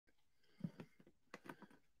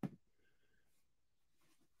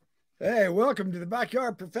Hey, welcome to the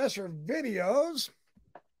Backyard Professor videos.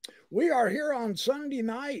 We are here on Sunday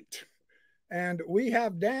night, and we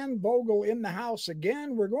have Dan Vogel in the house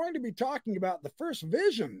again. We're going to be talking about the first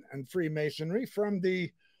vision and Freemasonry from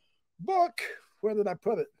the book, where did I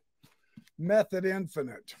put it? Method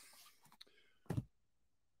Infinite.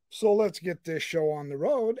 So let's get this show on the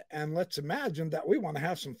road, and let's imagine that we want to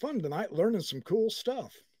have some fun tonight learning some cool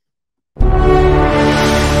stuff.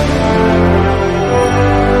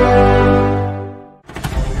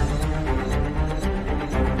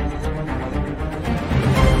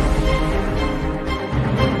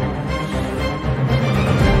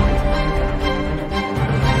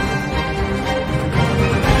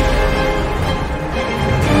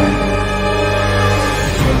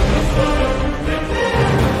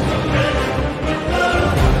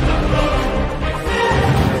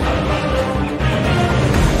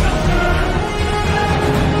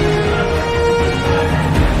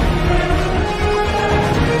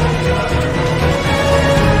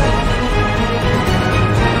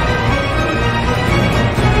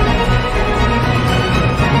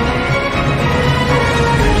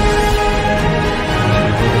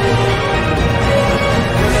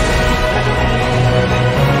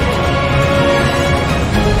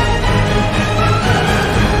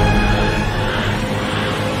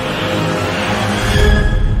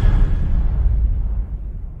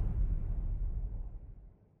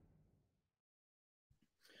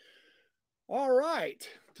 All right,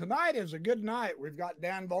 tonight is a good night. We've got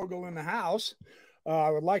Dan Vogel in the house.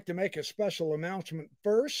 I would like to make a special announcement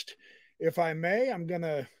first, if I may. I'm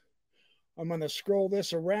gonna scroll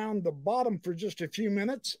this around the bottom for just a few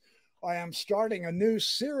minutes. I am starting a new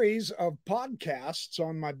series of podcasts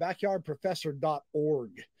on my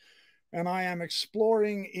backyardprofessor.org, and I am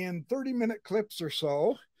exploring in 30-minute clips or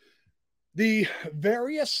so the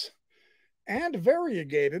various and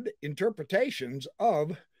variegated interpretations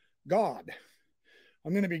of God.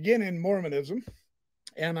 I'm going to begin in Mormonism,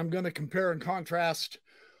 and I'm going to compare and contrast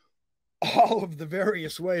all of the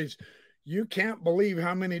various ways. You can't believe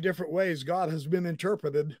how many different ways God has been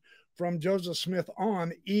interpreted from Joseph Smith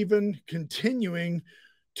on, even continuing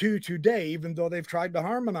to today, even though they've tried to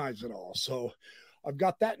harmonize it all. So I've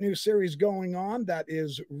got that new series going on that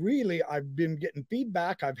is really, I've been getting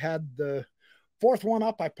feedback. I've had the fourth one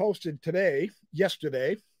up I posted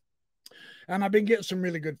yesterday, and I've been getting some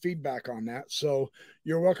really good feedback on that. So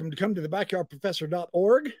you're welcome to come to the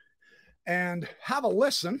backyardprofessor.org and have a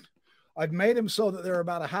listen. I've made them so that they're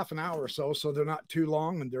about a half an hour or so they're not too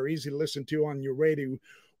long, and they're easy to listen to on your way to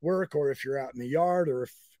work, or if you're out in the yard, or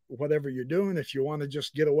if whatever you're doing, if you want to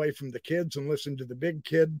just get away from the kids and listen to the big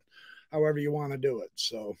kid, however you want to do it.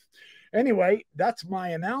 So anyway, that's my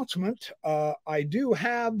announcement. I do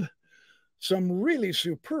have some really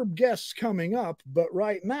superb guests coming up, but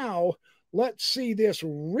right now, let's see this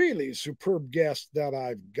really superb guest that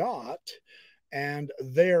I've got. And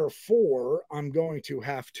therefore, I'm going to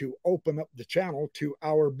have to open up the channel to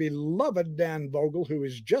our beloved Dan Vogel, who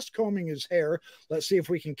is just combing his hair. Let's see if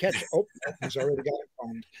we can catch it. Oh, he's already got it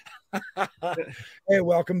combed. Hey,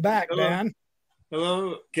 welcome back, Hello. Dan.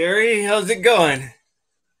 Hello, Gary. How's it going?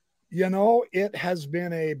 You know, it has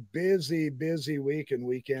been a busy, busy week and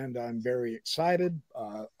weekend. I'm very excited.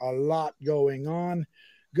 A lot going on.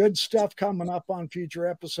 Good stuff coming up on future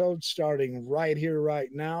episodes, starting right here, right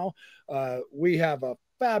now. We have a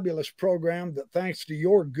fabulous program that, thanks to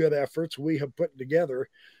your good efforts, we have put together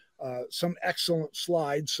some excellent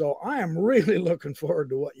slides. So I am really looking forward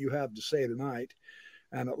to what you have to say tonight.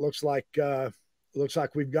 And it looks like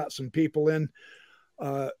we've got some people in.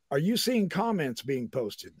 Are you seeing comments being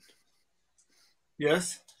posted?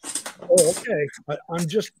 Yes. Oh, okay.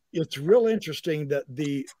 It's real interesting that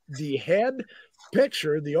the head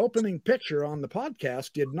picture, the opening picture on the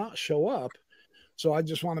podcast did not show up. So I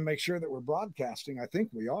just want to make sure that we're broadcasting. I think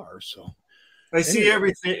we are. So I see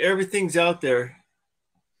everything. Everything's out there.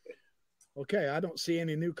 Okay. I don't see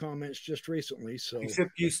any new comments just recently. So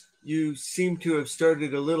except you seem to have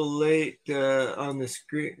started a little late on the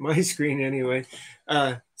screen, my screen anyway.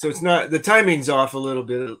 So it's not, the timing's off a little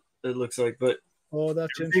bit, it looks like, but oh,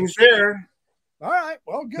 that's everything's interesting. There. All right.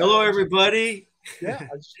 Well, good. Hello, everybody. Yeah,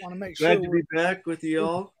 I just want to make Glad sure. to be back with you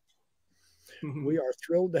all. We are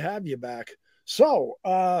thrilled to have you back. So,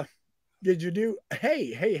 did you do,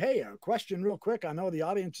 hey, a question real quick. I know the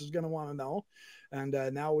audience is going to want to know. And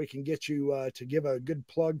now we can get you to give a good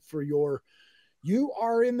plug for you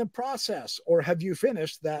are in the process, or have you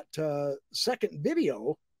finished that second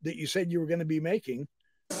video that you said you were going to be making?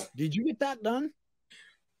 Did you get that done?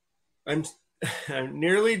 I'm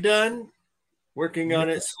nearly done, working on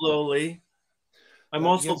it slowly. I'm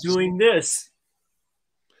also doing this.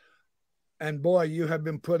 And boy, you have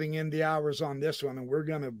been putting in the hours on this one, and we're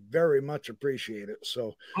going to very much appreciate it.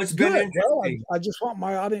 So it's been good. Well, interesting. I just want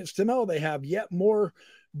my audience to know they have yet more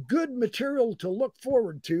good material to look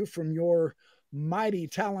forward to from your mighty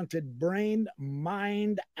talented brain,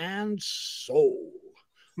 mind, and soul.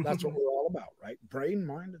 That's what we're all about, right? Brain,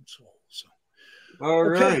 mind, and soul. So,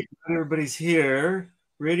 All okay. right. Everybody's here.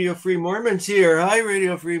 Radio Free Mormon's here. Hi,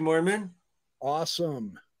 Radio Free Mormon.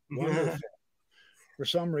 Awesome. Wonderful. For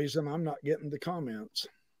some reason, I'm not getting the comments.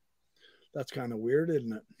 That's kind of weird,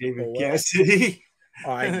 isn't it? David Cassidy.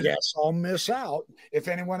 I guess I'll miss out. If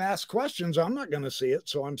anyone asks questions, I'm not going to see it,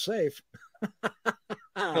 so I'm safe.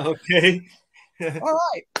 Okay. All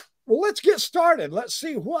right. Well, let's get started. Let's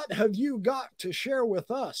see, what have you got to share with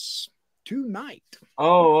us tonight?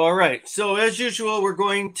 Oh, all right. So as usual, we're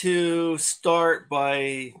going to start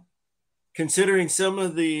by considering some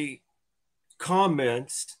of the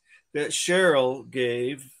comments that Cheryl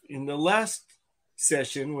gave in the last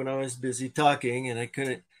session when I was busy talking and I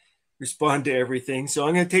couldn't respond to everything. So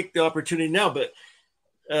I'm going to take the opportunity now, but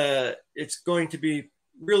it's going to be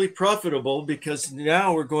really profitable because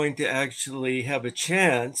now we're going to actually have a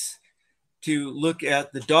chance to look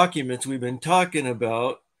at the documents we've been talking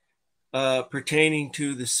about pertaining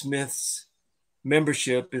to the Smiths'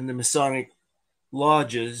 membership in the Masonic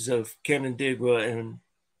lodges of Canandaigua and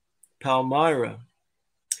Palmyra.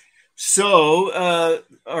 So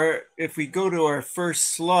if we go to our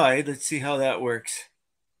first slide, let's see how that works.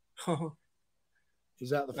 Is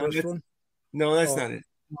that the first one? No, that's not it.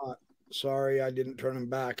 Sorry, I didn't turn them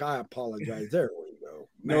back. I apologize. There we go.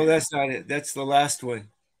 Man. No, that's not it. That's the last one.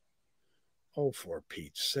 Oh, for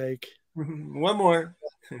Pete's sake. One more.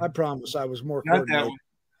 I promise I was more not that one.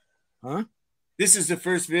 Huh? This is the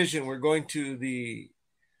first vision. We're going to the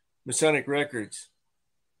Masonic records.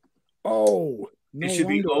 Oh, no, it should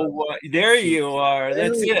be there you are.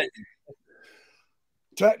 That's it.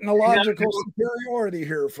 Technological superiority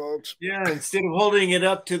here, folks. Yeah, instead of holding it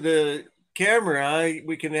up to the camera,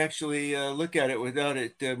 we can actually look at it without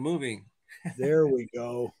it moving. There we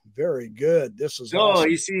go. Very good. This is awesome.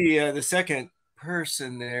 You see the second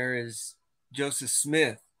person there is Joseph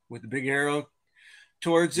Smith with the big arrow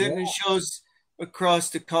towards it. Yeah. And it shows across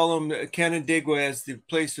the column Canandaigua as the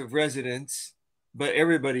place of residence, but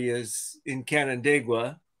everybody is in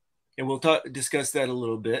Canandaigua. And we'll discuss that a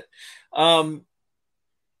little bit. And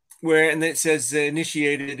it says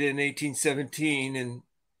initiated in 1817 and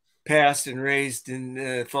passed and raised in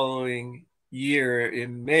the following year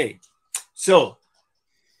in May. So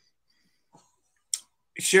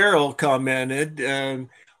Cheryl commented,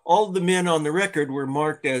 all the men on the record were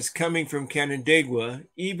marked as coming from Canandaigua,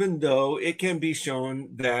 even though it can be shown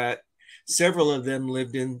that several of them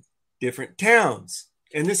lived in different towns.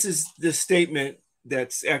 And this is the statement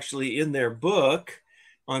that's actually in their book.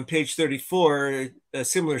 On page 34, a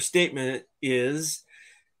similar statement is,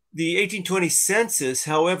 the 1820 census,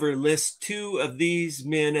 however, lists 2 of these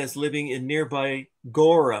men as living in nearby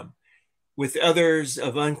Gorham, with others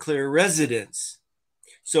of unclear residence.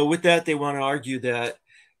 So with that, they want to argue that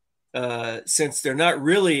since they're not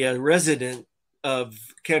really a resident of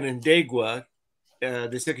Canandaigua,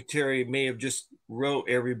 the secretary may have just wrote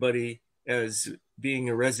everybody as being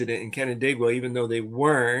a resident in Canandaigua, even though they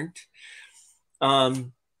weren't.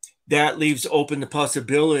 That leaves open the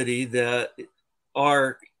possibility that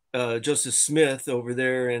our Joseph Smith over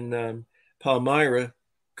there in Palmyra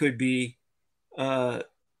could be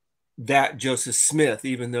that Joseph Smith,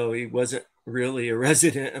 even though he wasn't really a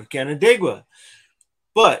resident of Canandaigua.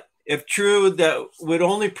 But if true, that would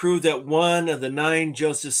only prove that one of the 9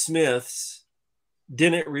 Joseph Smiths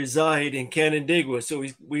didn't reside in Canandaigua. So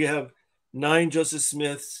we have 9 Joseph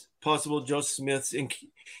Smiths, possible Joseph Smiths.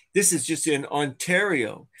 This is just in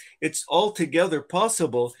Ontario. It's altogether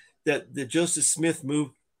possible that the Joseph Smith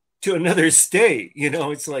moved to another state. You know,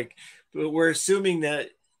 it's like, but we're assuming that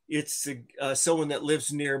it's someone that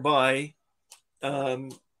lives nearby,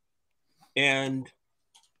 and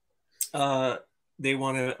they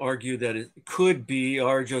want to argue that it could be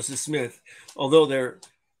our Joseph Smith, although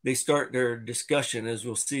they start their discussion, as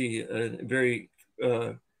we'll see, a very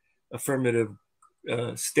affirmative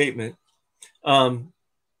statement. The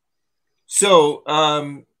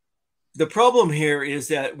problem here is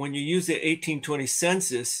that when you use the 1820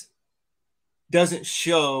 census, doesn't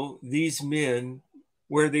show these men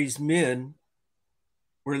where these men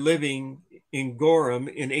were living in Gorham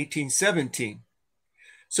in 1817.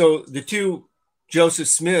 So the 2 Joseph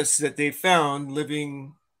Smiths that they found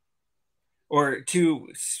living, or 2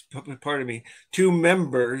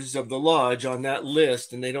 members of the lodge on that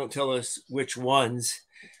list, and they don't tell us which ones,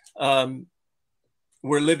 were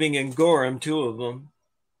living in Gorham, 2 of them.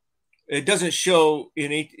 It doesn't show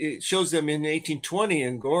it shows them in 1820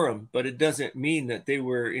 in Gorham, but it doesn't mean that they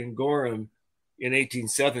were in Gorham in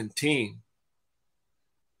 1817.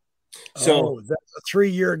 So that's a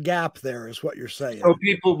 3-year gap there, is what you're saying. So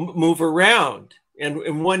people move around, and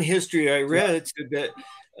in one history I read said that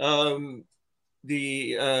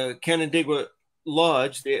the Canandaigua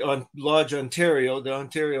Lodge, the Lodge Ontario, the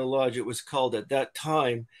Ontario Lodge, it was called at that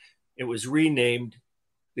time. It was renamed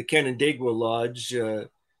the Canandaigua Lodge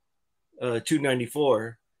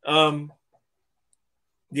 294.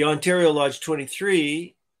 The Ontario Lodge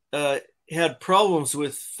 23 had problems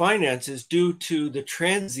with finances due to the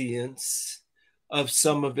transience of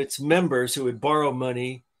some of its members who would borrow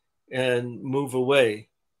money and move away.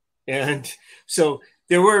 And so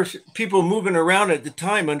there were people moving around at the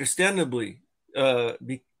time, understandably,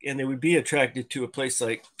 and they would be attracted to a place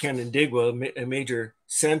like Canandaigua, a major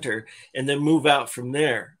center, and then move out from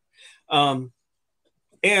there. And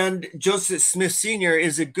Joseph Smith Sr.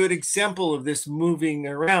 is a good example of this moving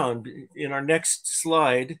around. In our next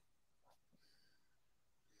slide,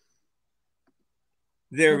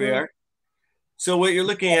 there we are. So what you're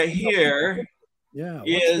looking at here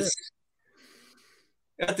is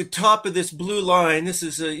at the top of this blue line. This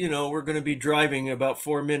is we're going to be driving about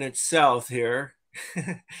 4 minutes south here,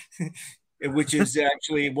 which is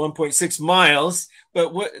actually 1.6 miles.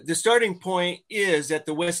 But what the starting point is at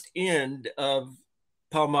the west end of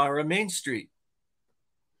Palmyra Main Street,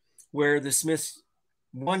 where the Smiths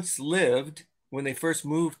once lived when they first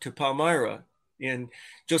moved to Palmyra. And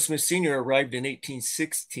Joseph Smith Sr. arrived in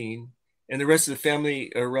 1816, and the rest of the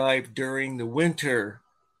family arrived during the winter,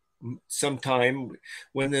 sometime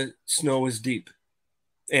when the snow was deep.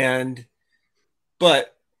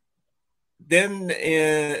 But then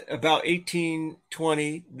in about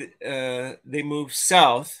 1820, they moved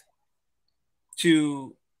south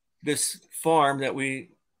to this farm that we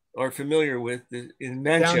are familiar with in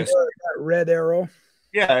Manchester. Down there, that red arrow?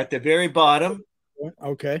 Yeah, at the very bottom.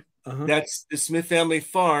 Okay. That's the Smith family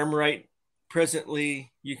farm, right?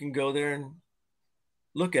 Presently, you can go there and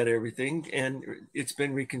look at everything, and it's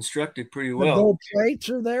been reconstructed pretty well. The gold plates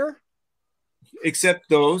are there? Except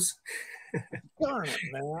those. Darn it,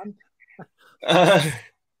 man.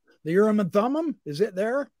 The Urim and Thummim, is it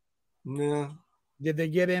there? No. Did they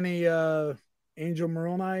get any angel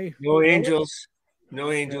Moroni? No angels.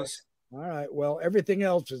 No angels. All right. Well, everything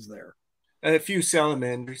else is there. A few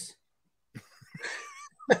salamanders.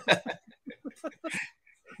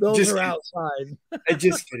 Those just are outside.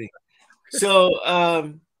 Just kidding. So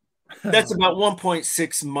that's about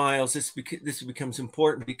 1.6 miles. This becomes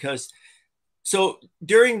important because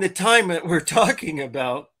during the time that we're talking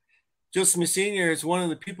about, Joseph Smith Sr. is one of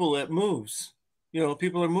the people that moves.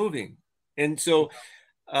 People are moving. And so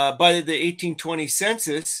by the 1820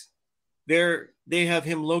 census, they have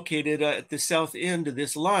him located at the south end of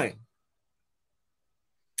this line.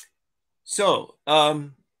 So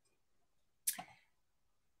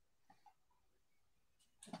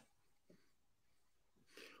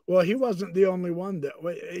well, he wasn't the only one that,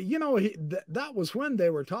 that was when they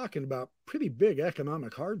were talking about pretty big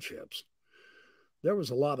economic hardships. There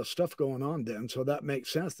was a lot of stuff going on then, so that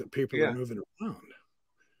makes sense that people are moving around.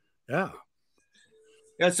 Yeah.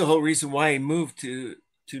 That's the whole reason why he moved to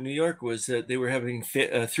New York, was that they were having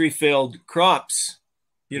 3 failed crops,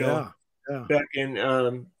 back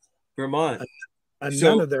in Vermont. And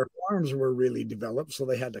none of their farms were really developed, so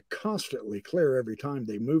they had to constantly clear every time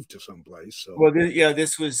they moved to someplace. So, well,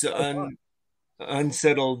 this was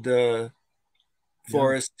unsettled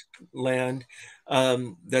forest land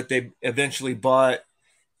that they eventually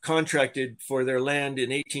contracted for their land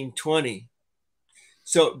in 1820.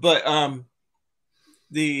 So, but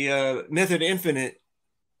the Method Infinite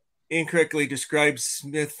incorrectly describes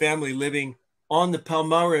Smith family living on the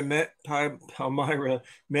Palmyra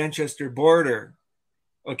Manchester border.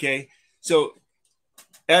 Okay, so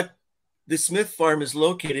the Smith farm is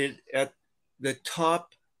located at the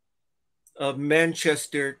top of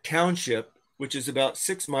Manchester Township, which is about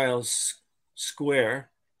 6 miles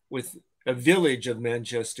square, with a village of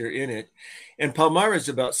Manchester in it. And Palmyra is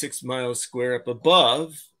about 6 miles square up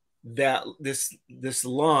above this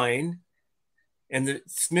line. And the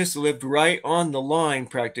Smiths lived right on the line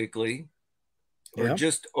practically, or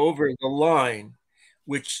just over the line,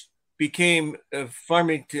 which became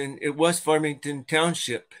Farmington. It was Farmington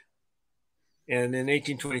Township. And in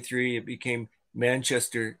 1823, it became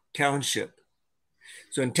Manchester Township.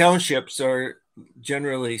 So, and townships are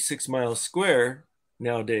generally 6 miles square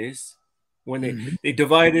nowadays. When they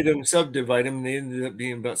divided them, subdivided them, they ended up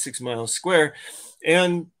being about 6 miles square.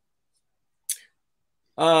 And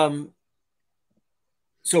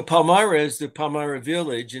So Palmyra is the Palmyra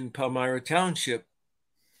village in Palmyra Township.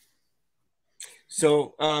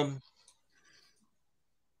 So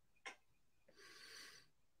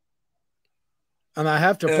and I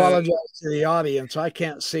have to apologize to the audience. I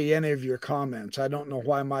can't see any of your comments. I don't know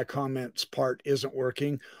why my comments part isn't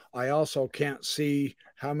working. I also can't see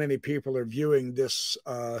how many people are viewing this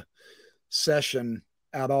session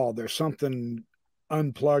at all. There's something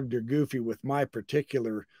unplugged or goofy with my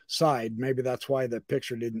particular side. Maybe that's why the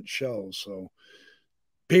picture didn't show. So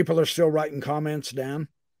people are still writing comments, Dan.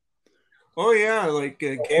 Oh yeah, like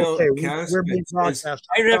Gail Okay, we're Casper being says, broadcast.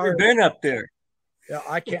 I've never been up there. Yeah,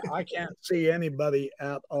 I can't see anybody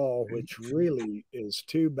at all, which really is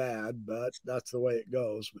too bad, but that's the way it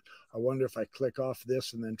goes. I wonder if I click off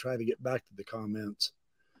this and then try to get back to the comments.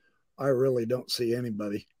 I really don't see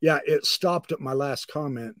anybody. Yeah, it stopped at my last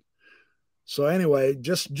comment. So anyway,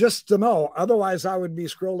 just to know, otherwise I would be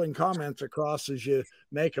scrolling comments across as you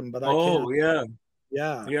make them, but I can't. Oh yeah.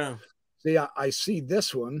 Yeah. Yeah. See, I see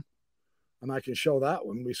this one and I can show that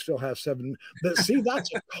one. We still have 7, but see,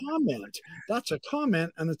 that's a comment. That's a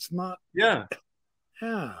comment, and it's not. Yeah.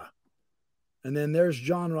 Yeah. And then there's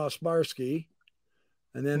John Rosbarski,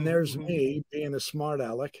 and then there's me being a smart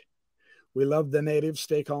aleck. We love the natives,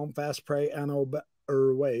 stay calm, fast, pray, and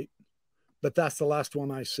wait. But that's the last one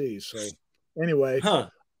I see. So anyway,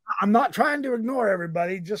 I'm not trying to ignore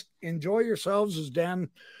everybody. Just enjoy yourselves, as Dan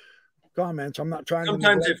comments. I'm not trying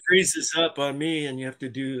Sometimes to. it freezes up on me and you have to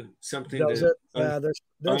do something Does to it?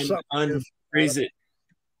 There's something unfreeze it.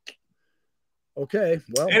 Okay.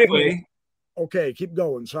 Well, anyway. Okay, keep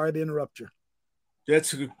going. Sorry to interrupt you.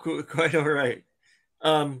 That's quite all right.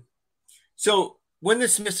 So when the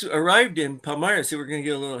Smiths arrived in Palmyra, so we're going to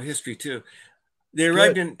get a little history too. They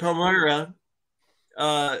arrived in Palmyra.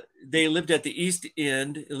 They lived at the east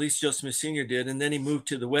end, at least Joseph Smith Sr. did, and then he moved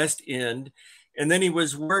to the west end. And then he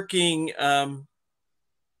was working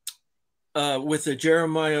with a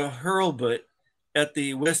Jeremiah Hurlbut at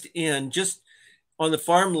the west end, just on the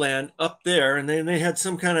farmland up there. And then they had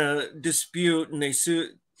some kind of dispute, and they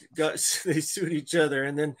sued each other.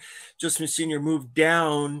 And then Joseph Smith Sr. moved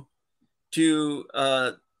down to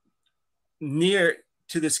near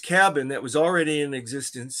to this cabin that was already in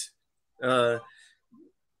existence,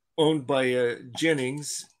 owned by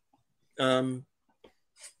Jennings.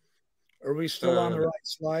 Are we still on the right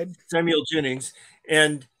slide? Samuel Jennings.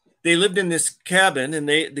 And they lived in this cabin, and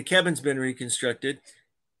the cabin's been reconstructed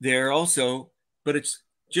there also, but it's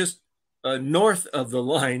just north of the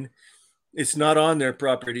line. It's not on their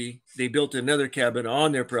property. They built another cabin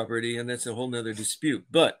on their property, and that's a whole nother dispute.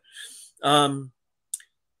 But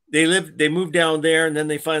they moved down there, and then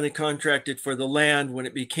they finally contracted for the land when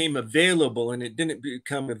it became available, and it didn't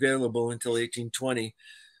become available until 1820.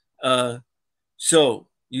 So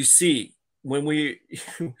you see, when we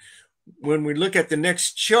look at the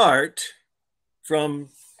next chart from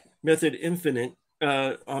Method Infinite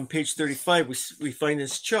on page 35, we find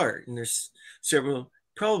this chart, and there's several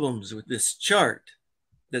problems with this chart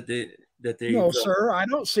that they No, sir, I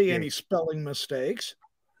don't see any spelling mistakes.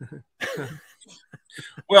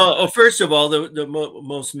 Well, first of all, the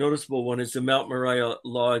most noticeable one is the Mount Moriah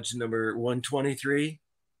Lodge number 123.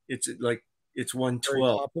 It's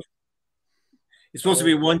 112. It's supposed to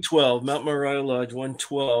be 112, Mount Moriah Lodge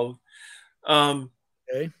 112.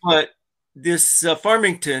 Okay. But this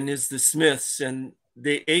Farmington is the Smiths, and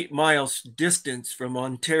they 8 miles distance from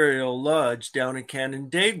Ontario Lodge down in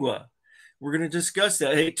Canandaigua. We're going to discuss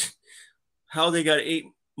that. How they got 8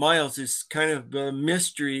 miles is kind of a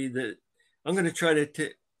mystery that I'm going to try to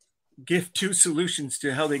give 2 solutions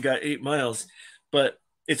to how they got 8 miles, but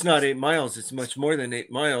it's not 8 miles. It's much more than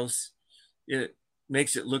 8 miles. It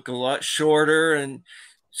makes it look a lot shorter. And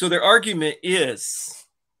so their argument is,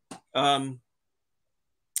 the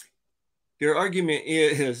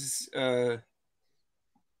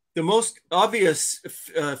most obvious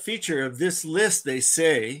feature of this list, they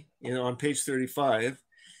say, on page 35,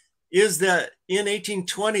 is that in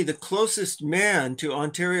 1820, the closest man to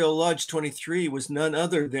Ontario Lodge 23 was none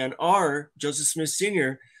other than R. Joseph Smith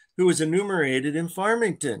Sr., who was enumerated in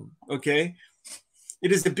Farmington. Okay.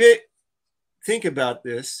 It is a bit, think about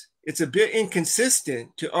this, it's a bit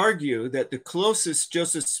inconsistent to argue that the closest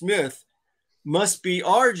Joseph Smith must be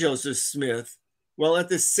R. Joseph Smith, while at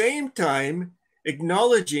the same time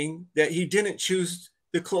acknowledging that he didn't choose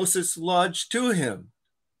the closest lodge to him.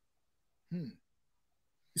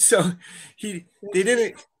 So they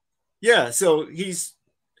didn't. Yeah, so he's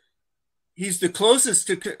the closest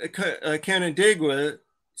to Canandaigua,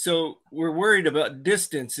 so we're worried about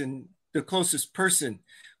distance and the closest person.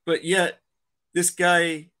 But yet this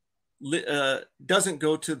guy doesn't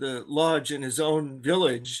go to the lodge in his own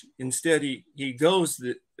village. Instead, he goes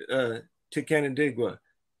to Canandaigua.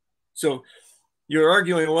 So you're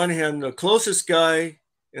arguing on one hand the closest guy,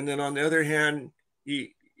 and then on the other hand,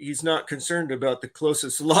 he's not concerned about the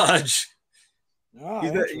closest lodge. Oh,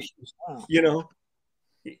 you know,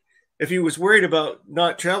 if he was worried about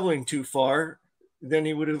not traveling too far, then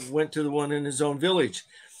he would have went to the one in his own village.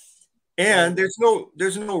 And there's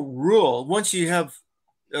no rule. Once you have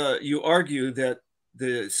you argue that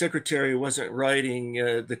the secretary wasn't writing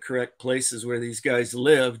the correct places where these guys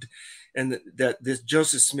lived, and that this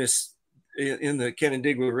Joseph Smith in the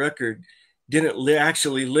Canandaigua record didn't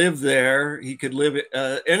actually live there. He could live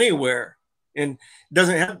anywhere, and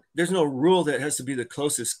there's no rule that has to be the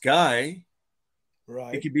closest guy.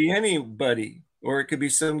 Right. It could be anybody, or it could be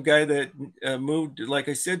some guy that moved, like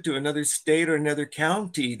I said, to another state or another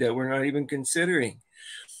county that we're not even considering.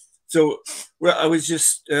 So, well, I was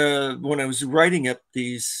just when I was writing up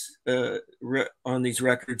these on these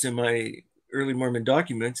records in my early Mormon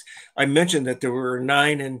documents, I mentioned that there were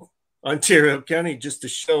 9 in Ontario County, just to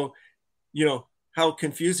show, how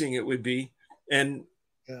confusing it would be. And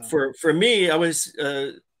for me, I was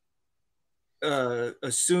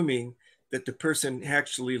assuming that the person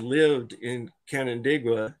actually lived in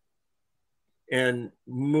Canandaigua and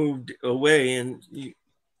moved away,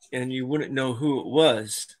 and you wouldn't know who it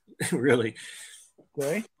was, really.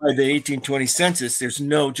 Okay. By the 1820 census, there's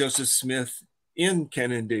no Joseph Smith in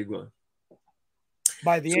Canandaigua.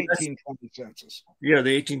 By the 1820 census. Yeah,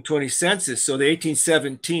 the 1820 census. So the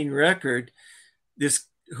 1817 record,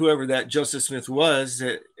 whoever that Joseph Smith was,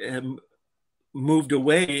 that moved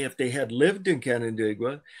away if they had lived in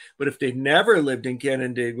Canandaigua. But if they never lived in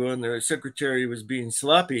Canandaigua and their secretary was being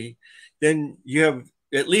sloppy, then you have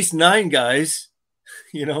at least 9 guys,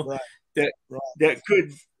 that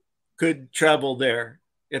could travel there.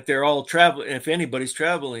 If they're all traveling, if anybody's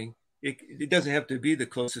traveling, it doesn't have to be the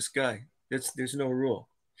closest guy. There's no rule.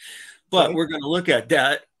 But we're going to look at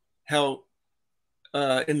that, how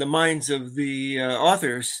in the minds of the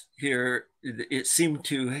authors here, it seemed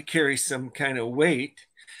to carry some kind of weight,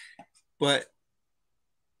 but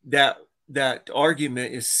that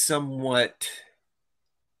argument is somewhat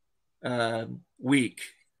weak,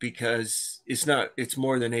 because it's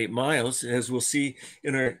more than 8 miles, as we'll see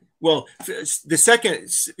in our, the second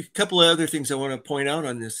couple of other things I want to point out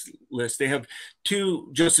on this list. They have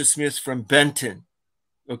 2 Joseph Smiths from Benton.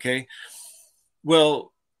 Okay.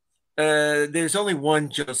 Well, there's only one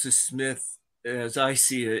Joseph Smith, as I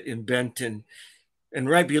see it, in Benton. And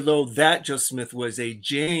right below that Joseph Smith was a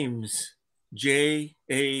James,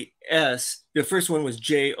 J-A-S. The first one was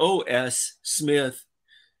J-O-S Smith.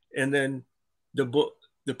 And then the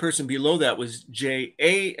person below that was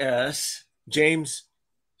J-A-S, James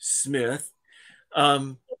Smith.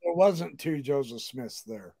 There wasn't 2 Joseph Smiths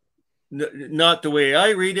there. Not the way I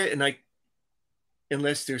read it, and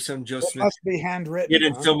unless there's some Joseph Smith must be handwritten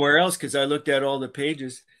hidden somewhere else, because I looked at all the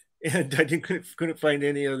pages and I couldn't find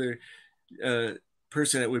any other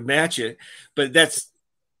person that would match it. But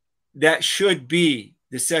that should be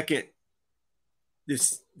the second.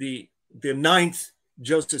 The 9th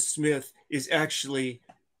Joseph Smith is actually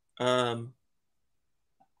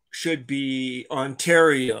should be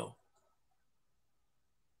Ontario,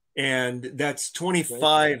 and that's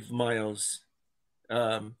 25 miles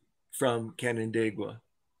from Canandaigua.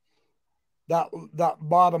 That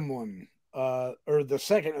bottom one, or the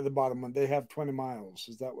second of the bottom one, they have 20 miles.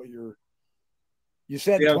 Is that what you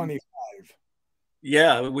said? 25.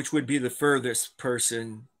 Yeah, which would be the furthest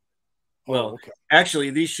person. Well, actually,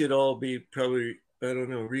 these should all be probably, I don't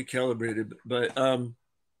know, recalibrated, but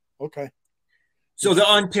okay. So the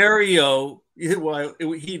Ontario, while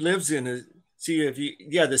he lives in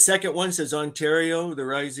the second one says Ontario, the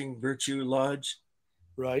Rising Virtue Lodge.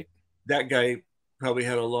 Right. That guy probably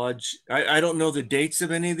had a lodge. I don't know the dates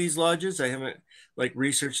of any of these lodges. I haven't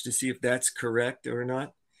researched to see if that's correct or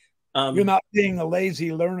not. You're not being a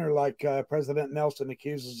lazy learner like President Nelson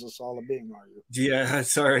accuses us all of being, are you? Yeah,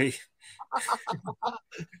 sorry.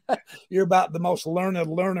 You're about the most learned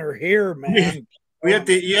learner here, man.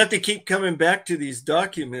 You have to keep coming back to these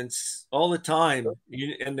documents all the time,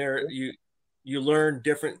 you learn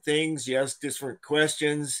different things. You ask different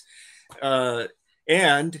questions,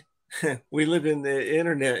 and we live in the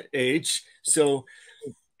internet age. So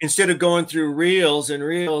instead of going through reels and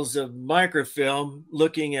reels of microfilm,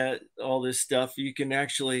 looking at all this stuff, you can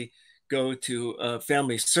actually go to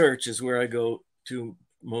Family Search, is where I go to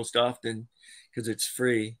most often, because it's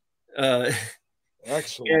free.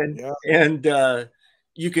 Excellent. And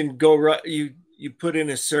you can go right. you put in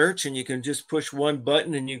a search and you can just push one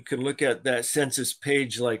button and you can look at that census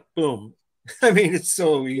page like boom. I mean, it's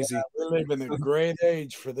so easy. Yeah, we live in a great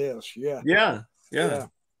age for this. Yeah. Yeah.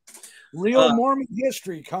 Real Mormon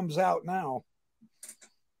history comes out now.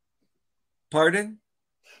 Pardon?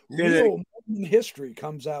 Real Mormon history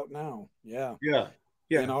comes out now. Yeah.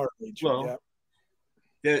 In our age. Well,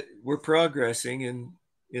 that we're progressing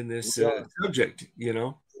in this subject, you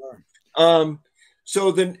know.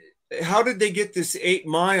 So then, how did they get this 8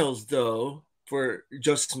 miles though for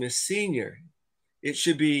Joseph Smith Sr.? It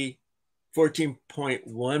should be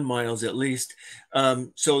 14.1 miles at least.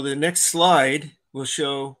 So the next slide will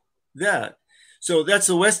show that. So that's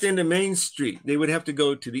the west end of Main Street. They would have to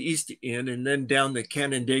go to the east end and then down the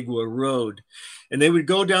Canandaigua Road. And they would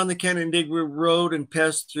go down the Canandaigua Road and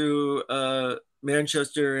pass through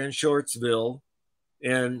Manchester and Shortsville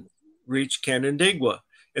and reach Canandaigua.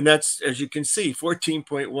 And that's, as you can see,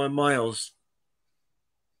 14.1 miles.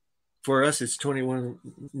 For us, it's 21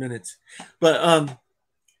 minutes. But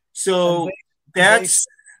so that's...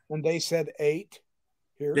 And they said 8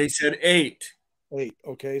 here? They said 8. 8.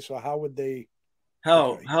 Okay, so how would they...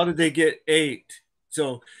 How did they get 8?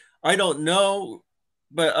 So I don't know,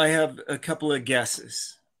 but I have a couple of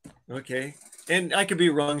guesses. Okay, and I could be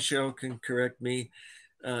wrong. Cheryl can correct me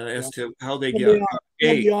as to how they get 8.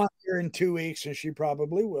 She'll be on here in 2 weeks, and she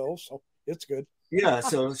probably will. So it's good. Yeah.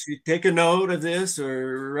 So she take a note of this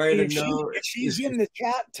or write a note. If she's in the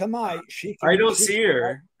chat tonight, she can. I don't see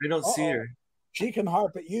her. I don't see her. She can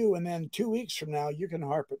harp at you, and then 2 weeks from now, you can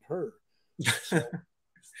harp at her. So.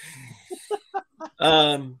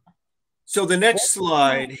 So the next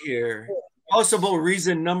slide here, possible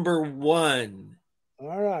reason number 1.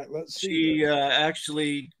 All right, let's see. She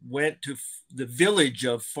actually went to the village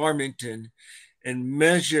of Farmington and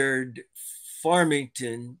measured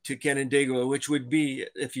Farmington to Canandaigua, which would be,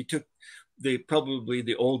 if you took probably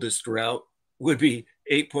the oldest route, would be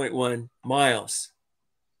 8.1 miles.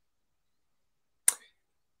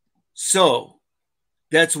 So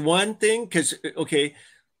that's one thing, because, okay,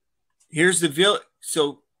 here's the village.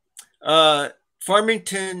 So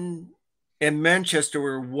Farmington and Manchester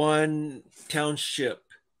were one township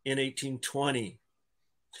in 1820.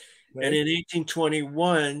 Right. And in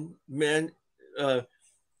 1821,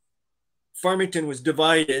 Farmington was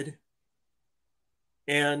divided,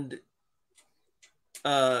 and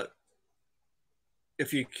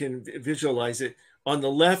if you can visualize it, on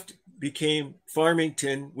the left became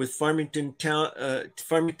Farmington with Farmington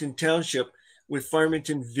Township with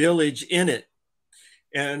Farmington Village in it.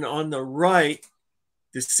 And on the right,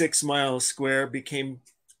 the 6 mile square became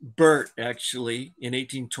Burt actually in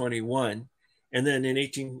 1821. And then in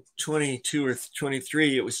 1822 or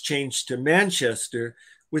 23, it was changed to Manchester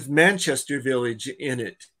with Manchester Village in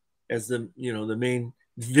it as the main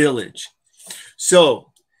village.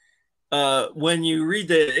 So when you read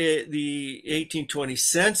the 1820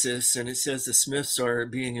 census, and it says the Smiths are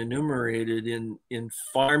being enumerated in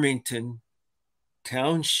Farmington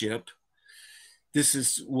Township, this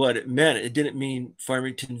is what it meant. It didn't mean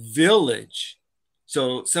Farmington Village.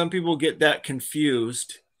 So some people get that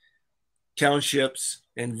confused, townships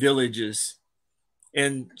and villages.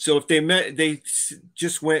 And so if they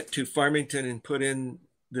just went to Farmington and put in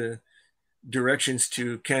the directions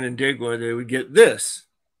to Canandaigua, they would get this.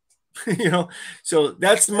 So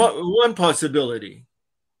that's one possibility.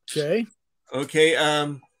 Okay.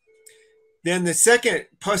 Then the second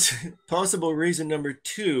possible reason, number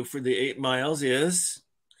 2, for the 8 miles is,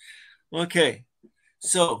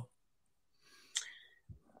 so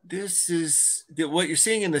this is what you're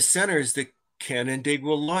seeing in the center is the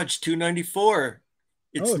Canandaigua Lodge 294.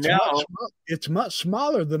 It's much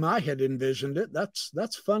smaller than I had envisioned it.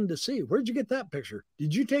 That's fun to see. Where'd you get that picture?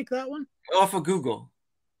 Did you take that one? Off of Google.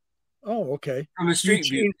 Oh, okay. From a street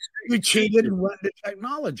view. You cheated and went into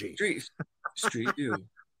technology. Street view.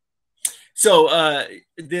 So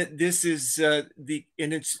this is and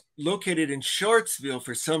it's located in Shortsville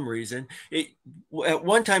for some reason. At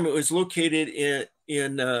one time it was located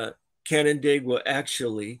in Canandaigua.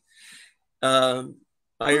 Actually,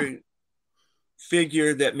 I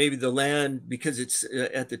figure that maybe the land, because it's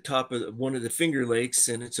at the top of one of the Finger Lakes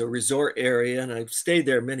and it's a resort area, and I've stayed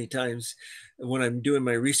there many times when I'm doing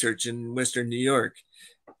my research in Western New York,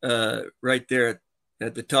 right there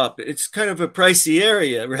at the top. It's kind of a pricey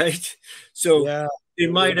area, right? So yeah, they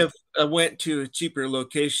might have went to a cheaper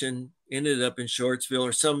location, ended up in Shortsville,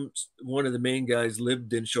 or one of the main guys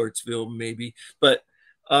lived in Shortsville maybe, but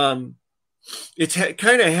it's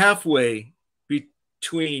kind of halfway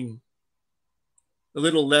between, a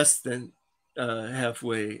little less than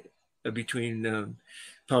halfway between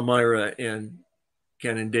Palmyra and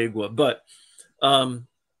Canandaigua. But So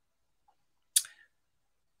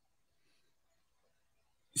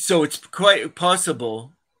it's quite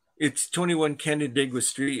possible. It's 21 Canandaigua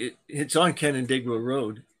Street. It's on Canandaigua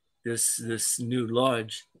Road, this new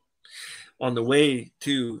lodge on the way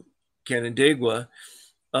to Canandaigua.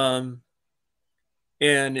 And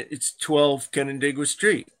it's 12 Canandaigua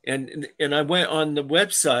Street. And I went on the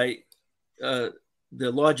website, the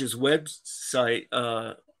lodge's website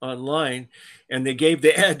online, and they gave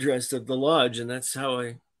the address of the lodge, and that's how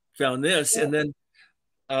I found this. And then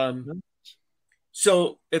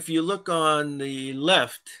so if you look on the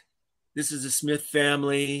left, this is the Smith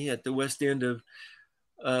family at the west end of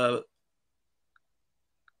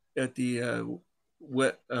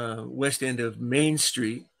west end of Main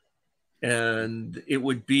Street, and it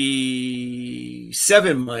would be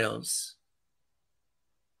 7 miles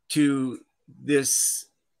to this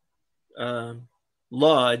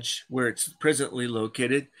lodge where it's presently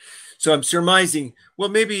located. So I'm surmising, well,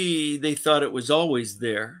 maybe they thought it was always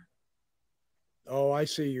there. Oh, I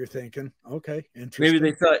see. You're thinking. Okay, interesting. Maybe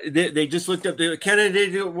they thought they just looked up the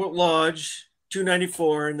Canandaigua Lodge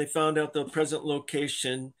 294, and they found out the present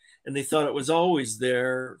location, and they thought it was always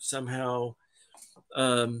there somehow.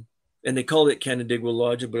 And they called it Canandaigua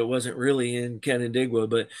Lodge, but it wasn't really in Canandaigua.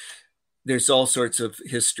 But there's all sorts of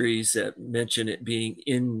histories that mention it being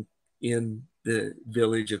in the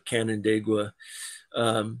village of Canandaigua.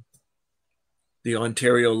 The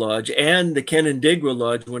Ontario Lodge and the Canandaigua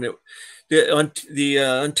Lodge, when the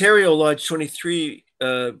Ontario Lodge 23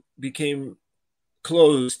 became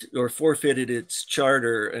closed or forfeited its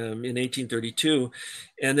charter in 1832,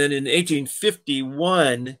 and then in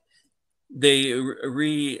 1851 they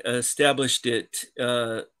re-established it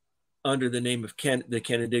under the name of the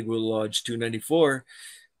Canandaigua Lodge 294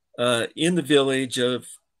 in the village of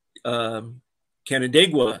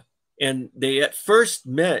Canandaigua. And they at first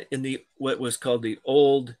met in what was called the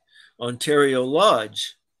Old Ontario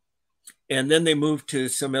Lodge. And then they moved to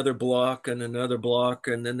some other block and another block.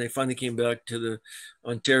 And then they finally came back to the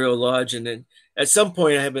Ontario Lodge. And then at some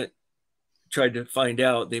point, I haven't tried to find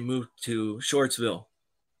out, they moved to Shortsville.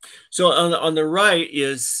 So on the right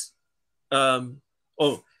is,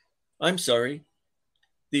 oh, I'm sorry.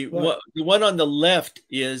 The one on the left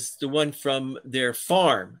is the one from their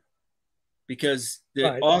farm, because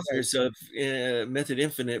the authors of Method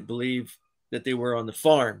Infinite believe that they were on the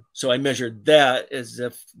farm. So I measured that as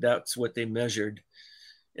if that's what they measured.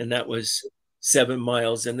 And that was 7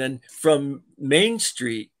 miles. And then from Main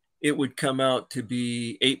Street, it would come out to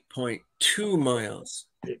be 8.2 miles.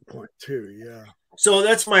 8.2, yeah. So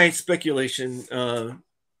that's my speculation.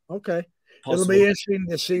 Okay. Possible. It'll be interesting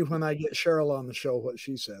to see when I get Cheryl on the show what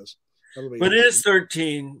she says. But it is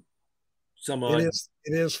 13 some odd. It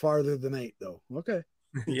is farther than 8 though. Okay.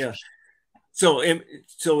 Yeah. So if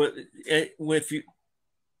you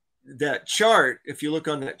that chart, if you look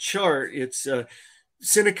on that chart, it's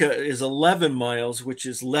Seneca is 11 miles, which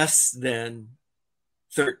is less than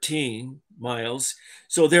 13 miles.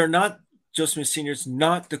 So they're not, Joseph Smith Sr. is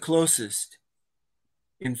not the closest,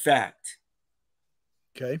 in fact.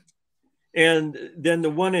 Okay. And then the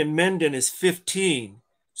one in Mendon is 15.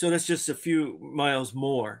 So that's just a few miles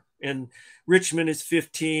more. And Richmond is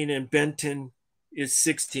 15 and Benton is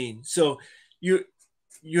 16. So you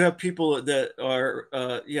have people that are,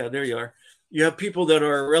 there you are. You have people that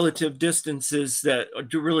are relative distances that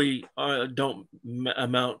really don't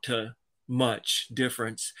amount to much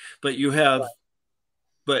difference. But you have,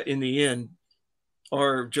 but in the end,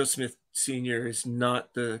 our Joseph Smith Sr. is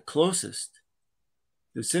not the closest.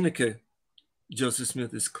 The Seneca Joseph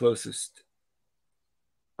Smith is closest.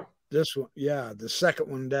 This one, yeah, the second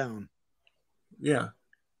one down. Yeah.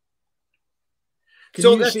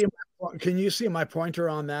 Can you see my pointer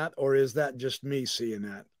on that, or is that just me seeing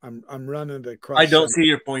that? I'm running across. I don't see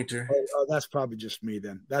your pointer. Oh, that's probably just me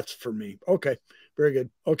then. That's for me. Okay, very good.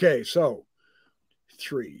 Okay, so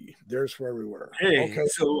 3. There's where we were. Hey, okay.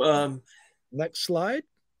 So next slide.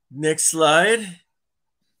 Next slide.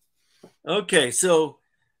 Okay, so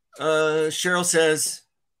Cheryl says,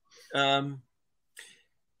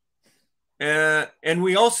 and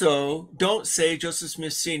we also don't say Joseph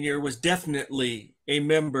Smith Sr. was definitely a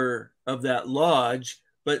member of that lodge,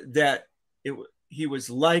 but that he was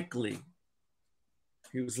likely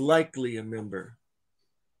a member.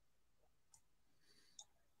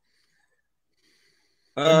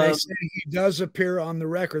 And they say he does appear on the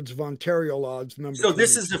records of Ontario Lodge number. So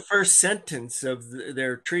this is the first sentence of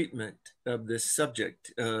their treatment of this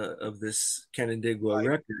subject of this Canandaigua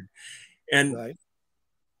record, and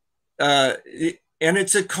and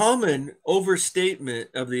it's a common overstatement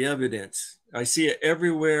of the evidence. I see it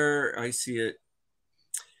everywhere. I see it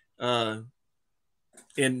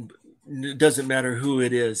and it doesn't matter who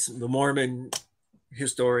it is, the Mormon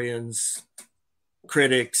historians,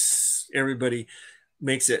 critics, everybody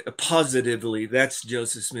makes it positively, that's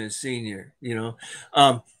Joseph Smith Sr., you know.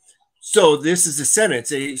 So this is the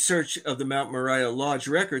sentence. A search of the Mount Moriah Lodge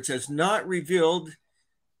records has not revealed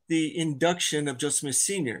the induction of Joseph Smith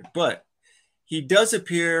Sr., but he does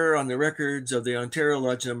appear on the records of the Ontario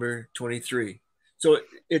Lodge number 23. So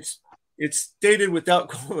it's stated without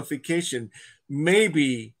qualification.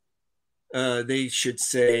 Maybe they should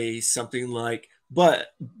say something like,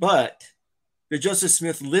 but the Joseph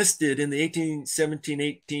Smith listed in the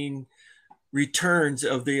 1817-18 returns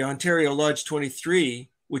of the Ontario Lodge 23,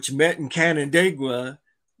 which met in Canandaigua,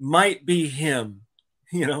 might be him,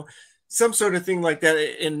 you know, some sort of thing like that.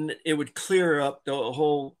 And it would clear up the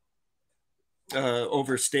whole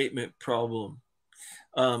overstatement problem.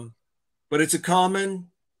 But it's a common,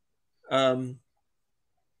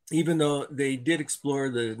 even though they did explore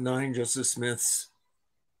the 9 Joseph Smiths,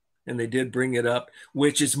 and they did bring it up,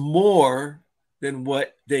 which is more than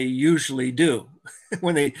what they usually do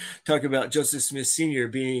when they talk about Joseph Smith Sr.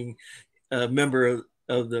 being a member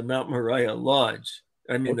of the Mount Moriah Lodge.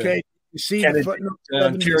 I mean, okay, you see Canada, the footnote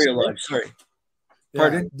Ontario Lodge. Sorry,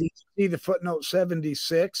 pardon. Do you see the footnote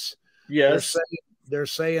 76? Yes, they're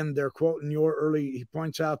saying they're quoting your early. He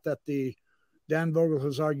points out that the Dan Vogel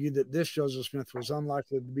has argued that this Joseph Smith was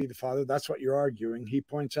unlikely to be the father. That's what you're arguing. He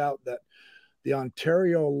points out that the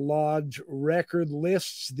Ontario Lodge record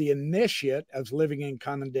lists the initiate as living in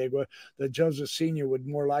Canandaigua, that Joseph Sr. would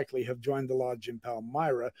more likely have joined the lodge in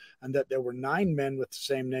Palmyra, and that there were 9 men with the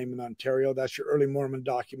same name in Ontario. That's your Early Mormon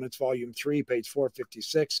Documents, Volume 3, page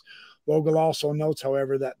 456. Vogel also notes,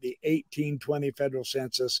 however, that the 1820 federal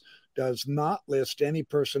census does not list any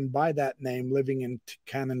person by that name living in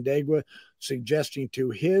Canandaigua, suggesting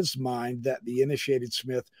to his mind that the initiated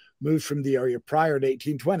Smith moved from the area prior to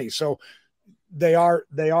 1820. So they are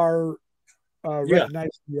recognizing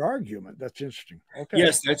your argument. That's interesting. Okay.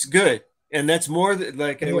 Yes, that's good. And that's more than,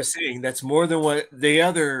 like I was saying, that's more than what the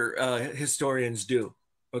other historians do.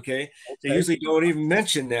 Okay? They usually don't even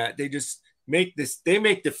mention that. They just make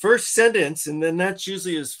the first sentence, and then that's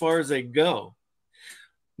usually as far as they go.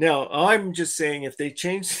 Now, I'm just saying, if they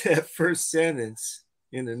change that first sentence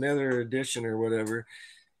in another edition or whatever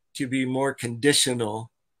to be more conditional,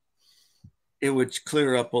 it would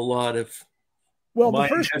clear up a lot of my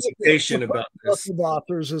hesitation about this. Of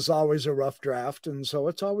authors is always a rough draft, and so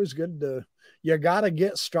it's always good to, you got to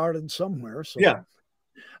get started somewhere. So yeah,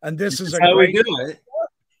 and this is how we do it.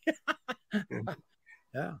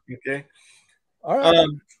 Yeah. Okay. All right.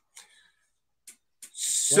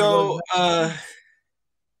 So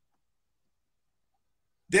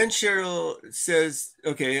then Cheryl says,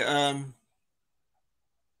 okay,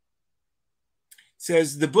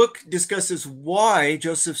 says the book discusses why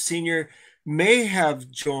Joseph Sr. may have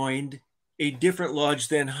joined a different lodge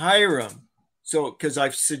than Hiram. So, because I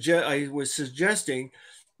was suggesting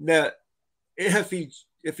that if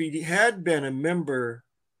he had been a member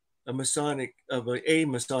of a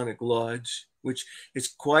Masonic lodge, which is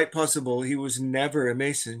quite possible, he was never a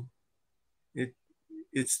Mason.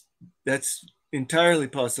 That's entirely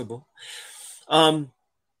possible.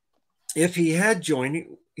 If he had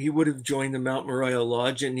joined, he would have joined the Mount Moriah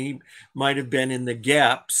Lodge, and he might have been in the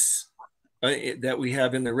gaps that we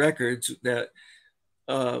have in the records that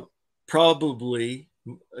probably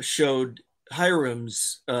showed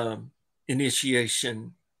Hiram's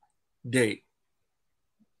initiation date.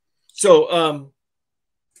 So,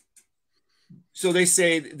 so they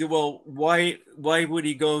say, well, why would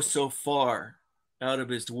he go so far out of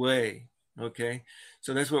his way? Okay,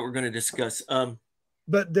 so that's what we're going to discuss.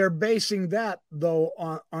 But they're basing that, though,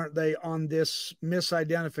 aren't they, on this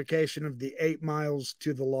misidentification of the 8 miles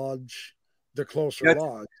to the lodge, the closer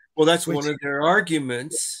lodge? Well, that's one of their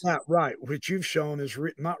arguments. Yeah, right, which you've shown is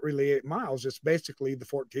not really 8 miles. It's basically the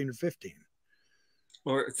 14 or 15.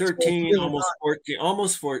 Or 13, so almost 14,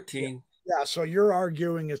 almost 14. Yeah, so you're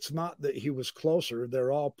arguing it's not that he was closer.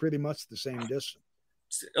 They're all pretty much the same distance.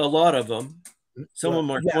 A lot of them. Some of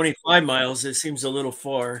them are 25 miles. It seems a little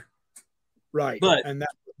far. Right. But, and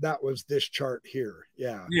that was this chart here.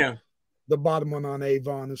 Yeah. Yeah. The bottom one on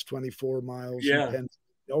Avon is 24 miles. Yeah.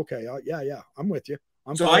 Okay. Yeah. I'm with you.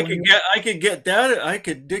 So I could get that. I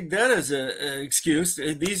could dig that as an excuse.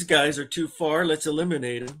 These guys are too far. Let's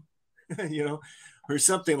eliminate them, or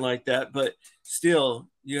something like that. But still,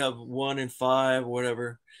 you have 1 in 5,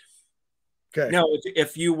 whatever. Okay. Now,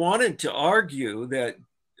 if you wanted to argue that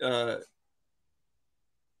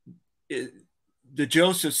the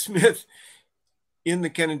Joseph Smith in the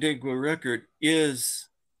Canandaigua record is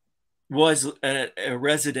was a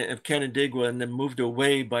resident of Canandaigua and then moved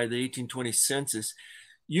away by the 1820 census,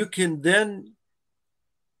 you can then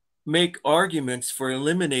make arguments for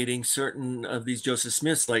eliminating certain of these Joseph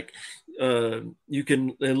Smiths. Like you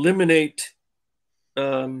can eliminate,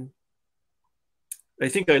 I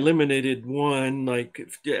think I eliminated one, like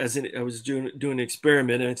I was doing an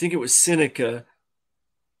experiment, and I think it was Seneca.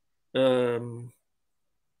 I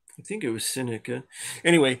think it was Seneca.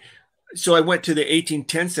 Anyway, so I went to the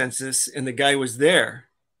 1810 census and the guy was there.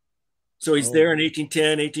 So he's there in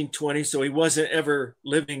 1810, 1820. So he wasn't ever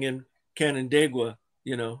living in Canandaigua.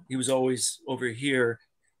 You know, he was always over here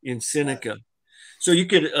in Seneca. So you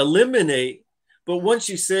could eliminate, but once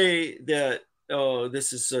you say that, oh,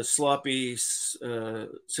 this is a sloppy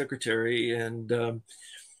secretary and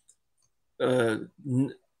the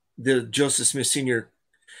Joseph Smith Sr.,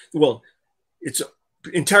 well, it's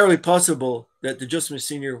entirely possible that the Joseph Smith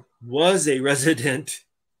Sr. was a resident,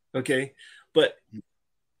 okay, but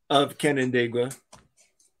of Canandaigua.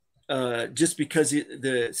 Just because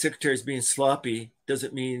the secretary is being sloppy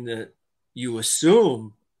doesn't mean that you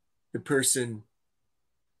assume the person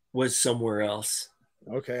was somewhere else.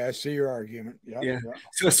 Okay, I see your argument. Yeah.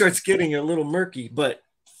 So it starts getting a little murky, but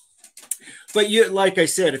you, like I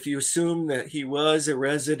said, if you assume that he was a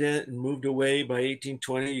resident and moved away by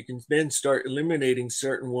 1820, you can then start eliminating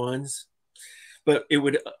certain ones. But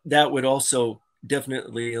that would also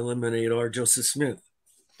definitely eliminate our Joseph Smith.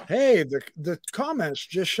 Hey, the comments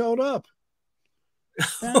just showed up.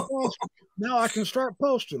 Now I can start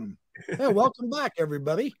posting them. Hey, welcome back,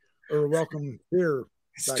 everybody, or welcome here.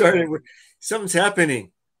 Something's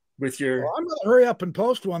happening with your. Well, I'm going to hurry up and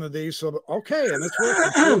post one of these. So okay, and it's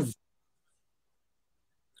working.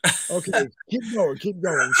 Okay, keep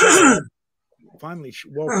going. So finally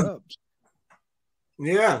woke up.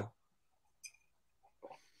 Yeah.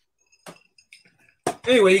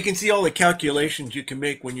 Anyway, you can see all the calculations you can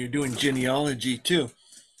make when you're doing genealogy too.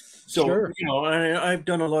 So, sure. You know, I've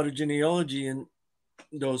done a lot of genealogy in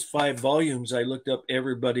those 5 volumes. I looked up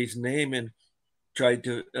everybody's name and tried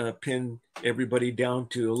to pin everybody down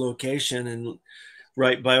to a location and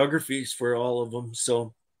write biographies for all of them.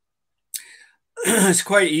 So it's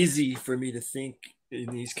quite easy for me to think in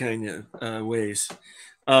these kind of ways.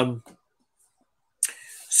 I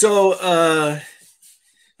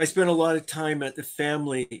spent a lot of time at the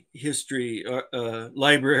family history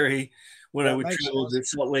library when I would travel to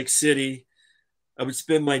Salt Lake City. I would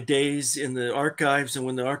spend my days in the archives, and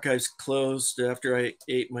when the archives closed, after I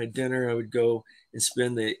ate my dinner, I would go and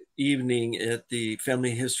spend the evening at the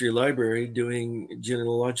family history library doing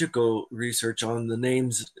genealogical research on the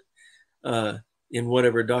names in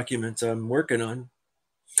whatever documents I'm working on.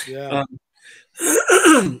 Yeah.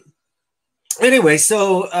 Anyway,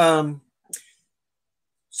 so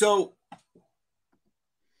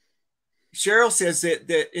Cheryl says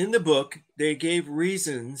that in the book they gave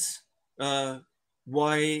reasons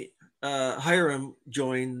why Hiram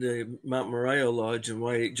joined the Mount Moriah Lodge and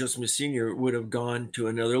why Joseph Smith Sr. would have gone to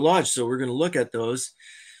another lodge. So we're going to look at those.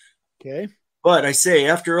 Okay. But I say,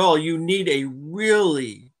 after all, you need a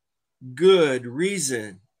really good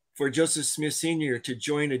reason for Joseph Smith Sr. to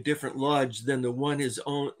join a different lodge than the one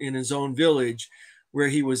in his own village where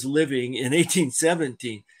he was living in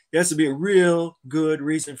 1817. There has to be a real good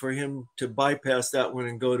reason for him to bypass that one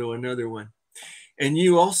and go to another one. And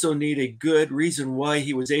you also need a good reason why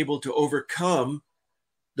he was able to overcome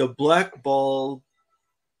the blackballed,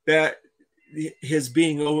 his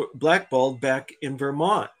being blackballed back in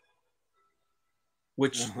Vermont,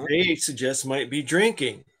 which they suggest might be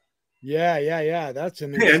drinking. Yeah. That's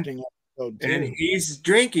an interesting episode too. And he's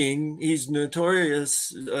drinking. He's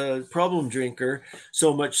notorious problem drinker,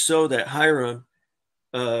 so much so that Hiram,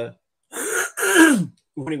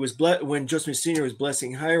 when Joseph Sr. was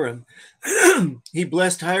blessing Hiram, he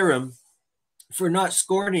blessed Hiram for not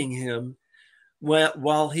scorning him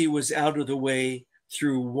while he was out of the way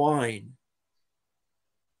through wine.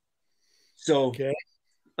 So,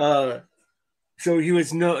 so he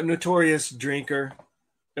was notorious drinker.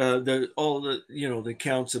 All the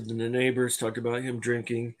accounts of the neighbors talked about him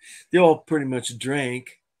drinking. They all pretty much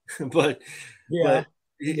drank, but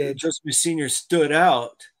Joseph Sr. stood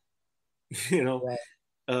out,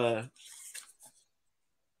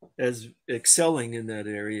 as excelling in that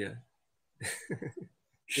area.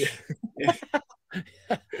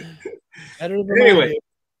 Anyway,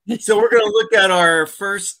 so we're going to look at our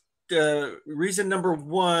first reason number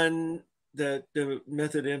 1 that the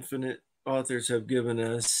Method Infinite authors have given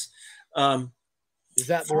us. Is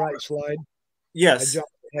that the right slide? Yes.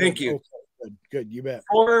 Thank you. Good, you bet.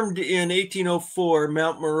 Formed in 1804,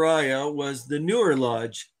 Mount Moriah was the newer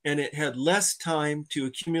lodge, and it had less time to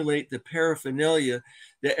accumulate the paraphernalia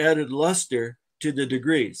that added luster to the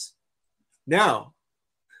degrees. Now,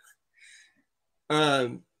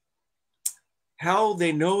 how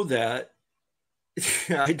they know that,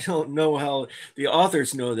 I don't know how the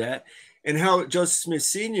authors know that, and how Joseph Smith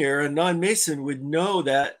Sr., a non-Mason, would know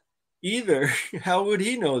that either. How would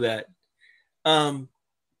he know that?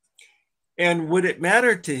 And would it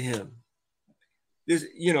matter to him? This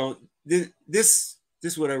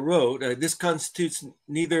is what I wrote. This constitutes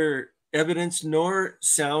neither evidence nor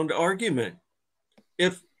sound argument.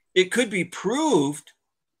 If it could be proved,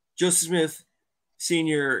 Joseph Smith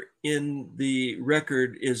Sr. in the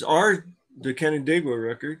record is the Canandaigua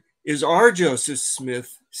record is our Joseph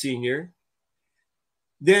Smith Sr.,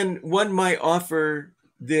 then one might offer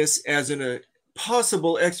this as a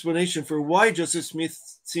possible explanation for why Joseph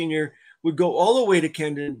Smith Sr. would go all the way to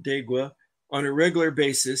Canandaigua on a regular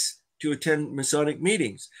basis to attend Masonic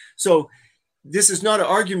meetings. So this is not an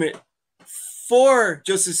argument for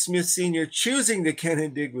Joseph Smith Sr. choosing the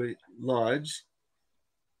Canandaigua Lodge.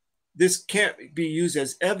 This can't be used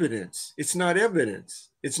as evidence. It's not evidence.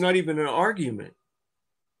 It's not even an argument.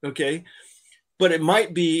 Okay? But it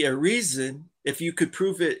might be a reason if you could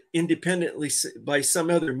prove it independently by some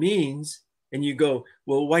other means, and you go,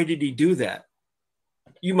 well, why did he do that?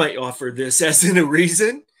 You might offer this as in a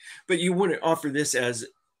reason, but you wouldn't offer this as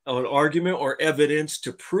an argument or evidence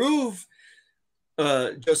to prove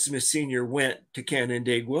Joseph Smith Sr. went to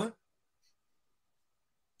Canandaigua.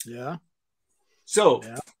 Yeah. So,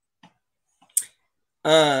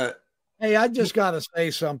 yeah. Hey, I just got to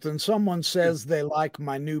say something. Someone says they like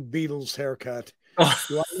my new Beatles haircut.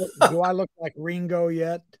 Do I look like Ringo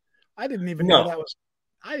yet? I didn't even know that was.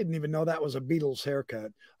 I didn't even know that was a Beatles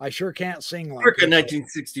haircut. I sure can't sing like Circa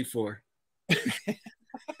 1964.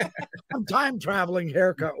 I'm time traveling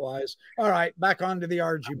haircut wise. All right, back onto the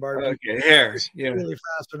RG bar. Okay, hair. Yeah, really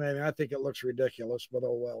fascinating. I think it looks ridiculous, but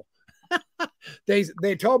oh well.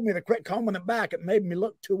 They told me to quit combing it back. It made me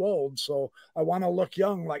look too old, so I want to look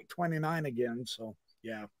young, like 29 again. So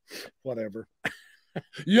yeah, whatever.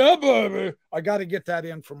 Yeah, baby. I got to get that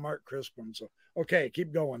in from Mark Crispin. So okay,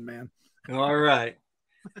 keep going, man. All right.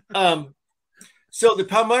 So the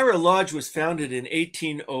Palmyra Lodge was founded in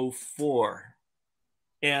 1804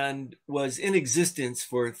 and was in existence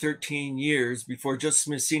for 13 years before Joseph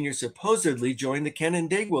Smith Sr. supposedly joined the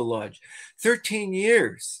Canandaigua Lodge. 13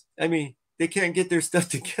 years. I mean, they can't get their stuff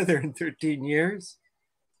together in 13 years.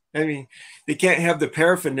 I mean, they can't have the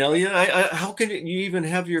paraphernalia. How can you even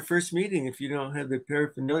have your first meeting if you don't have the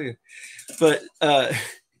paraphernalia? But,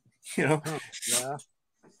 Yeah.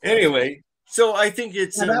 Anyway, so I think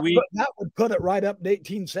it's that would put it right up to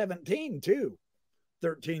 1817 too.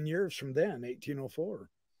 13 years from then, 1804.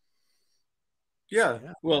 Yeah.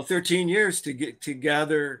 Well, 13 years to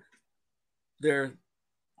gather their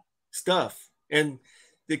stuff. And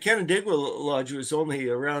the Canandaigua Lodge was only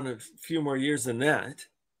around a few more years than that.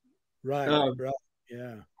 Right.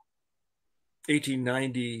 Yeah.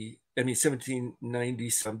 1890, 1790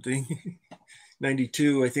 something.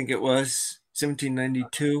 92, I think it was.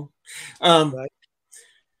 1792. Right.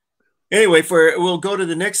 Anyway, we'll go to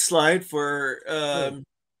the next slide for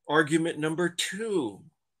argument number 2.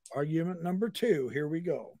 Argument number 2. Here we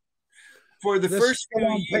go. For the first few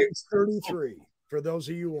on years, page 33. For those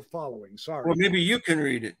of you who are following, sorry. Well, maybe you can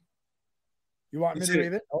read it. You want me to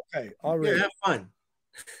read it? Okay, I'll read it. Have fun.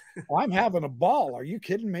 I'm having a ball. Are you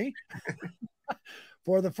kidding me?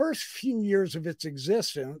 For the first few years of its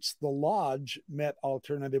existence, the lodge met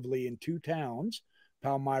alternatively in 2 towns,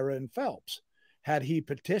 Palmyra and Phelps. Had he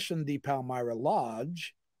petitioned the Palmyra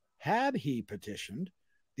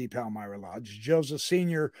Lodge, Joseph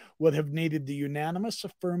Sr. would have needed the unanimous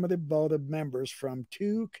affirmative vote of members from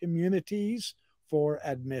 2 communities for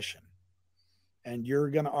admission. And you're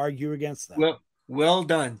going to argue against that. Well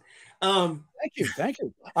done. Thank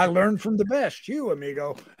you. I learned from the best, you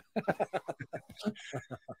amigo.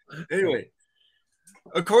 Anyway,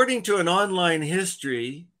 according to an online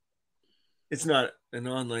history, it's not an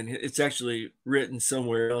online, it's actually written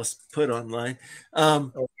somewhere else, put online,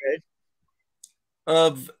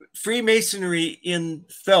 of Freemasonry in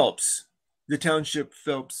Phelps, the township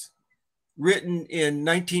Phelps, written in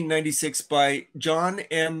 1996 by John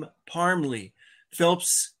M. Parmley,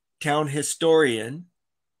 Phelps town historian.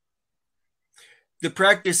 The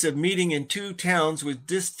practice of meeting in 2 towns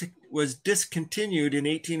was discontinued in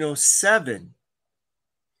 1807.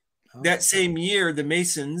 That same year, the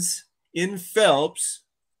Masons in Phelps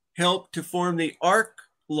helped to form the Ark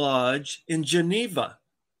Lodge in Geneva.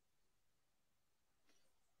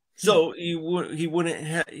 So he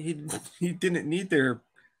wouldn't he didn't need their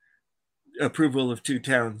approval of two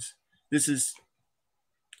towns. This is,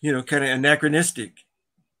 you know, kind of anachronistic.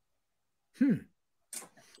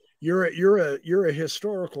 You're a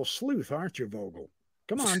historical sleuth, aren't you, Vogel?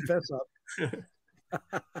 Come on, fess up.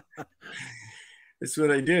 That's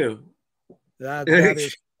what I do. That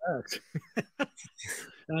is correct.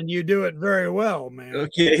 And you do it very well, man.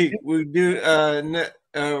 Okay, we do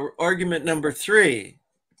argument number 3.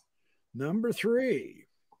 Number 3.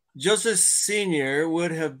 Joseph Sr.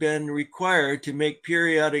 would have been required to make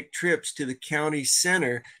periodic trips to the county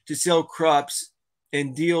center to sell crops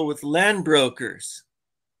and deal with land brokers.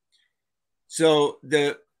 So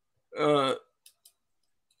the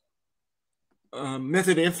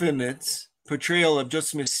Method Infinite's portrayal of Joseph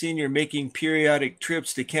Smith Sr. making periodic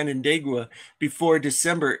trips to Canandaigua before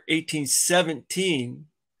December 1817,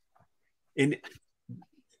 in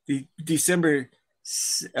the December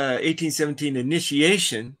 1817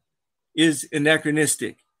 initiation, is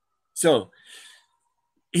anachronistic. So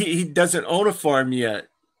he doesn't own a farm yet.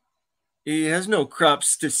 He has no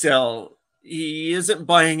crops to sell. He isn't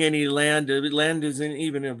buying any land. The land isn't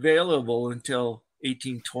even available until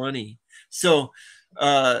 1820. So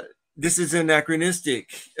this is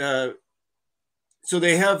anachronistic. So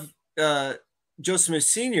they have Joseph Smith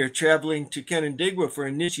Sr. traveling to Canandaigua for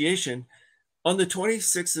initiation on the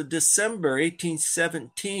 26th of December,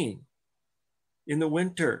 1817, in the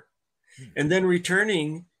winter, and then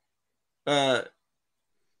returning the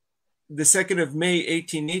 2nd of May,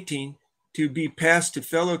 1818, to be passed to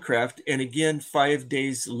Fellowcraft, and again 5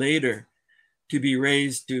 days later to be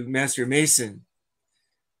raised to Master Mason.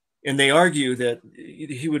 And they argue that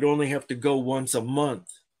he would only have to go once a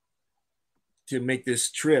month to make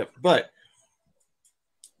this trip. But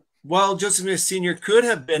while Joseph Smith Sr. could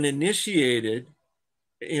have been initiated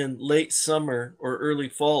in late summer or early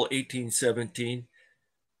fall 1817,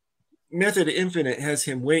 Method Infinite has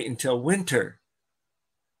him wait until winter,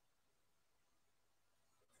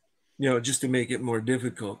 you know, just to make it more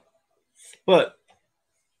difficult. But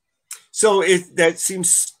so that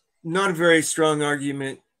seems not a very strong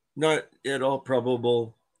argument, not at all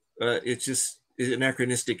probable. It's just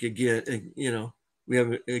anachronistic again. You know, we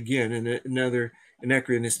have again another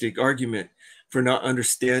anachronistic argument for not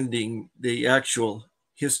understanding the actual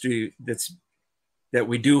history that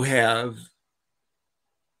we do have,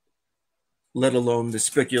 let alone the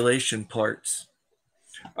speculation parts.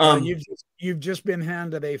 You've just been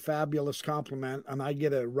handed a fabulous compliment, and I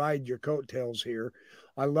get to ride your coattails here.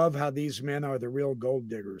 I love how these men are the real gold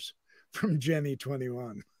diggers from Jenny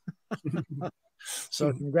 21.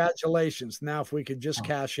 So congratulations. Now, if we could just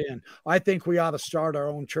cash in, I think we ought to start our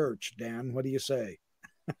own church. Dan, what do you say?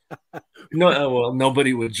 No, well,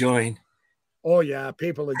 nobody would join. Oh yeah,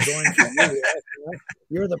 people would join for you.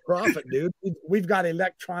 You're the prophet, dude. We've got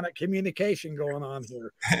electronic communication going on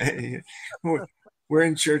here. We're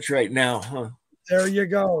in church right now, huh? There you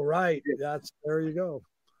go. Right. There you go.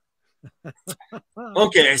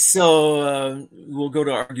 Okay, so we'll go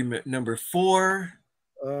to argument number 4.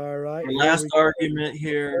 All right. Our last argument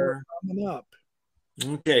here. Coming up.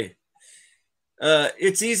 Okay.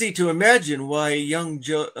 It's easy to imagine why a young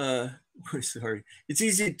It's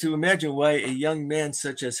easy to imagine why a young man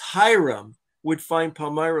such as Hiram would find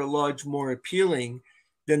Palmyra Lodge more appealing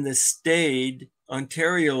than the staid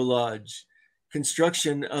Ontario Lodge.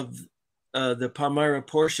 Construction of the Palmyra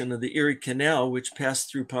portion of the Erie Canal, which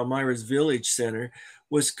passed through Palmyra's village center,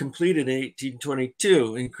 was completed in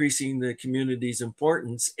 1822, increasing the community's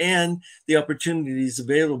importance and the opportunities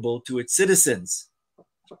available to its citizens.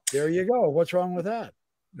 There you go. What's wrong with that?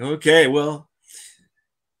 Okay, well,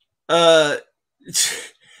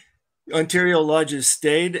 Ontario Lodges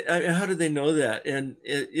stayed. How do they know that? And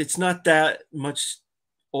it's not that much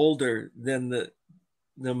older than the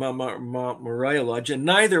Mount Moriah Lodge, and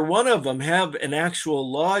neither one of them have an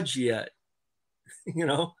actual lodge yet. You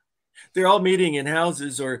know, they're all meeting in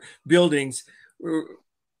houses or buildings,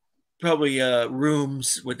 probably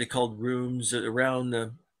rooms, what they called rooms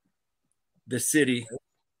around the city.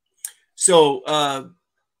 So,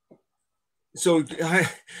 the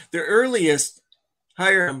earliest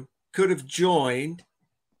Hiram could have joined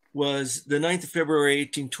was the 9th of February,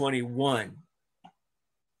 1821.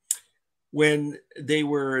 When they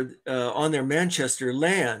were on their Manchester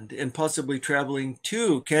land and possibly traveling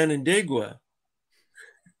to Canandaigua.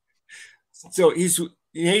 So he's in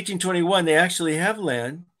 1821, they actually have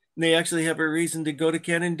land, and they actually have a reason to go to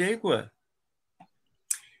Canandaigua.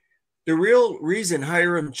 The real reason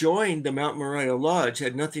Hiram joined the Mount Moriah Lodge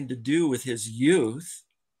had nothing to do with his youth,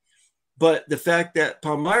 but the fact that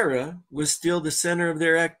Palmyra was still the center of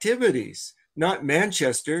their activities. not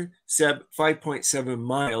Manchester, 5.7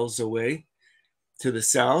 miles away to the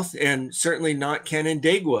south, and certainly not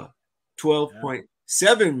Canandaigua,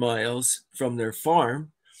 12.7 miles from their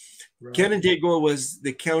farm. Right. Canandaigua was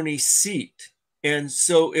the county seat, and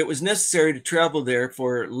so it was necessary to travel there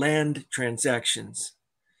for land transactions.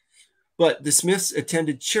 But the Smiths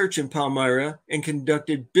attended church in Palmyra and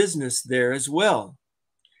conducted business there as well.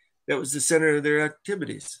 That was the center of their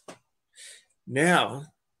activities. Now,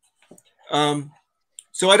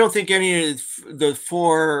 so I don't think any of the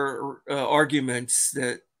four arguments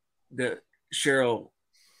that Cheryl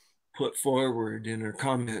put forward in her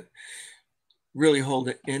comment really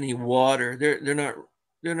hold any water. They're not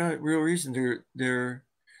real reason. They're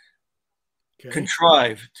okay.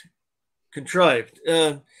 Contrived.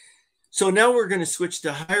 So now we're going to switch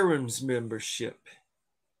to Hiram's membership.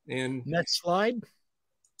 And next slide.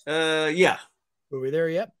 Yeah. Are we there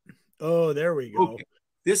yet? Oh, there we go. Okay.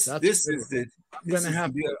 This is the. I'm gonna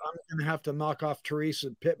have to knock off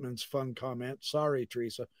Teresa Pittman's fun comment. Sorry,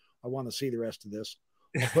 Teresa. I want to see the rest of this.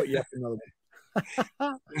 I'll put you up another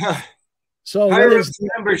one. So Hiram's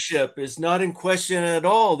membership is not in question at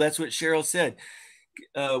all. That's what Cheryl said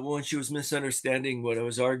when she was misunderstanding what I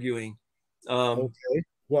was arguing. Okay.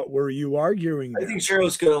 What were you arguing? I think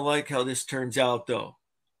Cheryl's going to like how this turns out, though,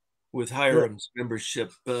 with Hiram's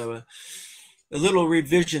membership. A little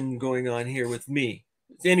revision going on here with me.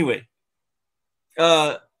 Anyway,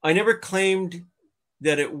 I never claimed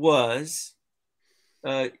that it was.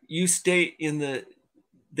 You state in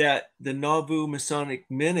that the Nauvoo Masonic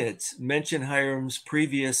minutes mention Hiram's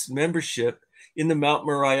previous membership in the Mount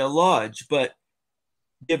Moriah Lodge, but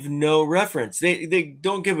give no reference. They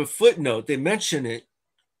don't give a footnote. They mention it,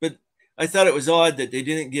 but I thought it was odd that they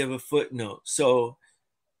didn't give a footnote. So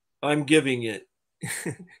I'm giving it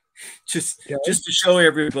just to show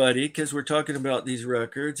everybody, because we're talking about these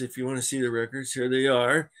records. If you want to see the records, here they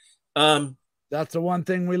are. That's the one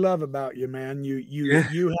thing we love about you, man. You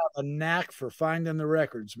have a knack for finding the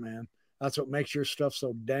records, man. That's what makes your stuff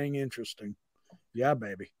so dang interesting. Yeah,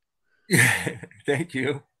 baby. Thank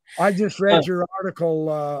you. I just read your article.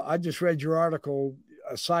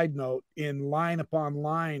 A side note in Line Upon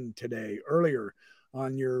Line today, earlier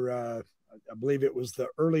on your, I believe it was the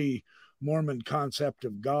early Mormon concept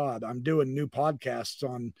of God. I'm doing new podcasts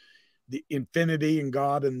on the infinity and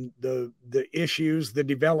God and the issues, the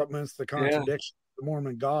developments, the contradictions of the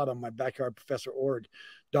Mormon God on my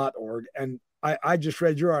backyardprofessor.org. And I just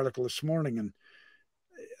read your article this morning, and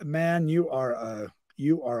man, you are a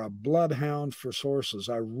bloodhound for sources.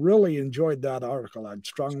 I really enjoyed that article. I'd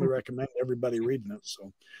strongly recommend everybody reading it.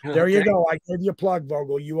 So there you go. I gave you a plug,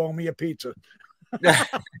 Vogel. You owe me a pizza.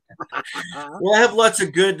 Well, I have lots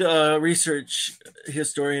of good research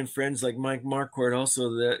historian friends like Mike Marquardt also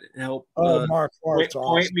that help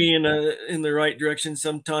point me in the right direction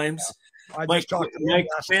sometimes. Yeah. Mike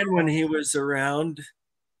Quinn, when he was around,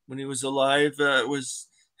 when he was alive, was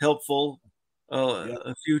helpful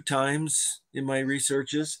a few times in my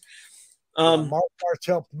researches. Marquardt's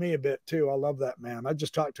helped me a bit too. I love that man. I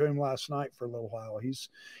just talked to him last night for a little while. He's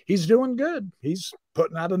doing good. He's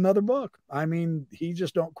putting out another book. I mean, he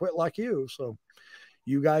just don't quit like you. So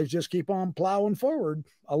you guys just keep on plowing forward.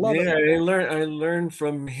 I love it. Yeah, I learned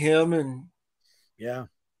from him and the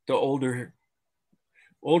older.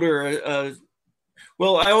 Well,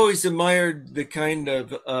 I always admired the kind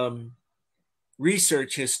of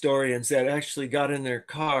research historians that actually got in their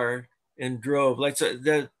car and drove. Like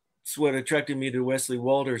that's what attracted me to Wesley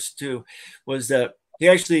Walters too, was that he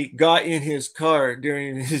actually got in his car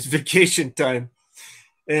during his vacation time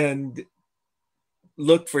and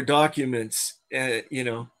looked for documents, and he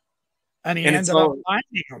ended up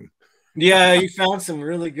finding them. Yeah, he found some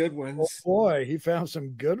really good ones. Oh boy, he found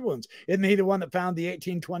some good ones. Isn't he the one that found the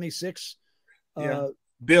 1826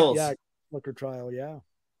 bills? Yeah, liquor trial. Yeah,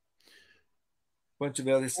 bunch of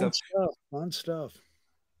other stuff. Fun stuff.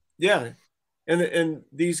 Yeah. And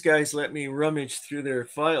these guys let me rummage through their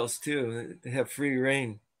files too. They have free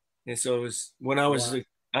reign. And so it was when I was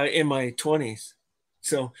in my 20s.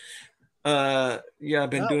 So, I've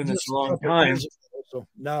been doing this a long time.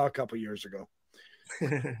 A couple years ago.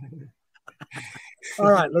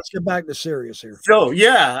 All right, let's get back to serious here. So,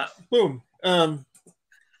 boom.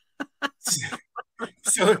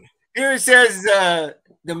 So here it says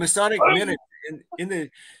the Masonic Minute. In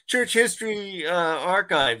the church history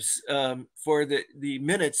archives for the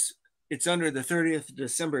minutes, it's under the 30th of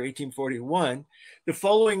December, 1841. The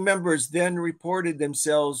following members then reported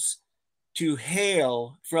themselves to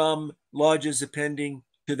hail from lodges appending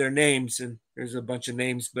to their names. And there's a bunch of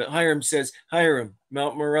names, but Hiram says, Hiram,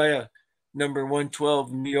 Mount Moriah, number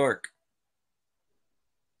 112, New York.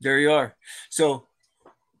 there you are. So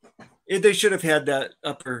they should have had that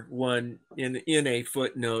upper one in a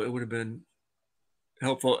footnote. It would have been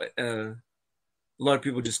helpful. A lot of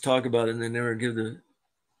people just talk about it and they never give the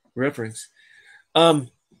reference.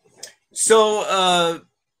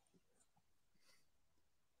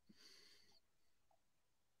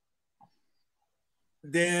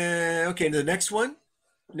 Then, okay, the next one,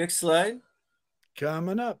 next slide.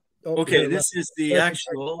 Coming up. Oh, okay, this is the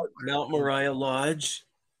actual Mount Moriah Lodge,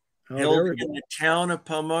 held in the town of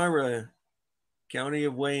Palmyra, County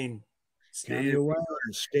of Wayne. State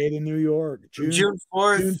of New York. June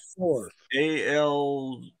 4th.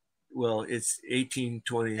 AL, well, it's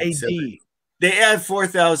 1827. AD. They add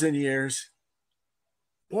 4,000 years.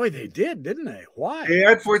 Boy, they did, didn't they? Why? They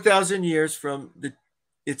add 4,000 years from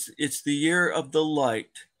it's the year of the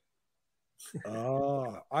light.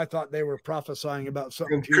 Oh, I thought they were prophesying about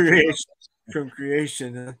something from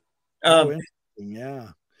creation. Interesting.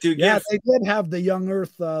 Yeah. They did have the young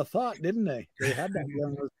Earth thought, didn't they? They had that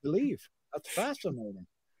young Earth belief. That's fascinating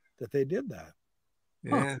that they did that.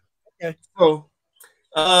 Yeah. Huh. Okay. So,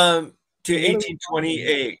 to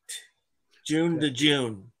 1828, June to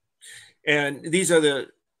June, and these are the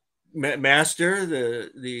master,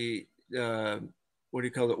 the what do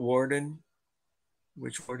you call it? Warden.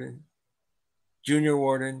 Which warden? Junior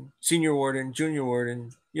warden, senior warden, junior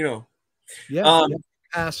warden. You know. Yeah.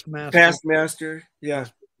 Past master. Past master. Yeah.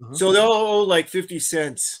 Uh-huh. So they'll owe like 50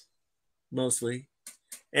 cents mostly,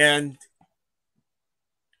 and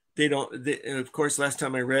they don't. And of course, last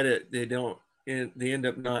time I read it, they don't. They end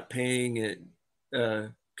up not paying it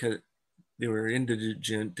because they were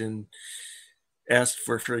indigent and asked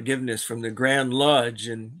for forgiveness from the Grand Lodge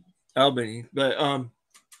in Albany, but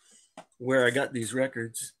where I got these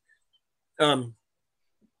records.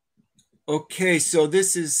 Okay, so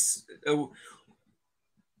this is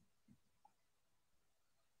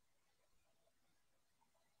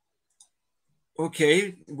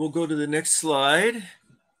okay, we'll go to the next slide.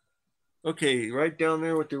 Okay, right down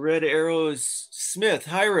there with the red arrow is Smith,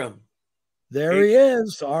 Hiram. There he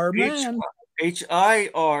is, our man.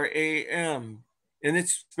 Hiram. And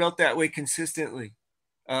it's spelled that way consistently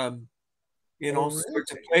in all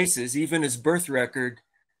sorts of places. Even his birth record,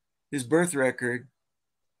 Hiram,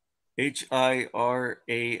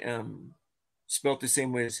 spelled the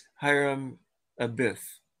same way as Hiram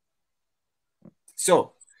Abiff.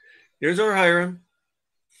 So there's our Hiram.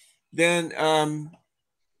 Then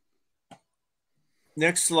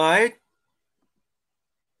next slide.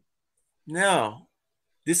 Now,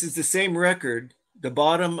 this is the same record. The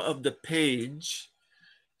bottom of the page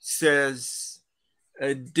says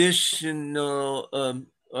additional,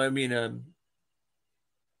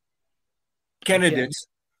 candidates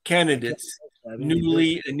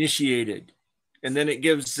newly initiated. And then it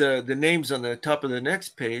gives the names on the top of the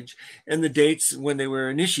next page and the dates when they were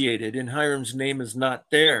initiated. And Hiram's name is not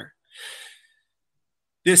there.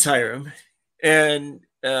 This Hiram, and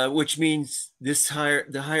which means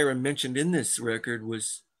the Hiram mentioned in this record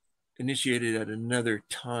was initiated at another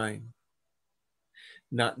time,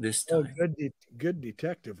 not this time. Oh, good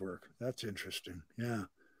detective work. That's interesting. Yeah,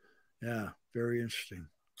 very interesting.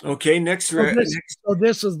 Okay, next. So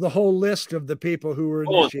this is the whole list of the people who were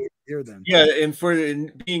initiated here then. Yeah, and for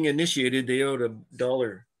being initiated, they owed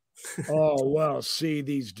 $1. Oh, well, see,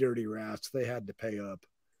 these dirty rats, they had to pay up.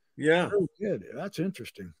 Yeah. Very good. That's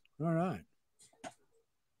interesting. All right.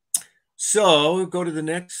 So go to the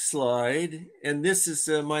next slide. And this is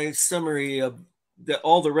my summary of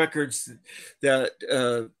all the records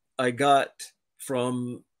that I got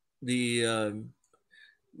from the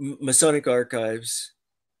Masonic archives.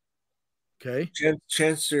 Okay.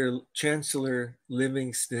 Chancellor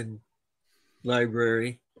Livingston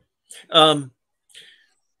Library. What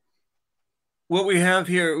we have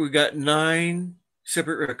here, we got 9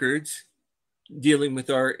 separate records dealing with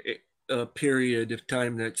our period of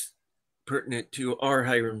time that's pertinent to our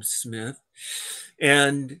Hiram Smith.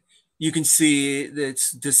 And you can see that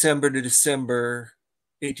it's December to December,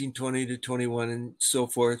 1820 to 21 and so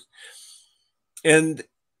forth. And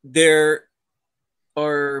there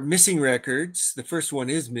are missing records. The first one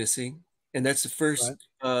is missing, and that's the first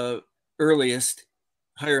earliest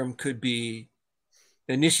Hiram could be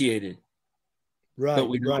initiated. Right, but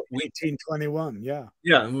 1821, yeah.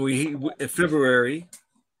 Yeah, and February,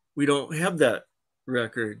 we don't have that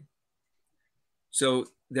record. So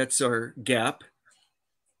that's our gap.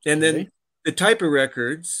 And then the type of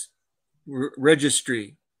records,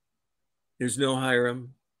 registry, there's no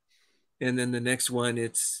Hiram. And then the next one,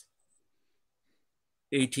 it's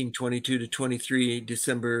 1822 to 23,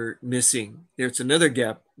 December, missing. There's another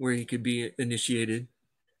gap where he could be initiated.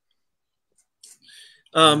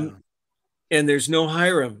 And there's no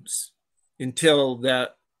Hirams until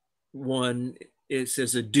that one. It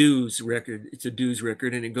says a dues record. It's a dues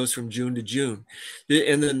record, and it goes from June to June.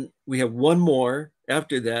 And then we have one more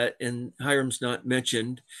after that, and Hiram's not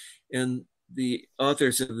mentioned. And the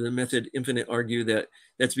authors of the Method Infinite argue that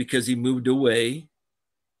that's because he moved away.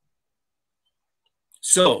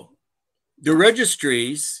 So the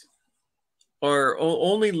registries are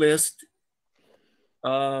only list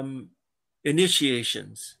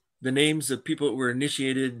initiations, the names of people that were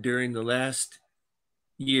initiated during the last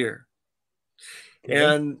year. Okay.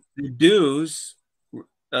 And the dues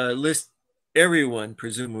list everyone,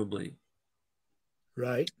 presumably.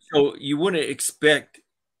 Right. So you wouldn't expect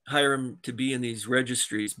Hiram to be in these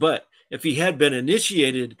registries, but if he had been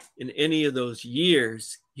initiated in any of those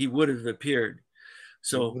years, he would have appeared.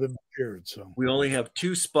 So, we only have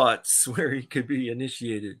 2 spots where he could be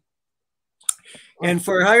initiated. And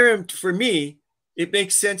for Hiram, for me, it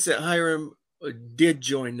makes sense that Hiram did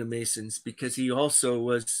join the Masons, because he also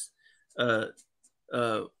was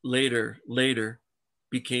later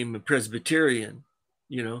became a Presbyterian,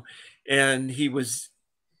 you know, and he was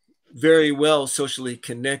very well socially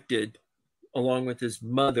connected along with his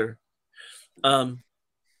mother. And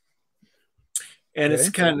it's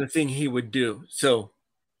the kind of thing he would do. So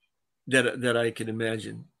that I can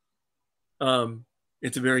imagine.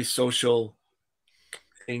 It's a very social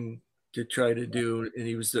thing to try to do. And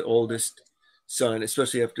he was the oldest son,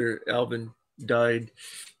 especially after Alvin died.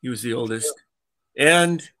 He was the oldest,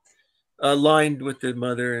 and aligned with the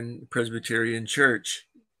mother and Presbyterian Church.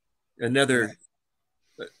 Another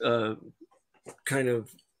kind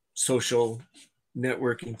of social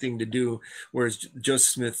networking thing to do, whereas Joseph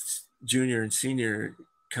Smith Jr. and Sr.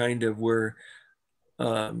 kind of were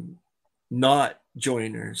not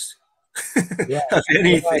joiners of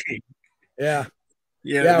anything. Yeah.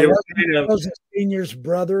 They were kind of Senior's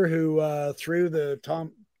brother who threw the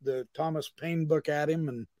Thomas Paine book at him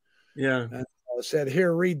and said,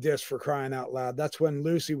 "Here, read this," for crying out loud. That's when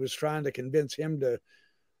Lucy was trying to convince him to,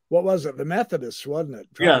 what was it, the Methodists, wasn't it?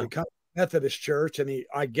 Trying to come to the Methodist church, and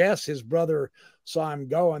I guess his brother saw him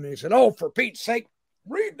going, and he said, "Oh, for Pete's sake,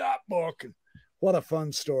 read that book." And what a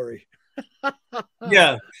fun story.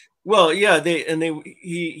 Yeah. Well, he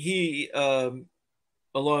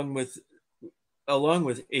along with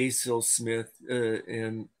Asel Smith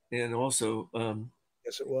and also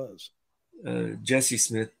yes, it was Jesse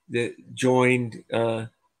Smith that joined the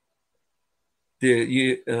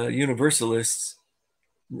Universalists,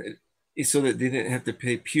 so that they didn't have to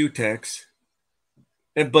pay pew tax.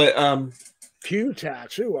 But pew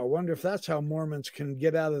tax. Ooh, I wonder if that's how Mormons can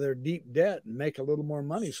get out of their deep debt and make a little more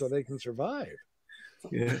money so they can survive.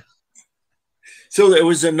 Yeah. So it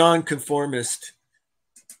was a nonconformist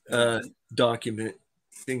document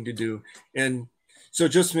thing to do, and so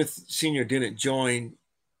Joseph Smith Sr. didn't join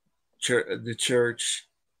the church,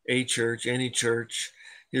 any church.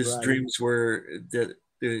 His dreams were that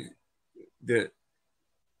the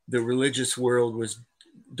religious world was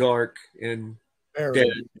dark and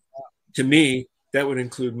dead. To me, that would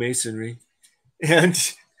include Masonry, and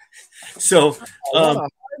so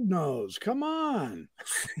hard nose. Come on.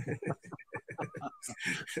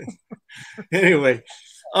 Anyway,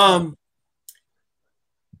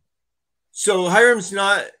 so Hiram's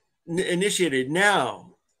not initiated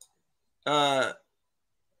now.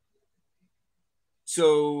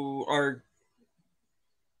 So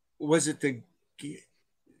was it the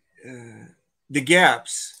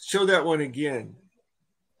gaps? Show that one again.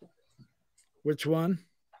 Which one?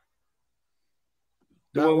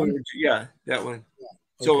 That one? That one. Yeah.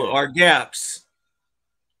 So our gaps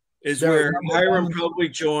is where Hiram probably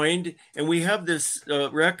joined, and we have this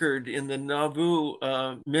record in the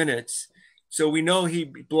Nauvoo minutes, so we know he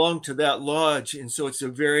belonged to that lodge, and so it's a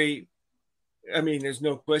very, I mean, there's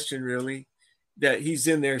no question really that he's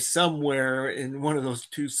in there somewhere in one of those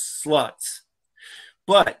 2 slots.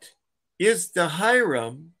 But is the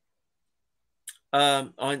Hiram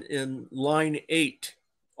in line 8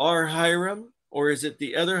 our Hiram, or is it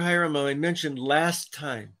the other Hiram I mentioned last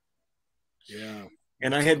time? Yeah.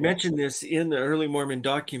 And I had mentioned this in the early Mormon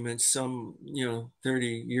documents some, 30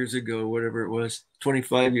 years ago, whatever it was,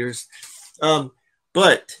 25 years.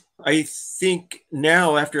 But I think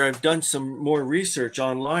now, after I've done some more research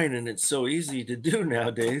online, and it's so easy to do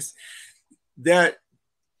nowadays, that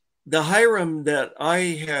the Hiram that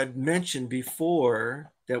I had mentioned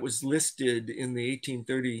before that was listed in the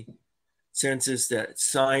 1830 census that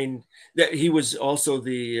signed, that he was also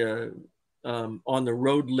the on the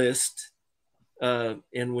road list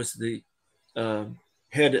and was the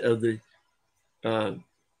head of the I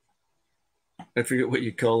forget what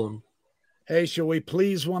you call him. Hey, shall we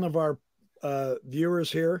please one of our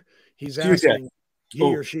viewers here? He's Pew tax. asking, he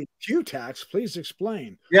or she, pew tax, please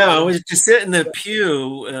explain. Yeah, I was to sit in the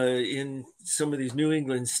pew in some of these New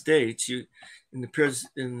England states. You in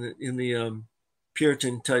the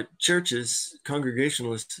Puritan type churches,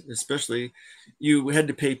 Congregationalists especially, you had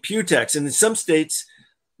to pay pew tax, and in some states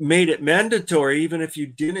made it mandatory even if you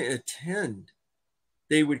didn't attend.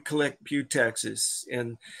 They would collect pew taxes.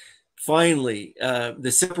 And finally,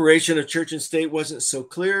 the separation of church and state wasn't so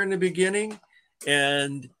clear in the beginning,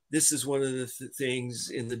 and this is one of the things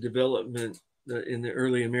in the development in the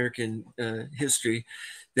early American history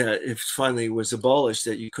that it finally was abolished,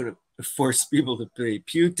 that you couldn't force people to pay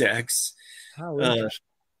pew tax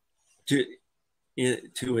to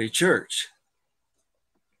a church.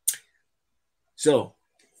 So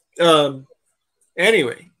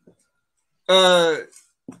anyway,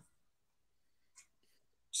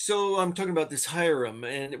 so I'm talking about this Hiram,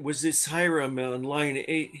 and was this Hiram on line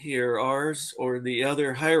 8 here ours or the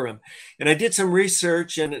other Hiram? And I did some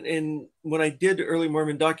research, and when I did early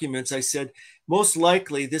Mormon documents, I said most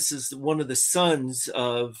likely this is one of the sons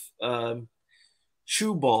of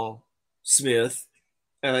Shoeball Smith.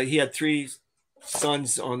 He had 3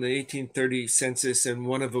 sons on the 1830 census, and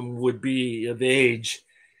one of them would be of age.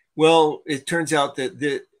 Well, it turns out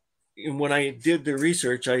that when I did the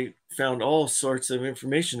research, I found all sorts of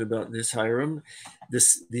information about this Hiram,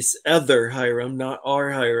 this other Hiram, not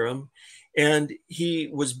our Hiram, and he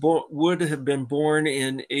would have been born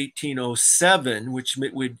in 1807, which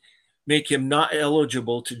would make him not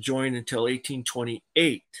eligible to join until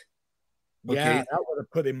 1828. Okay? Yeah, that would have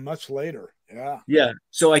put him much later. Yeah.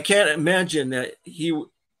 So I can't imagine that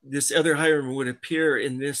this other Hiram would appear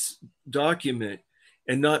in this document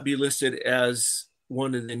and not be listed as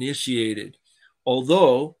one of the initiated.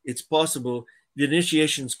 Although it's possible the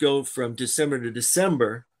initiations go from December to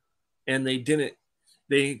December, and they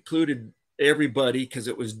included everybody because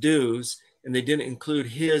it was dues, and they didn't include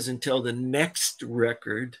his until the next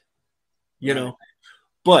record, you know.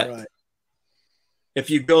 But if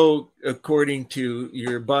you go according to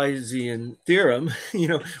your Bayesian theorem,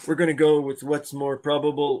 we're going to go with what's more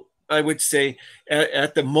probable. I would say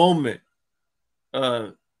at the moment,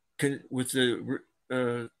 with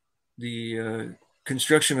the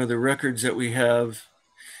construction of the records that we have,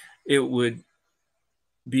 it would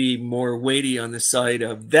be more weighty on the side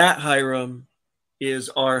of that Hiram is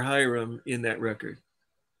our Hiram in that record.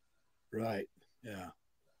 Right. Yeah.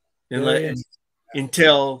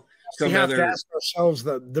 Until we have to ask ourselves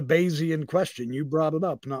the Bayesian question. You brought it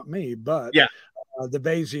up, not me, but yeah, the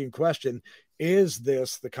Bayesian question: is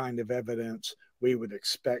this the kind of evidence we would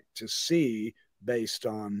expect to see based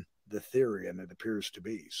on the theory? And it appears to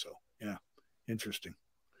be. So, yeah, interesting.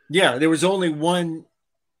 Yeah, there was only one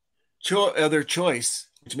other choice,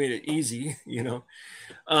 which made it easy,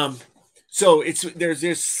 So there's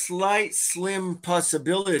this slight, slim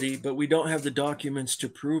possibility, but we don't have the documents to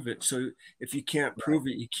prove it. So if you can't prove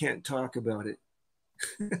it, you can't talk about it.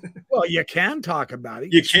 Well, you can talk about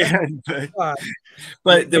it. You can,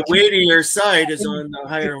 but the weightier side is on the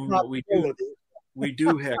Hiram that we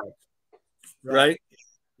do have, right?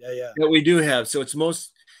 Yeah. That we do have. So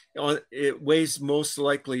it weighs most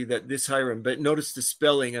likely that this Hiram, but notice the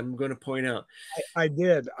spelling. I'm going to point out. I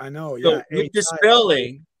did. I know. So yeah. With the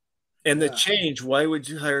spelling and the change, why would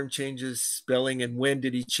Hiram change his spelling, and when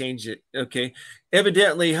did he change it? Okay.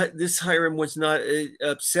 Evidently, this Hiram was not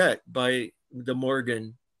upset by the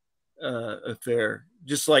Morgan affair.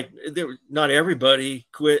 Just like not everybody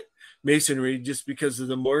quit Masonry just because of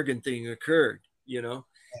the Morgan thing occurred,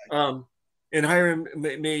 And Hiram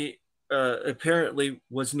may apparently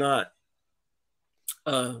was not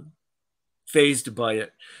fazed by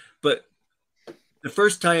it. But the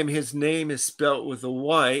first time his name is spelt with a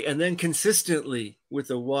Y, and then consistently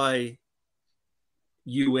with a Y,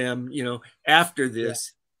 U-M, after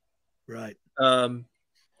this, right,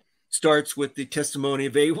 starts with the testimony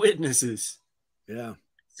of 8 witnesses. Yeah.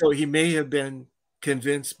 So he may have been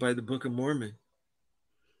convinced by the Book of Mormon.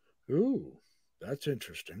 Ooh, that's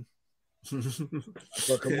interesting.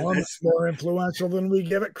 Book of Mormon is more influential than we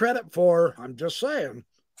give it credit for. I'm just saying.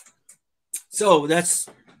 So that's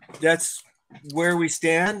where we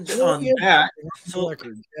stand on that. So,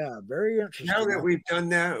 yeah, very interesting. Now that we've done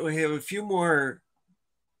that, we have a few more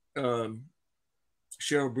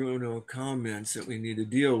Cheryl Bruno comments that we need to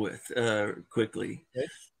deal with quickly.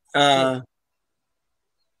 Okay.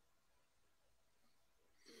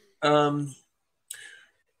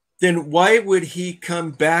 Then why would he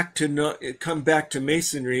come back to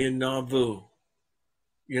Masonry in Nauvoo?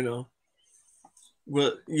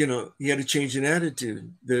 Well, he had to change an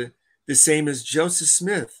attitude. The same as Joseph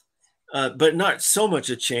Smith. but not so much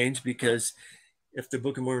a change, because if the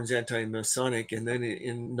Book of Mormon is anti-Masonic, and then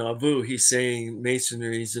in Nauvoo he's saying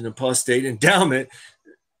Masonry is an apostate endowment,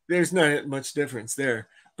 there's not much difference there.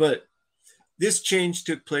 But this change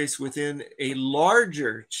took place within a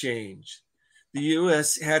larger change. The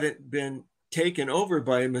U.S. hadn't been taken over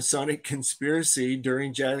by a Masonic conspiracy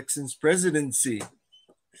during Jackson's presidency.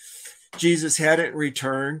 Jesus hadn't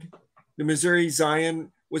returned. The Missouri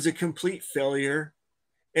Zion was a complete failure.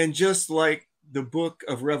 And just like the book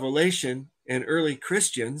of Revelation and early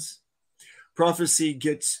Christians, prophecy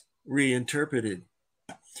gets reinterpreted.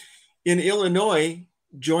 In Illinois,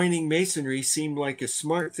 joining Masonry seemed like a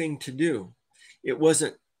smart thing to do. It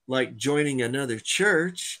wasn't like joining another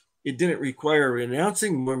church. It didn't require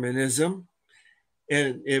renouncing Mormonism,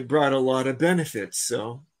 and it brought a lot of benefits.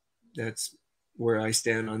 So that's where I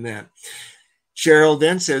stand on that. Cheryl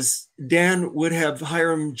then says, Dan would have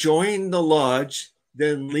Hiram join the lodge,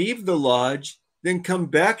 then leave the lodge, then come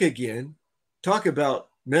back again. Talk about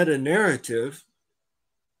meta-narrative.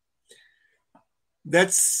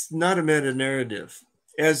 That's not a meta-narrative.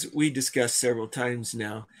 As we discussed several times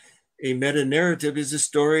now, a meta-narrative is a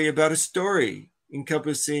story about a story,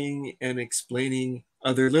 encompassing and explaining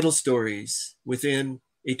other little stories within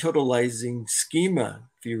a totalizing schema,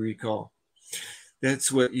 if you recall.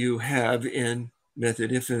 That's what you have in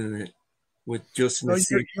Method Infinite with Joseph.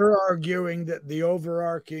 So you're arguing that the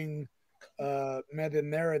overarching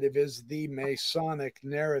meta-narrative is the Masonic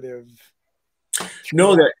narrative.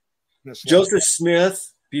 No, that Joseph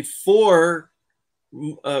Smith, before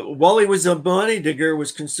while he was a money digger,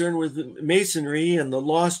 was concerned with Masonry and the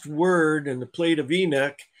lost word and the plate of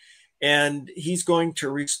Enoch, and he's going to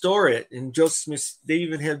restore it. And Joseph Smith, they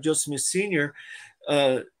even have Joseph Smith Sr.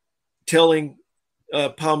 Telling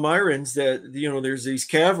Palmyrans that, you know, there's these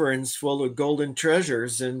caverns full of golden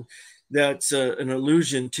treasures, and that's an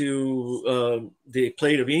allusion to the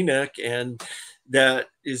plate of Enoch, and that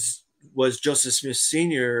was Joseph Smith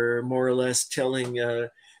Sr. more or less telling the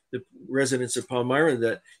residents of Palmyra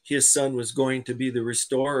that his son was going to be the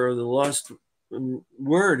restorer of the lost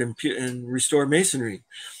word and restore Masonry.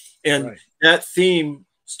 And right. That theme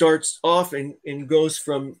starts off and goes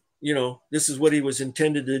from, you know, this is what he was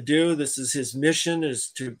intended to do. This is his mission, is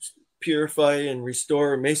to purify and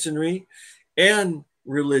restore Masonry and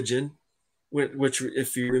religion, which,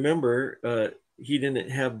 if you remember, he didn't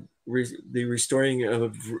have the restoring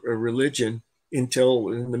of a religion until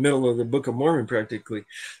in the middle of the Book of Mormon, practically.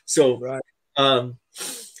 So, right. And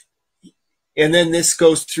then this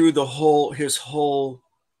goes through his whole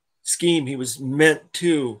scheme. He was meant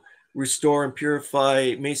to restore and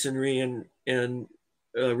purify Masonry and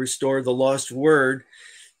restore the lost word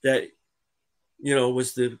that, you know,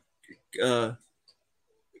 was the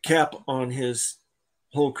cap on his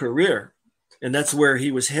whole career. And that's where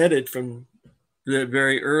he was headed from the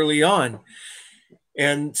very early on.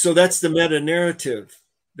 And so that's the meta narrative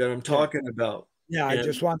that I'm talking about. Yeah, I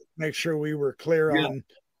just wanted to make sure we were clear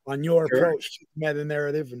on your approach to meta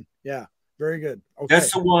narrative. And yeah, very good. Okay.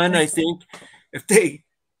 That's the one. I think if they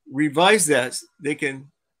revise that, they can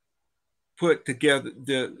put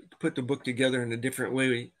the book together in a different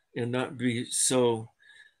way and not be so.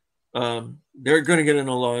 They're going to get in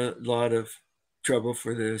a lot of trouble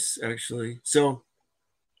for this, actually. So,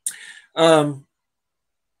 trouble?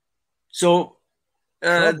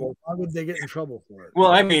 Why would they get in trouble for it?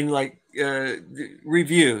 Well, I mean, like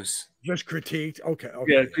reviews. Just critiqued. Okay.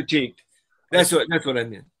 Yeah, critiqued. That's what I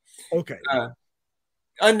meant. Okay.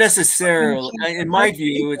 Unnecessarily, in my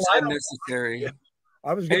view, it's unnecessary.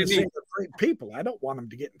 I was going to say the great people. I don't want them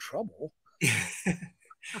to get in trouble.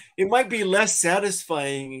 It might be less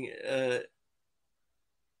satisfying,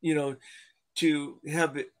 you know, to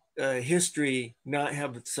have history not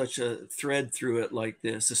have such a thread through it like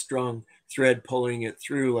this, a strong thread pulling it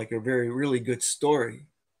through, like a really good story.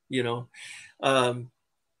 You know,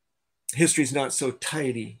 history's not so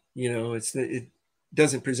tidy. You know, it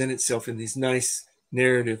doesn't present itself in these nice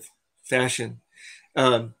narrative fashion.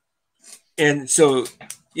 And so,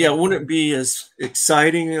 yeah, it wouldn't be as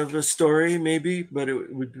exciting of a story, maybe, but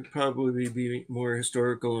it would probably be more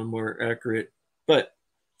historical and more accurate. But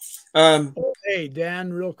hey,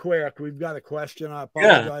 Dan, real quick, we've got a question. I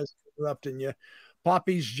apologize for interrupting you.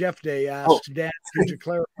 Poppy's Jeff Day asks, Dan, could you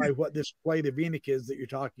clarify what this plate of Enoch is that you're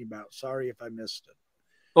talking about? Sorry if I missed it.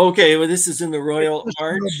 Okay, well, this is in the Royal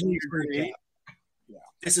Arch degree. Yeah.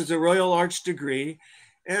 This is a Royal Arch degree,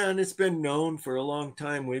 and it's been known for a long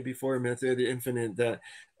time, way before Method Infinite, that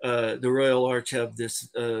the Royal Arch have this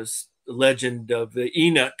legend of the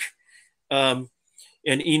Enoch, and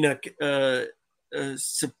Enoch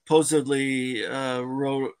supposedly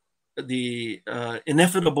wrote the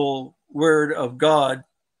ineffable word of God,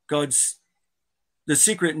 the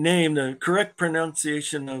secret name, the correct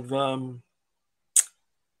pronunciation of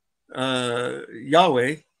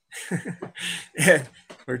Yahweh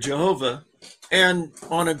or Jehovah, and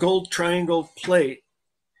on a gold triangle plate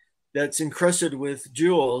that's encrusted with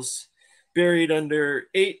jewels, buried under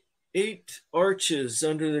eight arches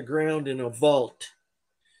under the ground in a vault.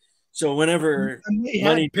 So whenever we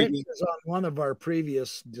had pictures on one of our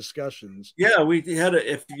previous discussions. Yeah, we had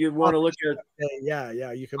a, if you want to look at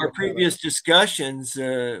you can our previous discussions,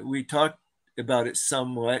 we talked about it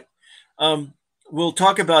somewhat. We'll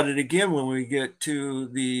talk about it again when we get to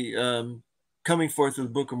the coming forth of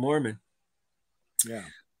the Book of Mormon. Yeah.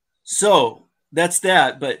 So that's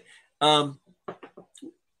that. But on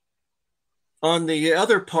the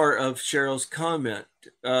other part of Cheryl's comment,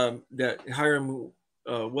 that Hiram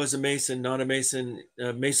was a Mason, not a Mason,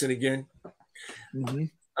 Mason again,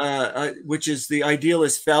 which is the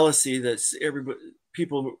idealist fallacy that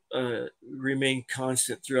people remain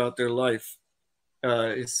constant throughout their life.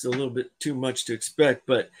 It's a little bit too much to expect,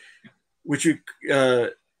 but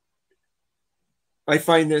I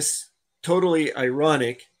find this totally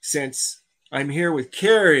ironic, since I'm here with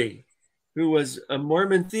Carrie, who was a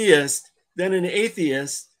Mormon theist, then an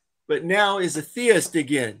atheist, but now is a theist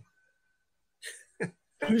again.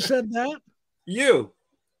 Who said that? You.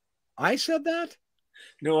 I said that?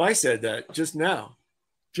 No, I said that just now.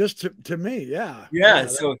 Just to me, yeah. Yeah.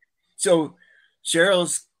 So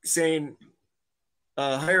Cheryl's saying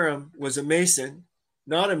Hiram was a Mason,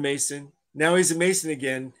 not a Mason. Now he's a Mason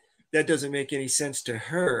again. That doesn't make any sense to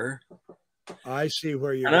her. I see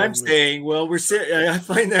where you're going. And I'm saying, well, I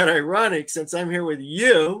find that ironic, since I'm here with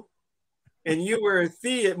you, and you were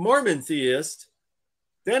a Mormon theist,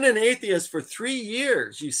 then an atheist for 3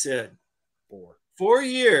 years, you said. 4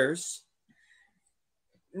 years.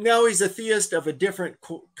 Now he's a theist of a different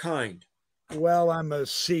kind. Well, I'm a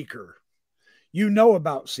seeker. You know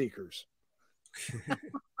about seekers.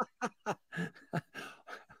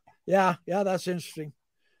 Yeah, that's interesting.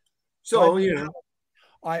 So,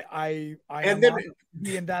 I and then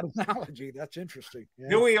in that analogy, that's interesting. Yeah.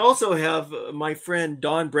 Then we also have my friend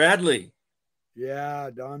Don Bradley. Yeah,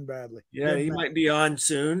 Don Bradley. Yeah, he might be on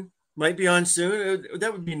soon. That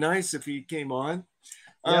would be nice if he came on.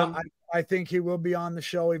 Yeah, I think he will be on the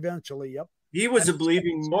show eventually. Yep. He was a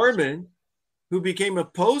believing Mormon who became a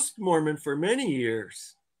post-Mormon for many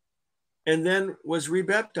years and then was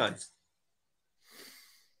rebaptized.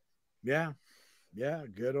 Yeah. Yeah,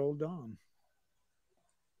 good old Don.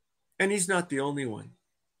 And he's not the only one.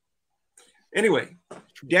 Anyway,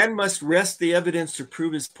 Dan must wrest the evidence to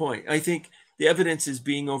prove his point. I think the evidence is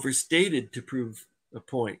being overstated to prove a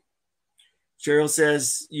point. Cheryl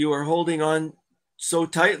says, you are holding so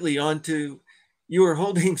tightly onto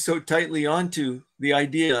the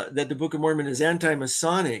idea that the Book of Mormon is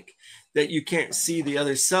anti-Masonic that you can't see the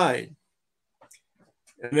other side.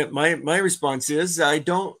 And my response is,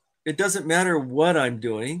 it doesn't matter what I'm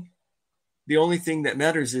doing. The only thing that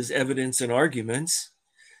matters is evidence and arguments.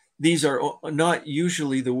 These are not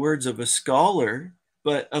usually the words of a scholar,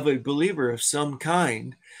 but of a believer of some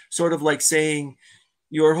kind, sort of like saying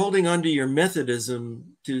you're holding onto your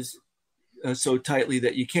Methodism so tightly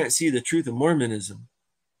that you can't see the truth of Mormonism.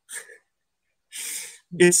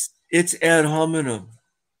 It's ad hominem.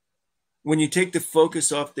 When you take the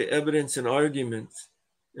focus off the evidence and arguments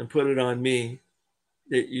and put it on me,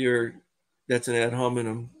 that's an ad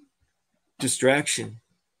hominem distraction.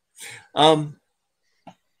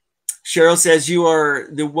 Cheryl says you are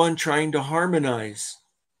the one trying to harmonize.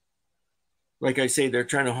 Like I say, they're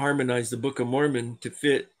trying to harmonize the Book of Mormon to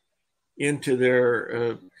fit into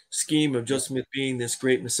their scheme of Joseph Smith being this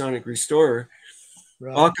great Masonic restorer.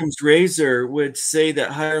 Right. Occam's razor would say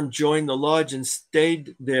that Hiram joined the lodge and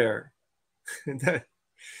stayed there.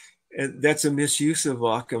 That's a misuse of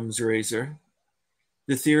Occam's razor.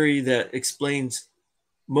 The theory that explains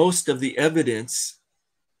most of the evidence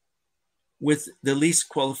with the least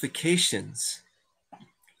qualifications.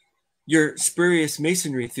 Your spurious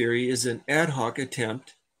Masonry theory is an ad hoc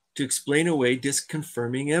attempt to explain away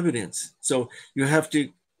disconfirming evidence. So you have to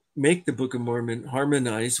make the Book of Mormon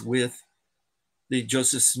harmonize with the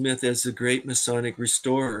Joseph Smith as the great Masonic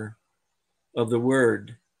restorer of the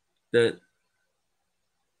word that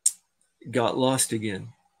got lost again.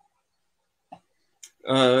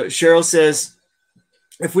 Cheryl says,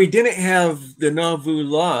 if we didn't have the Nauvoo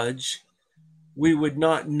Lodge, we would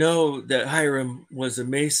not know that Hiram was a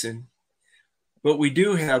Mason, but we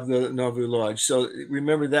do have the Nauvoo Lodge. So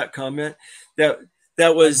remember that comment? That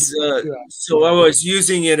was, so I was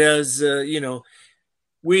using it as,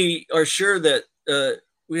 we are sure that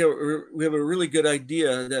we have a really good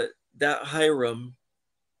idea that that Hiram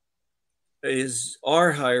is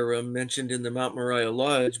our Hiram mentioned in the Mount Moriah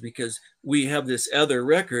Lodge, because we have this other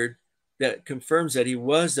record that confirms that he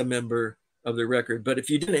was a member of the record. But if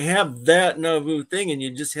you didn't have that Nauvoo thing and you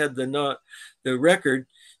just had the record,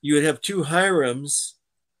 you would have two Hirams,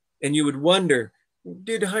 and you would wonder,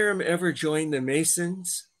 did Hiram ever join the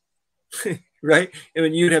Masons? Right? I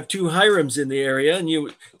mean, you'd have two Hirams in the area, and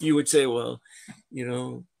you would say, well, you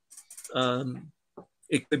know,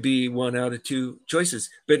 it could be one out of two choices.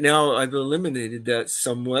 But now I've eliminated that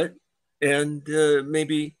somewhat, and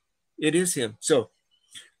maybe it is him. So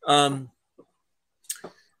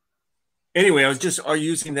anyway, I was just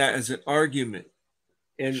using that as an argument.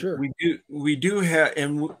 And sure. we do have,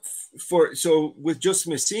 and so with Joseph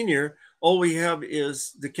Smith Sr., all we have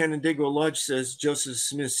is the Canandaigua Lodge says Joseph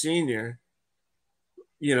Smith Sr.,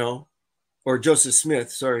 you know, or Joseph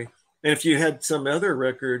Smith, sorry. And if you had some other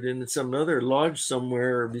record in some other lodge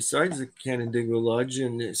somewhere besides the Canandaigua Lodge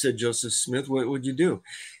and it said Joseph Smith, what would you do?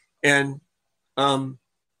 And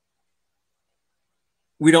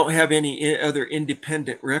we don't have any other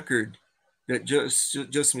independent record that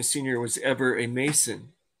Joseph Smith Sr. was ever a Mason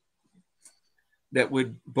that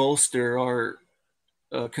would bolster our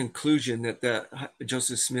conclusion that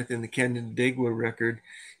Joseph Smith in the Canandaigua record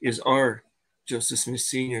is our Joseph Smith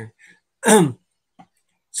Sr.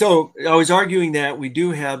 So I was arguing that we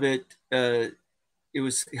do have it. It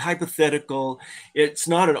was hypothetical. It's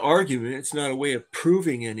not an argument. It's not a way of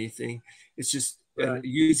proving anything. It's just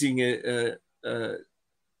using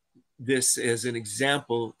this as an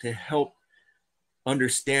example to help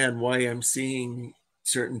understand why I'm seeing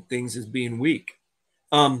certain things as being weak.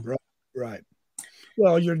 Right.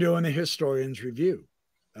 Well, you're doing a historian's review.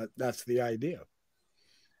 That's the idea.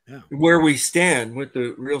 Yeah. Where we stand, what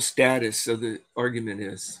the real status of the argument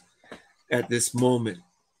is at this moment.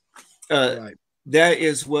 Right. That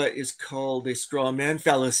is what is called a straw man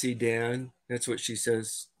fallacy, Dan. That's what she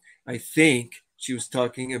says. I think she was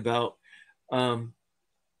talking about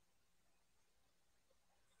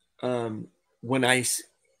when I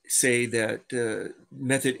say that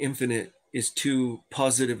Method Infinite is too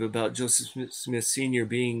positive about Joseph Smith Sr.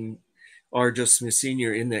 being our Joseph Smith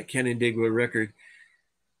Sr. in that Canandaigua record.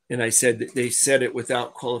 And I said that they said it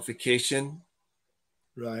without qualification.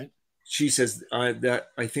 Right. She says that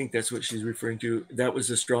I think that's what she's referring to. That was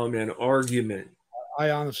a straw man argument. I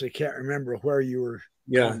honestly can't remember where you were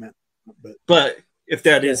commenting. But if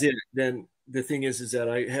that is it, then the thing is that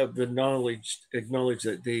I have the acknowledge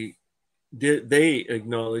that they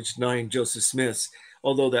acknowledged 9 Joseph Smiths,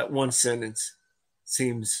 although that one sentence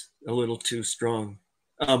seems a little too strong.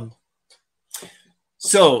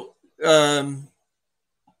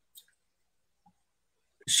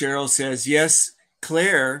 Cheryl says, yes,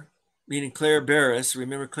 Claire, meaning Claire Barris,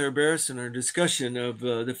 remember Claire Barris in our discussion of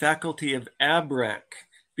the faculty of Abrec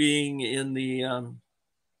being in the...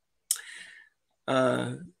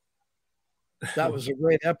 that was a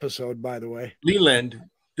great episode, by the way. Leland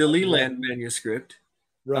manuscript.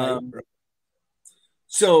 Right.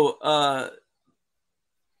 So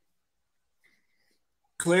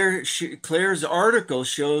Claire's article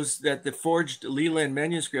shows that the forged Leland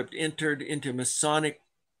manuscript entered into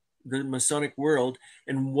the Masonic world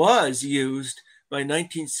and was used by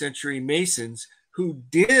 19th century Masons who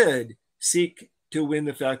did seek to win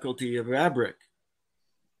the faculty of Abrec.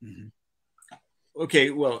 Mm-hmm.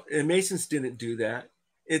 Okay, well, and Masons didn't do that.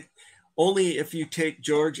 Only if you take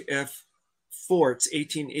George F. Fort's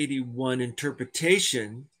 1881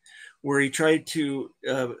 interpretation, where he tried to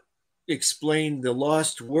explain the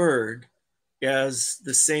lost word as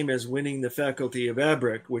the same as winning the faculty of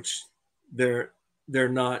Abrec, which they're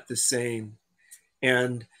not the same.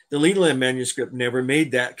 And the Leland manuscript never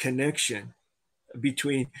made that connection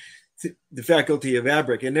between the faculty of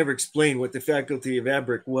Abrec. It never explained what the faculty of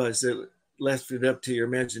Abrec was. It left it up to your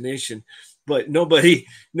imagination. But no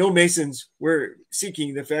Masons were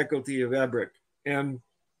seeking the faculty of Abrec. And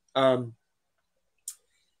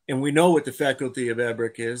we know what the faculty of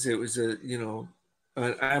Abrec is. It was an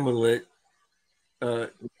amulet to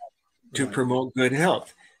promote good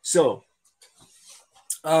health. So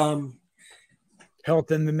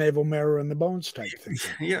health in the navel, marrow, and the bones type thing.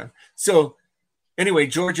 Yeah. So anyway,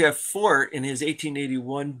 George F. Fort in his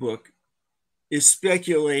 1881 book is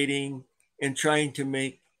speculating and trying to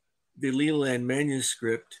make the Leland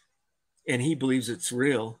manuscript, and he believes it's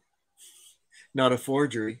real, not a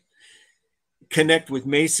forgery, connect with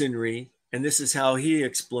Masonry, and this is how he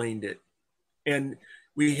explained it. And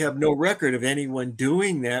we have no record of anyone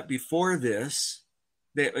doing that before this.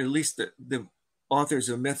 At least the authors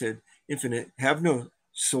of Method Infinite have no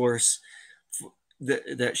source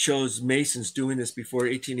that shows Masons doing this before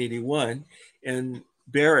 1881, and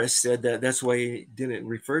Barris said that that's why he didn't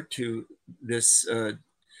refer to this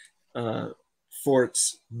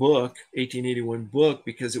Fort's book, 1881 book,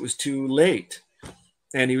 because it was too late,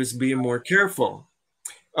 and he was being more careful.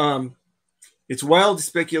 It's wild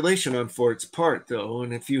speculation on Fort's part, though,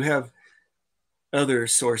 and if you have other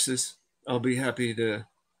sources, I'll be happy to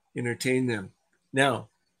entertain them. Now,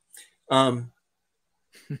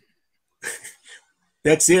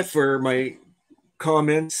 that's it for my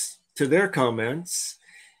comments to their comments.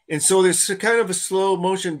 And so there's a kind of a slow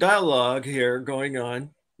motion dialogue here going on,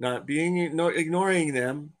 not ignoring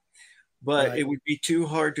them, but right. It would be too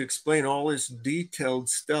hard to explain all this detailed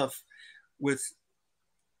stuff with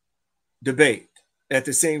debate at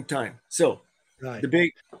the same time. So right.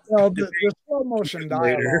 Debate. Well, the slow motion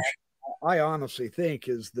dialogue, I honestly think,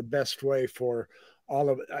 is the best way for all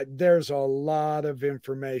of it. There's a lot of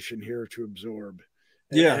information here to absorb.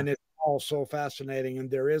 Yeah. And it's all so fascinating.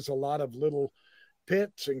 And there is a lot of little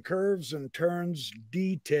pits and curves and turns,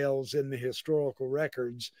 details in the historical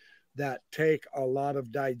records that take a lot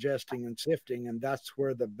of digesting and sifting. And that's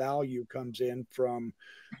where the value comes in from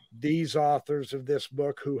these authors of this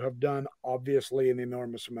book, who have done obviously an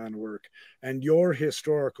enormous amount of work, and your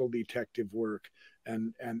historical detective work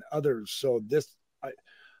and others. So this,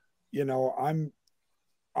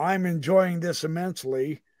 I'm enjoying this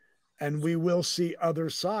immensely, and we will see other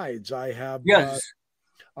sides. I have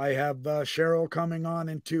Cheryl coming on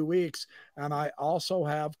in 2 weeks, and I also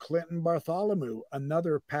have Clinton Bartholomew,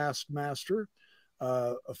 another past master,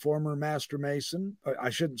 a former master Mason.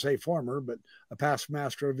 I shouldn't say former, but a past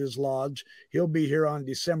master of his lodge. He'll be here on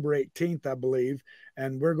December 18th, I believe,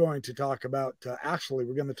 and we're going to talk about, we're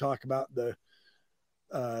going to talk about the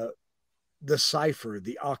cipher,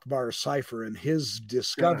 the Akbar cipher, and his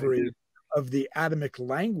discovery of the Adamic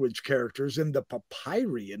language characters in the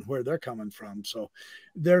papyri and where they're coming from. So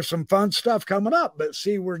there's some fun stuff coming up, but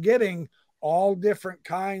see, we're getting all different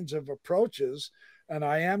kinds of approaches, and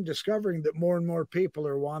I am discovering that more and more people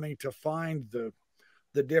are wanting to find the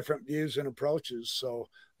different views and approaches. So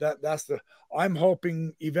I'm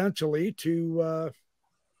hoping eventually to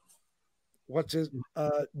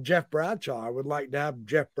Jeff Bradshaw. I would like to have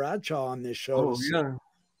Jeff Bradshaw on this show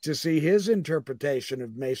to see his interpretation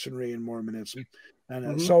of Masonry and Mormonism.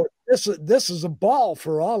 And so this is a ball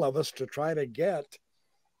for all of us to try to get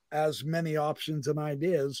as many options and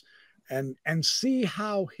ideas and see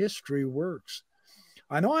how history works.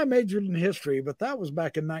 I know I majored in history, but that was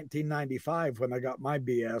back in 1995 when I got my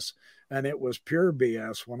BS, and it was pure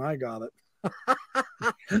BS when I got it.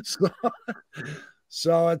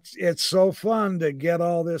 So it's so fun to get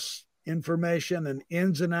all this information and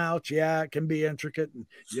ins and outs. Yeah, it can be intricate, and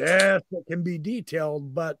yes, it can be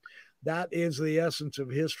detailed, but that is the essence of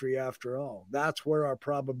history after all. That's where our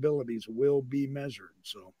probabilities will be measured.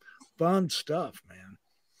 So fun stuff, man.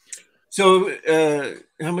 So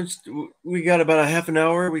how much we got? About a half an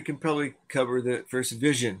hour. We can probably cover the first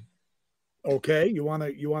vision. Okay, you want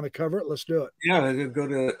to cover it? Let's do it. Yeah, go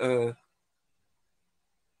to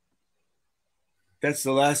that's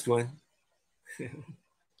the last one.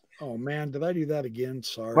 Oh man, did I do that again?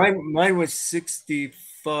 Sorry. Mine was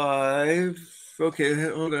 65. Okay,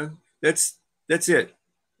 hold on. That's it.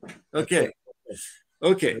 Okay.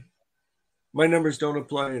 My numbers don't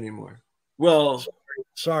apply anymore. Well,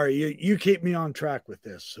 sorry. You keep me on track with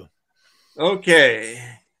this. So. Okay.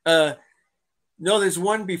 No, there's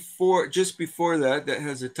one just before that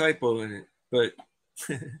has a typo in it, but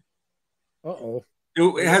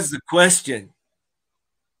it has the question.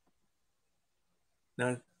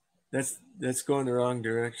 No, that's going the wrong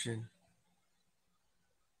direction.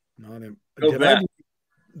 Go back.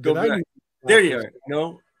 There you are.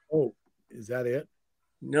 No. Oh, is that it?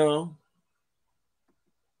 No.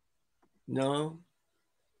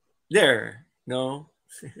 There. No,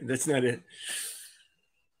 that's not it.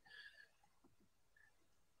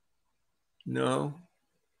 No.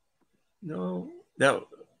 That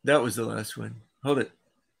was the last one. Hold it.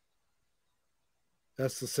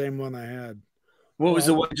 That's the same one I had. What was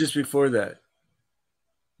the one just before that?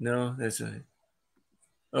 No, that's not it.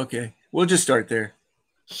 Okay, we'll just start there.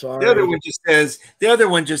 Sorry. The other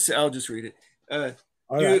one I'll just read it.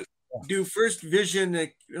 Do first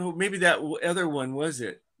vision, maybe that other one was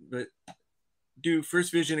it, but do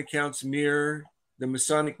first vision accounts mirror the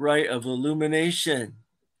Masonic rite of illumination?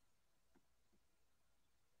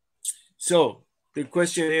 So the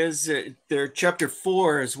question is, their chapter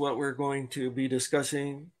 4 is what we're going to be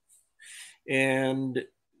discussing. And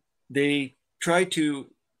they try to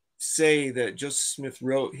say that Joseph Smith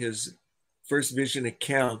wrote his first vision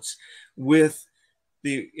accounts with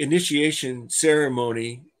the initiation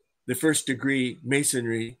ceremony, the first degree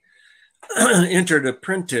Masonry, entered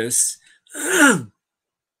apprentice,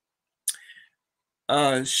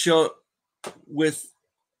 show with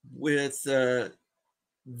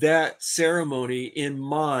that ceremony in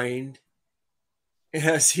mind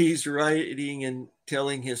as he's writing and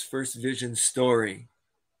telling his first vision story.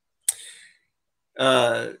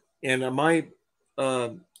 And my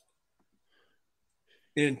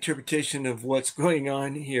interpretation of what's going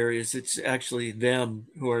on here is it's actually them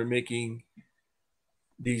who are making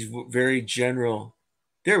these very general.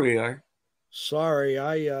 There we are. Sorry,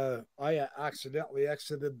 I accidentally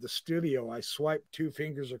exited the studio. I swiped 2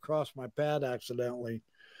 fingers across my pad accidentally.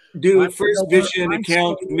 Do first vision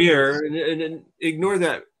account mirror and ignore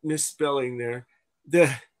that misspelling there.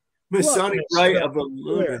 The Masonic rite of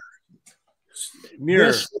illumination. Mirror.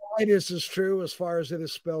 This slide is as true as far as it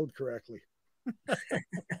is spelled correctly.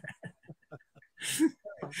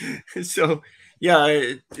 So, yeah,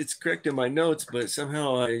 it's correct in my notes, but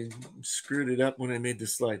somehow I screwed it up when I made the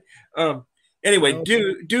slide. Anyway,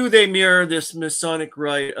 okay. Do they mirror this Masonic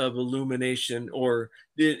rite of illumination or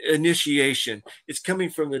the initiation? It's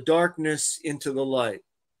coming from the darkness into the light.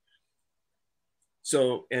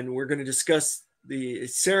 So, and we're going to discuss the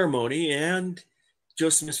ceremony and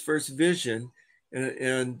Joseph Smith's first vision,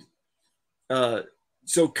 and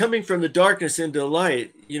so coming from the darkness into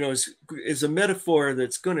light, you know, is a metaphor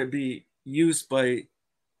that's going to be used by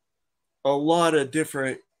a lot of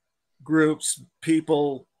different groups,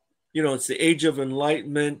 people. You know, it's the age of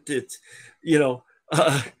enlightenment. It's, you know,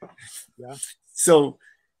 yeah. So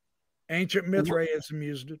ancient Mithraism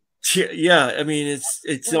used it. Yeah, I mean,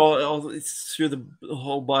 it's all it's through the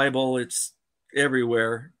whole Bible. It's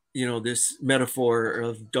everywhere. You know, this metaphor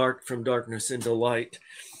of from darkness into light,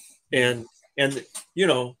 and you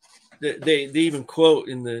know, they even quote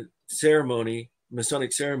in the ceremony,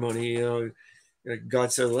 Masonic ceremony, you know,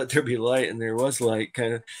 God said, "Let there be light," and there was light,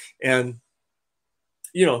 kind of, and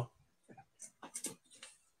you know,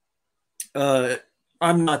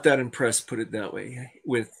 I'm not that impressed, put it that way,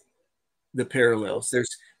 with the parallels.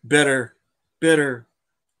 There's better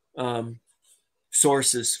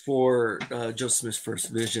sources for Joseph Smith's first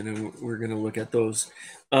vision, and we're going to look at those.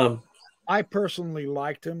 I personally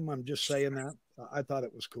liked him. I'm just saying that. I thought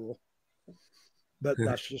it was cool, but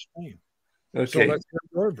that's just me. Okay, so let's get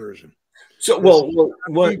your version. So,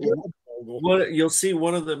 what you'll see,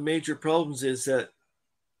 one of the major problems is that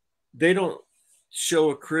they don't show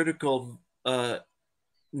a critical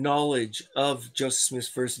knowledge of Joseph Smith's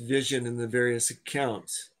first vision in the various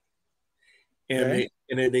accounts. And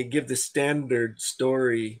they give the standard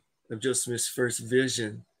story of Joseph Smith's first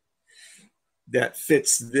vision that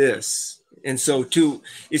fits this. And so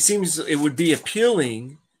it seems it would be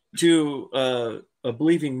appealing to a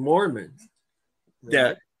believing Mormon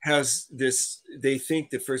that has this, they think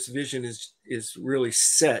the first vision is really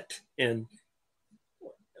set, and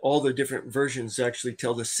all the different versions actually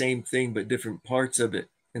tell the same thing, but different parts of it.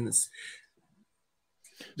 And that's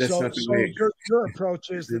not the way. Your approach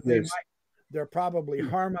is that they're probably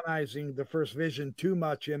harmonizing the first vision too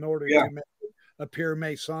much in order to make it appear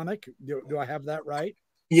Masonic. Do I have that right?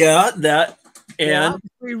 Yeah, that. And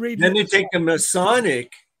then they take the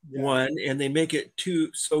Masonic one and they make it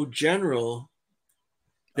so general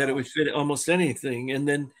that it would fit almost anything. And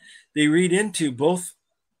then they read into both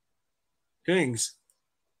things.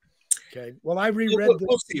 Okay. Well, I reread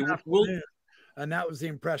this afternoon, and that was the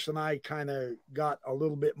impression I kind of got a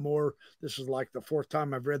little bit more. This is like the 4th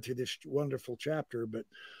time I've read through this wonderful chapter, but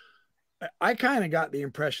I kind of got the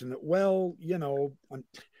impression that, well, you know,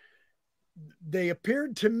 they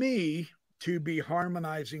appeared to me to be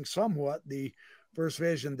harmonizing somewhat the first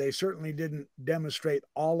vision. They certainly didn't demonstrate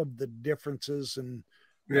all of the differences and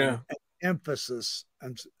emphasis.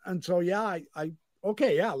 And so,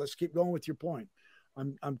 let's keep going with your point.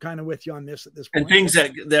 I'm kind of with you on this at this point. And things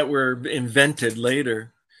that were invented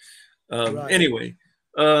later. Anyway,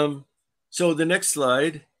 so the next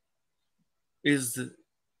slide is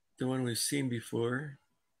the one we've seen before.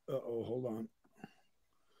 Hold on.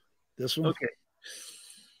 This one?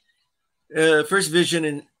 Okay. First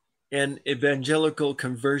vision and evangelical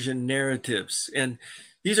conversion narratives. And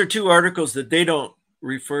these are 2 articles that they don't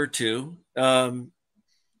refer to. Good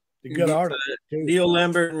article. Neil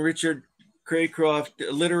Lambert and Richard Craycroft,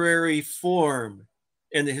 Literary Form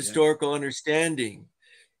and the Historical Understanding.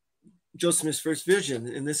 Joseph Smith's first vision,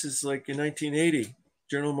 and this is like in 1980,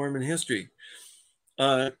 Journal of Mormon History.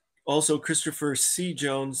 Also, Christopher C.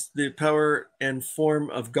 Jones, The Power and Form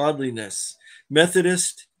of Godliness,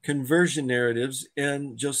 Methodist Conversion Narratives,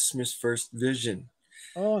 and Joseph Smith's first vision.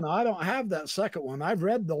 Oh, no, I don't have that second one. I've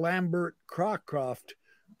read the Lambert Crocroft.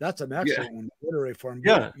 That's an excellent one, literary form.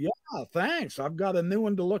 Yeah. Yeah, thanks. I've got a new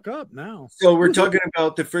one to look up now. So we're talking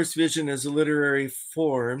about the first vision as a literary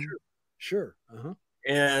form. Sure. Uh-huh.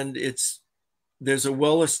 And there's a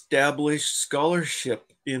well-established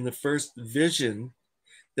scholarship in the first vision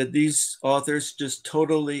that these authors just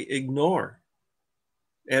totally ignore,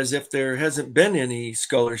 as if there hasn't been any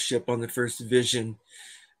scholarship on the first vision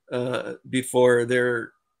before.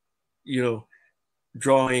 They're,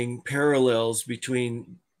 drawing parallels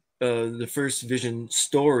between the first vision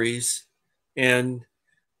stories and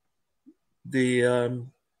the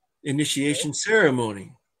initiation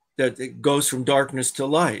ceremony, that it goes from darkness to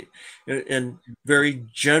light. And very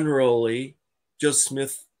generally, Joseph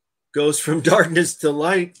Smith goes from darkness to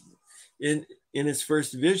light in his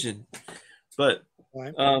first vision. But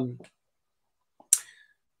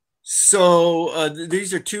so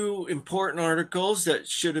these are two important articles that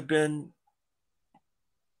should have been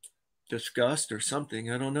discussed or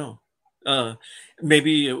something. I don't know.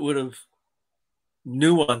 Maybe it would have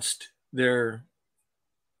nuanced their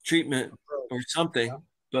treatment or something.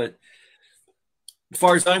 But as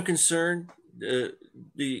far as I'm concerned,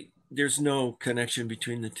 there's no connection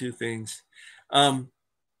between the two things.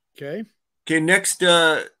 Okay, next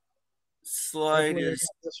slide is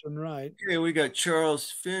this one, right? Okay, we got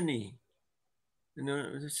Charles Finney.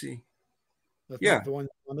 Let's see. That's not the one you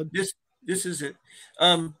wanted. This is it.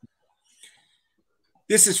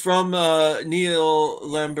 This is from Neil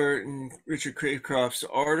Lambert and Richard Craycroft's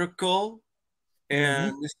article.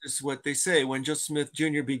 And this is what they say. When Joseph Smith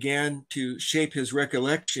Jr. began to shape his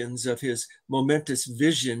recollections of his momentous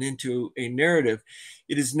vision into a narrative,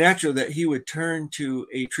 it is natural that he would turn to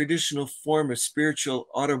a traditional form of spiritual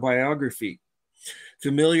autobiography,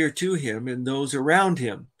 familiar to him and those around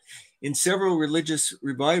him. In several religious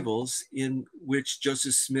revivals in which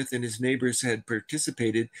Joseph Smith and his neighbors had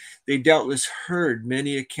participated, they doubtless heard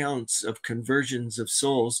many accounts of conversions of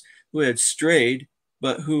souls who had strayed,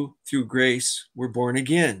 but who, through grace, were born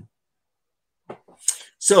again.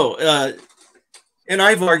 So, and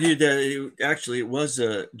I've argued that it was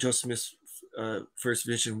Joseph Smith's first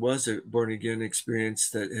vision was a born-again experience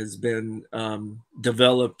that has been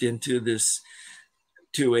developed into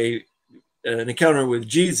an encounter with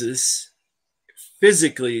Jesus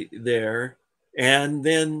physically there, and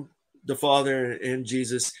then the Father and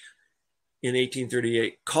Jesus in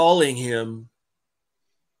 1838 calling him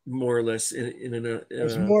more or less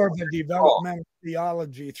it's more of a developmental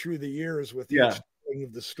theology through the years with each telling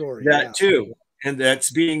of the story. That too, and that's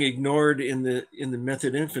being ignored in the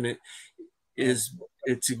Method Infinite. It's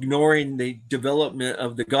ignoring the development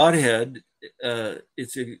of the Godhead.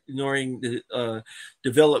 It's ignoring the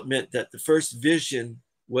development that the first vision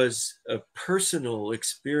was a personal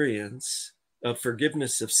experience of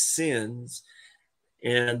forgiveness of sins,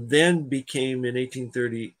 and then became in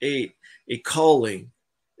 1838 a calling,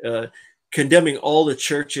 condemning all the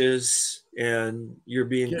churches, and you're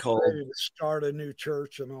being called ready to start a new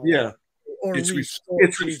church and all. Yeah, or it's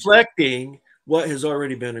reflecting what has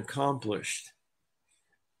already been accomplished.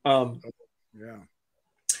 So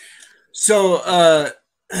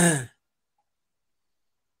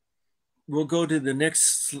we'll go to the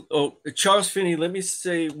next. Oh, Charles Finney. Let me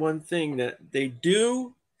say one thing, that they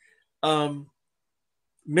do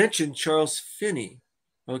mention Charles Finney.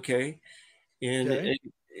 Okay, and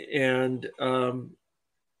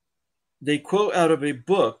they quote out of a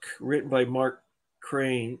book written by Mark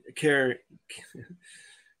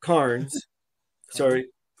Carnes. Sorry,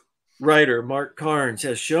 writer Mark Carnes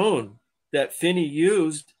has shown that Finney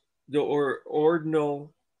used the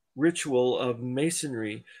ordinal ritual of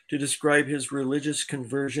Masonry to describe his religious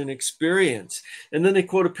conversion experience. And then they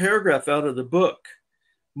quote a paragraph out of the book.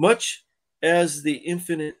 Much as the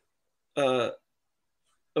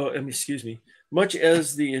much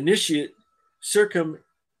as the initiate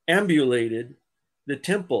circumambulated the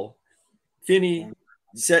temple, Finney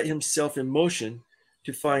set himself in motion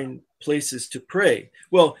to find places to pray.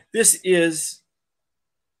 Well, this is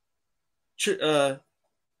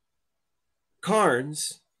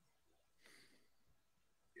Carnes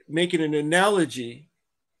making an analogy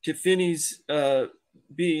to Finney's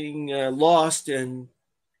being lost and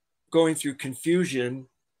going through confusion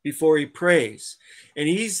before he prays. And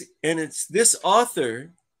it's this author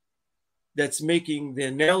that's making the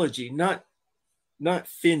analogy, not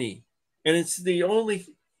Finney. And it's the only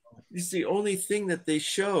thing that they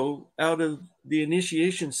show out of the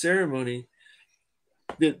initiation ceremony,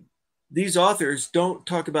 that these authors don't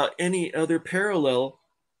talk about any other parallel.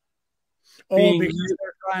 Because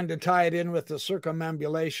they're trying to tie it in with the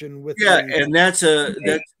circumambulation with and that's in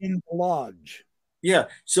the lodge. Yeah.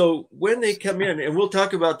 So when they come in, and we'll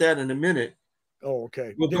talk about that in a minute. Oh,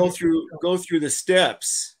 okay. We'll go through the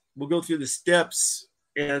steps. We'll go through the steps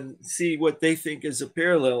and see what they think is a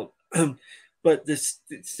parallel. But this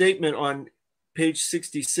statement on page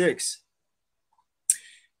 66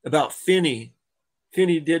 about Finney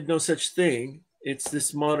did no such thing. It's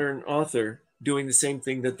this modern author doing the same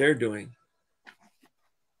thing that they're doing.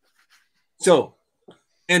 So,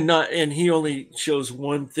 and he only shows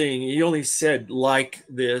one thing. He only said like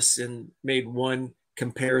this and made one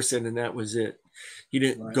comparison, and that was it. He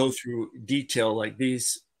didn't go through detail like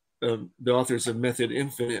these. The authors of Method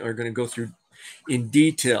Infinite are going to go through in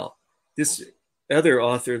detail. This other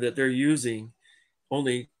author that they're using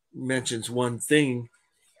only mentions one thing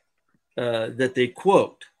that they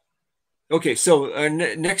quote. Okay, so our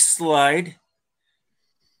next slide.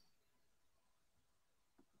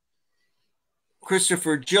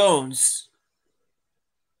 Christopher Jones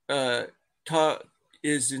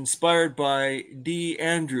is inspired by D.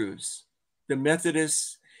 Andrews, The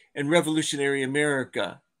Methodists and Revolutionary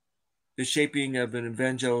America, The Shaping of an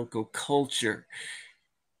Evangelical Culture.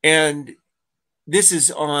 And this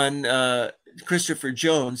is on Christopher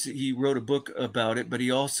Jones. He wrote a book about it, but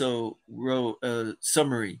he also wrote a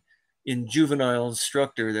summary in Juvenile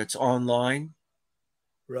Instructor that's online.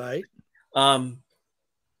 Right.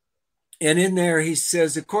 And in there he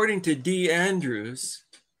says, according to D. Andrews,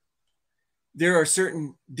 there are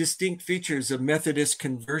certain distinct features of Methodist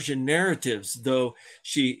conversion narratives, though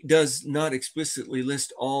she does not explicitly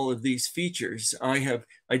list all of these features. I have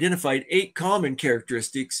identified 8 common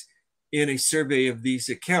characteristics in a survey of these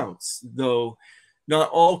accounts, though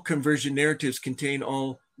not all conversion narratives contain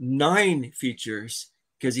all 9 features,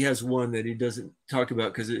 because he has one that he doesn't talk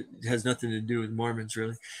about because it has nothing to do with Mormons,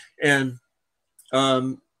 really. And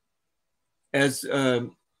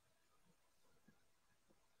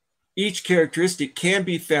each characteristic can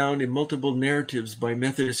be found in multiple narratives by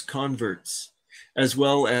Methodist converts, as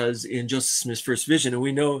well as in Joseph Smith's first vision. And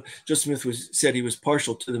we know Joseph Smith said he was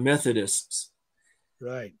partial to the Methodists.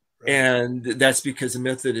 Right. And that's because the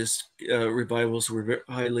Methodist revivals were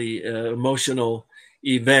highly emotional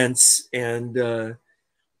events and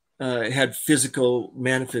had physical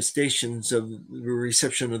manifestations of the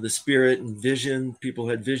reception of the Spirit and vision. People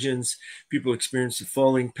had visions. People experienced the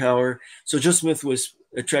falling power. So Joseph Smith was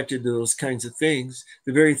attracted to those kinds of things,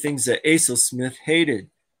 the very things that Asa Smith hated,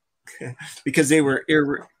 because they were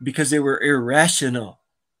irrational,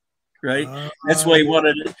 right? That's why he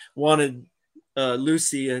wanted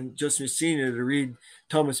Lucy and Joseph Smith Sr. to read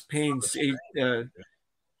Thomas Paine's The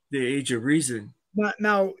Age of Reason.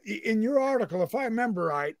 Now, in your article, if I remember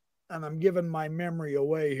right, and I'm giving my memory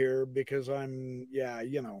away here because I'm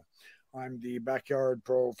the backyard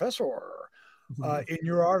professor. In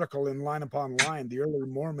your article in Line Upon Line, the early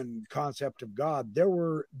Mormon concept of God, there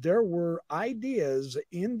were ideas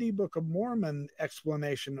in the Book of Mormon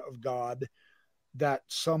explanation of God that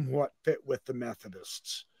somewhat fit with the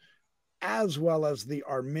Methodists, as well as the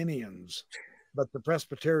Arminians, but the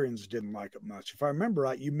Presbyterians didn't like it much. If I remember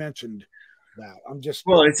right, you mentioned that.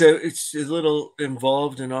 It's a little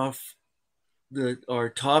involved and off our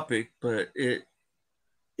topic, but it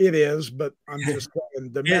is. But I'm just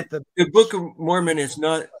saying the Book of Mormon is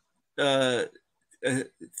not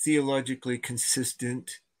theologically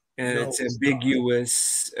consistent, and it's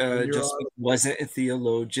ambiguous. Just wasn't a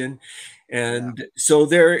theologian, and so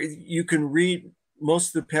there you can read most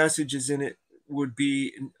of the passages in it would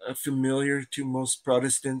be familiar to most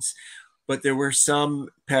Protestants, but there were some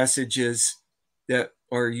passages that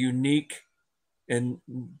are unique and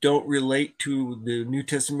don't relate to the New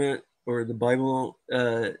Testament or the Bible,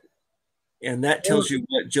 and that tells you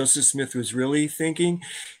what Joseph Smith was really thinking.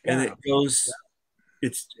 And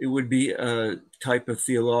it would be a type of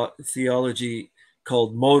theology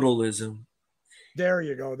called modalism. There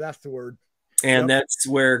you go. That's the word. And that's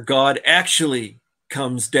where God actually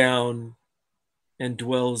comes down and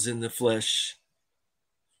dwells in the flesh.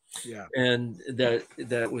 Yeah. And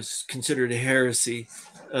that was considered a heresy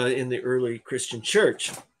in the early Christian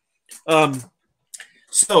church. But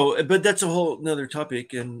that's a whole another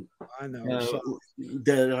topic, and I know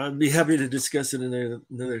that I'd be happy to discuss it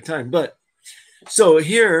another time. But so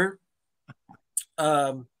here, it's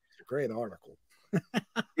a great article.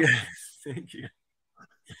 Yeah, thank you.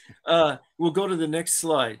 We'll go to the next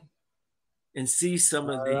slide and see some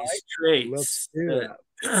of these traits. Let's do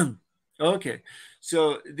that. Okay,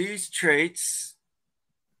 so these traits,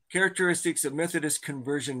 characteristics of Methodist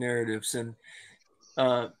conversion narratives, and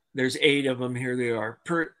there's 8 of them. Here they are.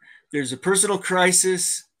 There's a personal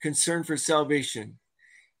crisis, concern for salvation,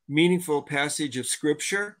 meaningful passage of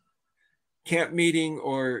scripture, camp meeting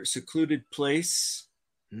or secluded place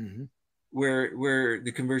where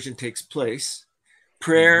the conversion takes place.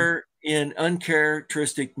 Prayer in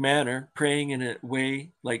uncharacteristic manner, praying in a way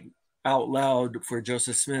like out loud for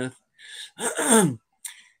Joseph Smith. The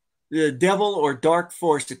devil or dark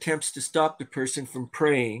force attempts to stop the person from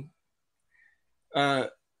praying.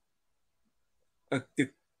 The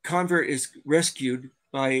convert is rescued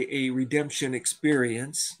by a redemption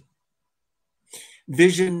experience.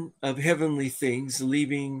 Vision of heavenly things,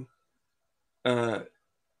 leaving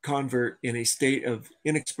convert in a state of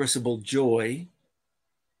inexpressible joy.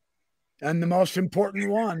 And the most important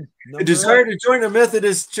one, a desire to join a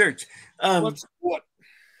Methodist church. What?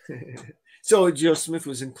 So Joe Smith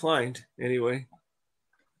was inclined anyway.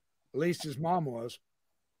 At least his mom was.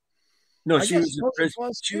 No, she was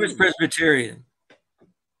Presbyterian.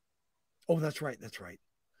 Oh, that's right. That's right.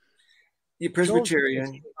 Yeah,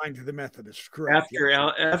 Presbyterian. To the Methodists, correct.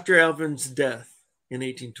 After Alvin's death in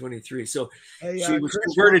 1823. So she was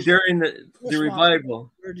Chris converted during the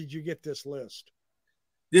revival. Where did you get this list?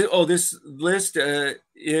 This list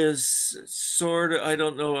is sort of, I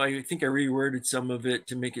don't know, I think I reworded some of it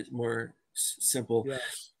to make it more simple. Yeah.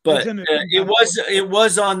 But it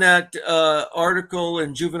was on that article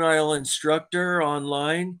in Juvenile Instructor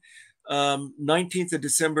online, 19th of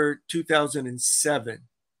December 2007.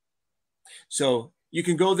 So you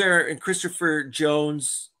can go there, and Christopher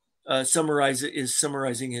Jones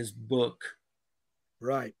summarizing his book.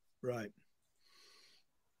 Right.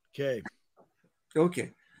 Okay.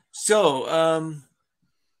 So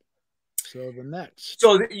the next.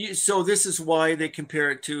 So this is why they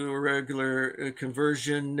compare it to a regular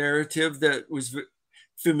conversion narrative that was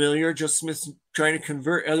familiar. Joseph Smith trying to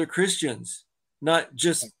convert other Christians, not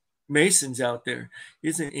just Masons out there. He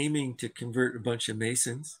isn't aiming to convert a bunch of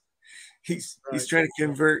Masons. He's trying to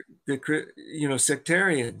convert the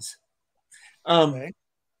sectarians. Okay.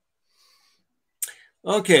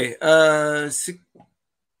 The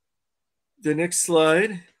next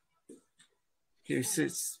slide. Okay,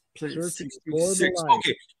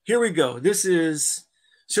 okay, here we go. This is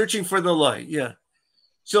searching for the light. Yeah.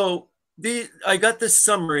 So I got this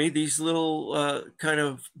summary, these little kind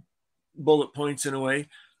of bullet points in a way,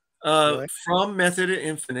 from Method of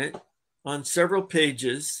Infinite on several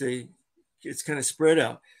pages. It's kind of spread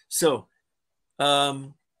out. So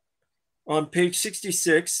on page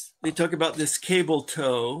 66, they talk about this cable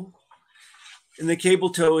tow. And the cable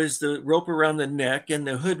tow is the rope around the neck, and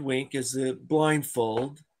the hoodwink is the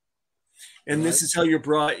blindfold. And this is how you're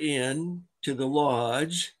brought in to the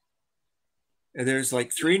lodge. And there's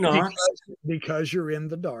like 3 knocks. Because you're in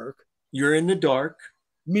the dark. You're in the dark.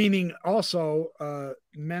 Meaning also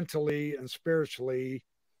mentally and spiritually,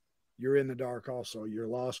 you're in the dark also. You're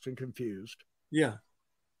lost and confused. Yeah.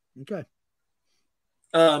 Okay.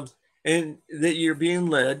 And that you're being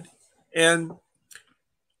led. And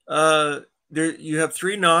there you have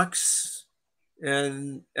 3 knocks,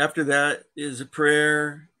 and after that is a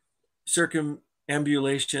prayer,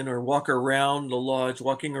 circumambulation, or walking around the lodge,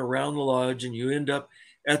 and you end up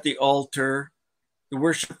at the altar. The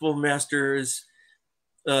worshipful master is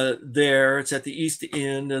there. It's at the east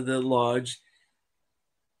end of the lodge.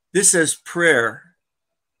 This says prayer.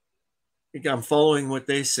 I'm following what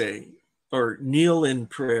they say, or kneel in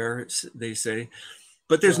prayer, they say,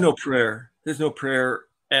 but there's no prayer. There's no prayer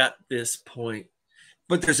at this point,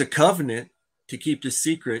 but there's a covenant to keep the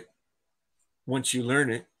secret once you learn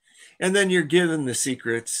it, and then you're given the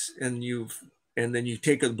secrets, and then you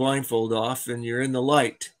take the blindfold off, and you're in the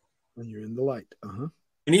light. And you're in the light. And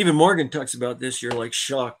even Morgan talks about this. You're like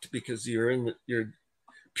shocked because your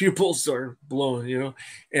pupils are blown,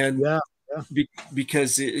 and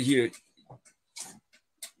because you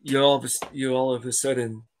all of a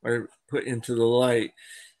sudden are put into the light,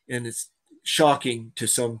 and it's shocking to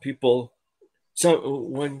some people. So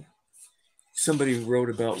when somebody wrote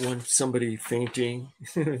about somebody fainting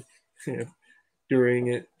during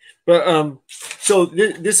it, but so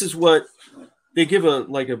this is what they give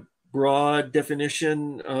a broad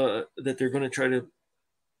definition that they're going to try to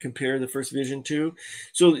compare the first vision to.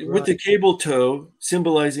 So with the cable tow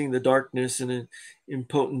symbolizing the darkness and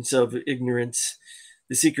impotence of ignorance,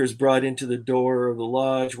 the seeker is brought into the door of the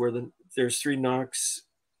lodge where there's 3 knocks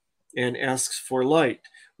and asks for light.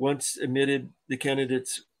 Once admitted, the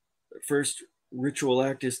candidate's first ritual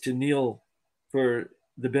act is to kneel for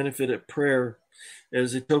the benefit of prayer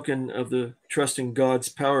as a token of the trust in God's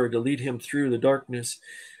power to lead him through the darkness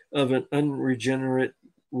of an unregenerate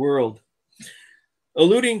world.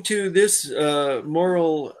 Alluding to this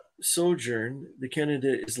moral sojourn, the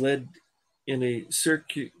candidate is led in a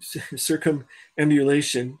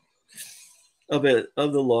circumambulation of the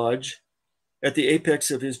lodge. At the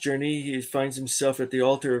apex of his journey, he finds himself at the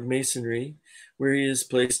altar of Masonry, where he is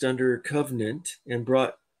placed under covenant and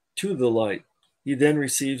brought to the light. He then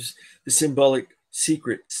receives the symbolic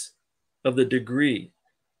secrets of the degree,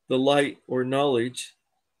 the light or knowledge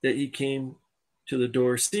that he came to the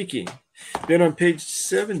door seeking. Then on page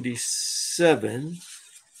 77,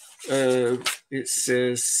 it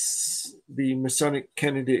says the Masonic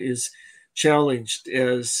candidate is challenged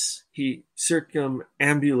as he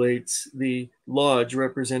circumambulates the lodge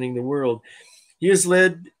representing the world. He is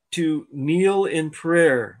led to kneel in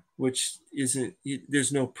prayer, which isn't,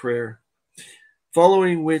 there's no prayer,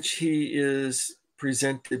 following which he is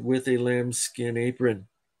presented with a lambskin apron,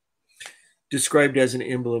 described as an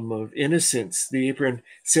emblem of innocence. The apron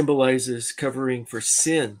symbolizes covering for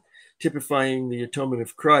sin, typifying the atonement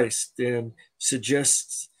of Christ, and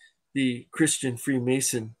suggests the Christian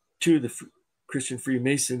Freemason to the Christian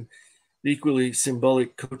Freemason, the equally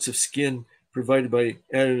symbolic coats of skin provided by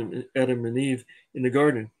Adam and Eve in the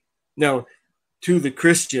garden. Now, to the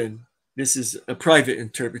Christian, this is a private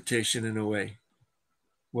interpretation in a way.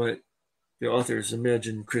 What the authors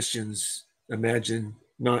imagine Christians imagine,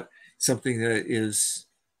 not something that is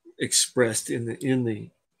expressed in the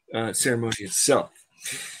ceremony itself.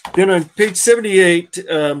 Then on page 78,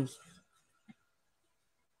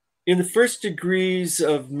 in the first degrees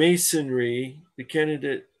of Masonry, the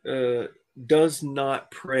candidate does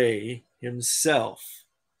not pray himself.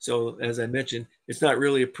 So as I mentioned, it's not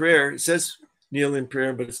really a prayer. It says kneel in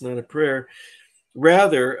prayer, but it's not a prayer.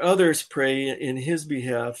 Rather, others pray in his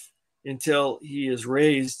behalf until he is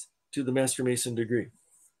raised to the Master Mason degree.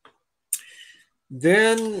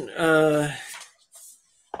 Then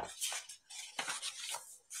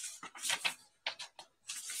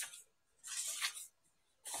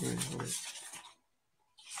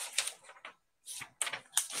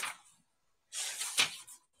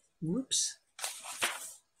whoops.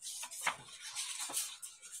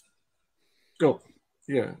 Oh,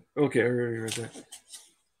 yeah. Okay, I already read that.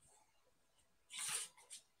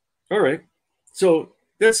 All right. So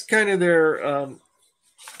that's kind of their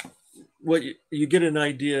what you get an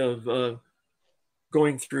idea of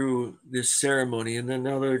going through this ceremony, and then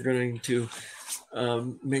now they're going to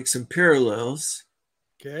make some parallels.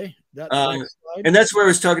 Okay. And that's where I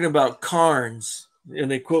was talking about Carnes,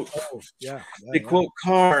 and they quote quote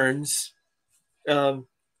Carnes about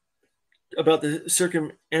the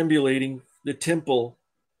circumambulating the temple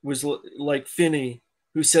was like Finney,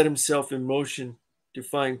 who set himself in motion to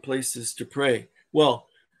find places to pray. Well,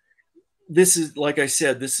 this is, like I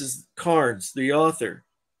said, this is Carnes, the author,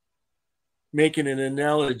 making an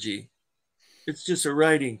analogy. It's just a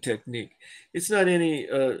writing technique. It's not any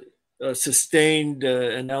sustained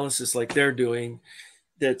analysis like they're doing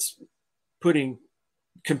that's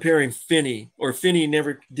comparing Finney, or Finney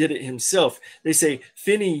never did it himself. They say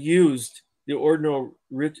Finney used the ordinal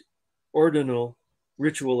ritual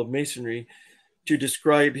of Masonry to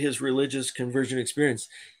describe his religious conversion experience.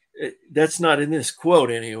 That's not in this quote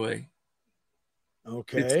anyway.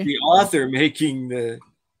 Okay. It's the author making the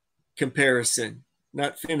comparison,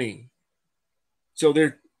 not Finney. So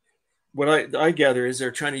what I gather is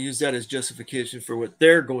they're trying to use that as justification for what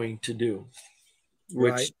they're going to do,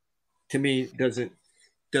 which to me doesn't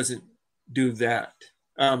do that.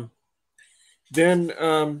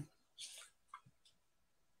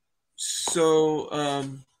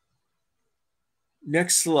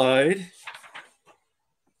 Next slide.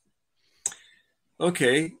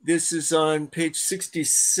 Okay, this is on page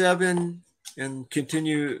 67, and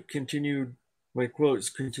continued. My quote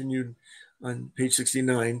is continued on page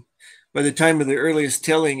 69. By the time of the earliest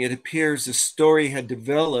telling, it appears the story had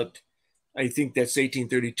developed. I think that's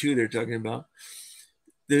 1832 they're talking about.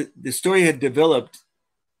 The story had developed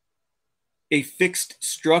a fixed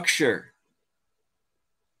structure.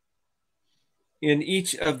 In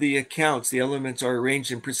each of the accounts, the elements are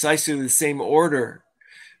arranged in precisely the same order,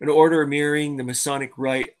 an order mirroring the Masonic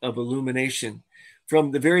rite of illumination. From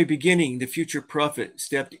the very beginning, the future prophet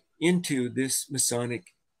stepped into this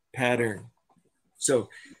Masonic pattern. So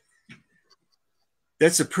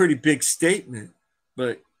that's a pretty big statement,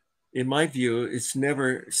 but in my view, it's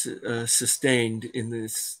never sustained in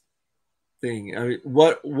this thing. I mean,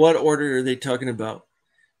 what order are they talking about?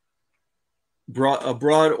 A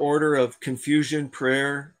broad order of confusion,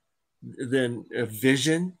 prayer, then a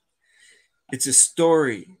vision. It's a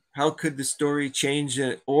story. How could the story change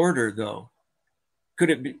an order, though?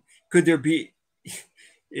 Could there be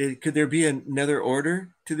another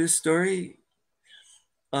order to this story?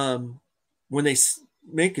 When they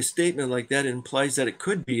make a statement like that, it implies that it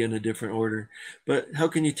could be in a different order. But how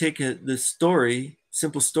can you take the story,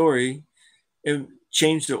 simple story, and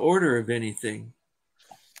change the order of anything.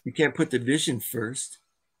 You can't put the vision first.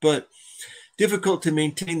 But difficult to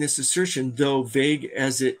maintain this assertion, though vague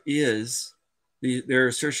as it is. Their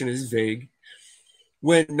assertion is vague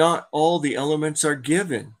when not all the elements are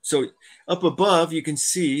given. So up above, you can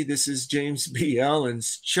see this is James B.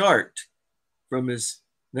 Allen's chart from his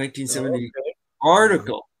 1970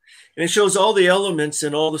 article. And it shows all the elements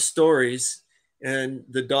and all the stories, and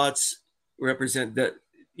the dots represent that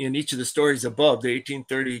in each of the stories above, the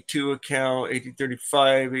 1832 account,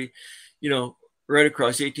 1835, you know, right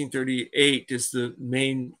across 1838 is the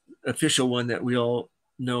main official one that we all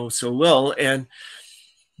know so well. And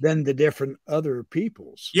then the different other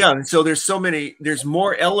peoples. Yeah, and so there's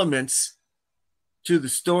more elements to the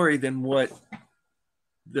story than what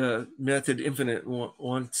the Method Infinite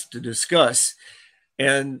wants to discuss.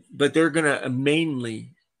 But they're going to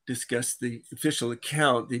mainly discuss the official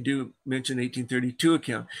account. They do mention 1832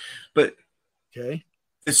 account, but okay,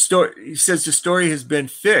 the story, he says the story has been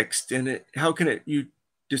fixed, and how can you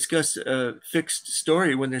discuss a fixed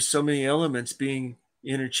story when there's so many elements being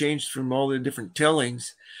interchanged from all the different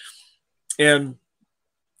tellings? And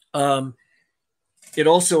it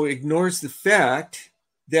also ignores the fact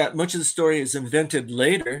that much of the story is invented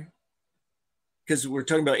later, because we're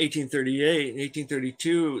talking about 1838 and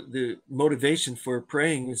 1832. The motivation for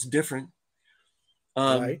praying is different.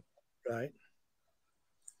 Right.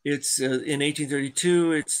 It's in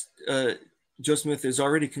 1832. It's Joe Smith has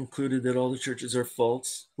already concluded that all the churches are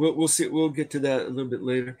false. We'll see. We'll get to that a little bit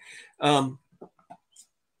later.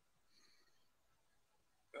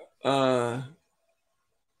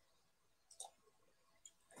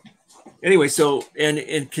 Anyway, so and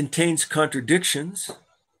it contains contradictions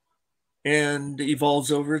and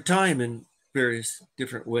evolves over time in various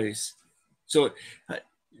different ways. So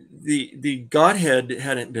the Godhead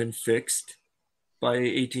hadn't been fixed by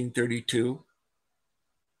 1832.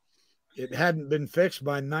 It hadn't been fixed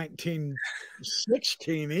by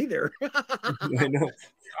 1916 either. I know.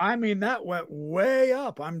 I mean, that went way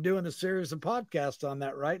up. I'm doing a series of podcasts on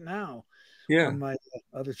that right now. Yeah, on my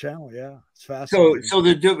other channel. Yeah, it's fascinating. So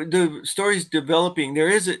the story's developing. There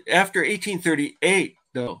is after 1838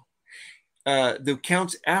 though. The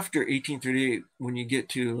accounts after 1838, when you get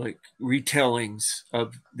to like retellings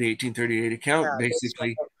of the 1838 account,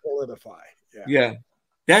 basically solidify. Yeah,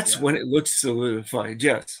 that's when it looks solidified.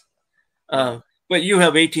 Yes, but you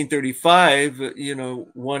have 1835. You know,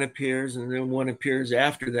 one appears, and then one appears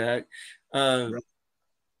after that.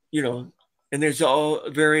 You know. And there's all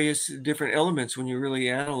various different elements when you really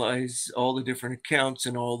analyze all the different accounts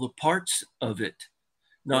and all the parts of it,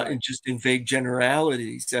 not just in vague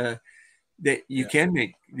generalities. That you can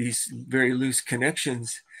make these very loose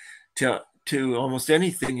connections to almost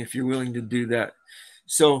anything if you're willing to do that.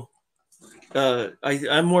 So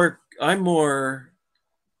I'm more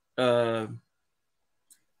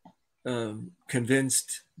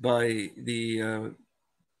convinced by the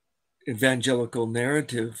evangelical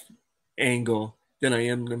narrative angle than I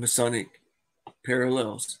am the Masonic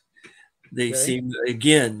parallels. They seem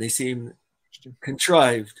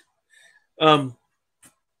contrived. Oh,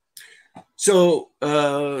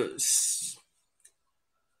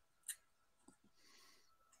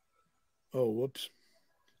 whoops.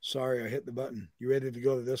 Sorry, I hit the button. You ready to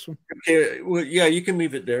go to this one? Okay, well, yeah, you can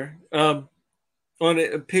leave it there. On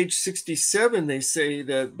page 67, they say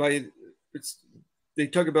that they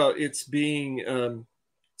talk about it's being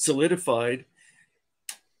solidified,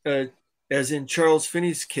 as in Charles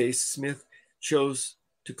Finney's case. Smith chose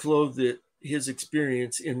to clothe his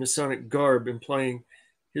experience in Masonic garb, implying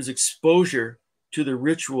his exposure to the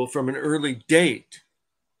ritual from an early date.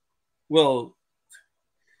 Well,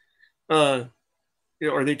 are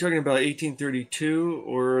they talking about 1832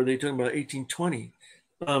 or are they talking about 1820?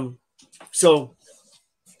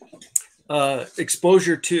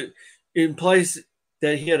 Exposure to implies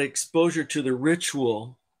that he had exposure to the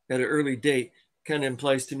ritual at an early date. Kind of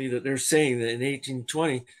implies to me that they're saying that in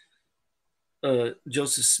 1820,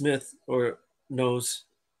 Joseph Smith knows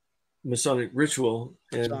Masonic ritual.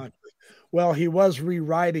 Well, he was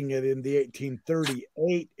rewriting it in the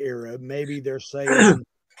 1838 era. Maybe they're saying,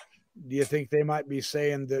 do you think they might be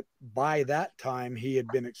saying that by that time he had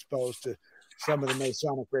been exposed to some of the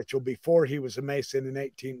Masonic ritual before he was a Mason in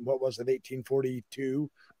 1842,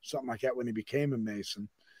 something like that, when he became a Mason?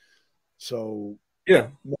 So yeah,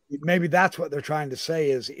 maybe that's what they're trying to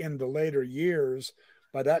say, is in the later years,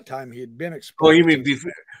 by that time he had been exposed. Oh, you mean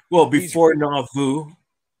before Nauvoo?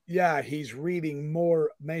 Yeah, he's reading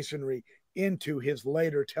more Masonry into his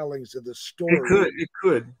later tellings of the story. It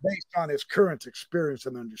could. Based on his current experience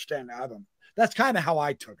and understanding. That's kind of how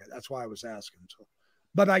I took it. That's why I was asking. So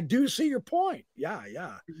But I do see your point. Yeah,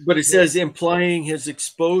 yeah. But it says implying his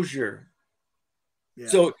exposure. Yeah.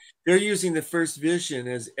 So they're using the first vision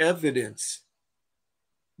as evidence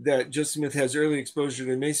that Joseph Smith has early exposure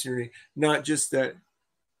to Masonry, not just that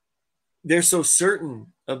they're so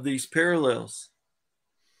certain of these parallels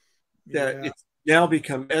that it's now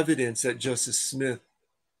become evidence that Joseph Smith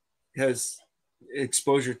has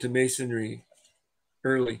exposure to Masonry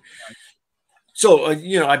early. So,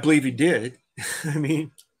 I believe he did. I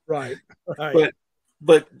mean, right.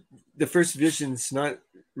 But the first vision's not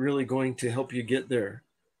really going to help you get there.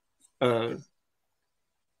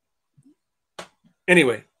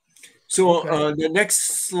 Anyway, so the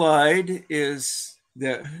next slide is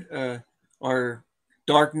that our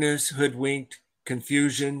darkness, hoodwinked,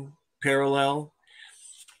 confusion, parallel.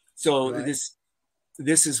 So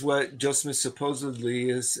this is what Joseph Smith supposedly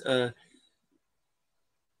is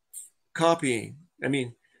copying. I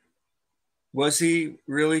mean, was he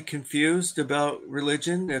really confused about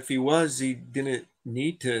religion? If he was, he didn't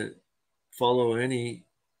need to follow any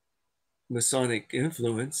Masonic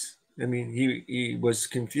influence. I mean, he was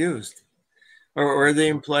confused. Or are they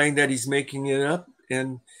implying that he's making it up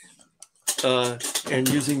and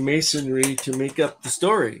using Masonry to make up the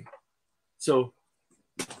story? So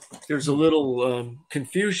there's a little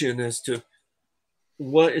confusion as to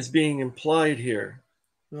what is being implied here.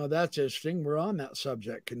 Well, that's interesting. We're on that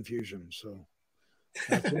subject, confusion. So,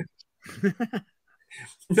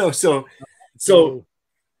 no, so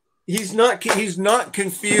he's not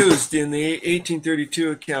confused in the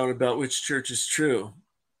 1832 account about which church is true.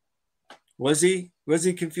 Was he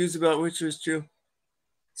confused about which was true?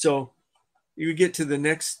 So you get to the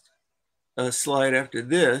next slide after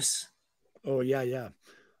this. Oh yeah.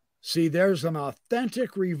 See, there's an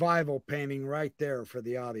authentic revival painting right there for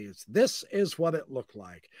the audience. This is what it looked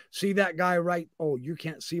like. See that guy right? Oh, you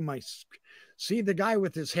can't see see the guy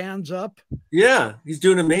with his hands up? Yeah, he's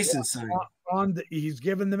doing a Mason sign. He's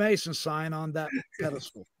giving the Mason sign on that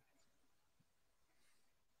pedestal.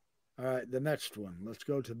 All right, the next one. Let's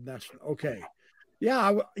go to the next one. Okay.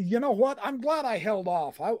 Yeah, you know what? I'm glad I held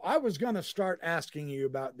off. I was going to start asking you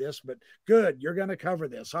about this, but good. You're going to cover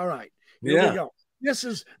this. All right. Here we go. This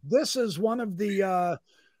is one of the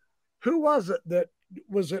who was it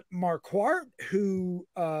Marquardt who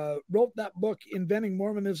wrote that book Inventing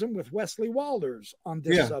Mormonism with Wesley Walters on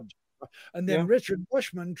this subject, and then Richard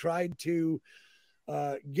Bushman tried to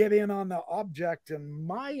get in on the object, and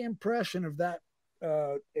my impression of that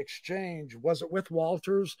exchange was it with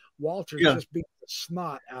Walters just beat the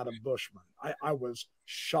snot out of Bushman. I was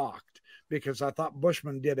shocked because I thought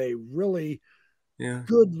Bushman did a really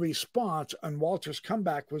good response, and Walter's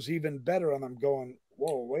comeback was even better. And I'm going,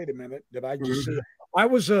 whoa, wait a minute. Did I just see it? I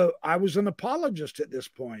was an apologist at this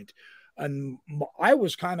point, and I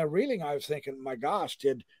was kind of reeling. I was thinking, my gosh,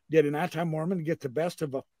 did an anti-Mormon get the best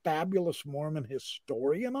of a fabulous Mormon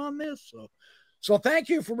historian on this? So thank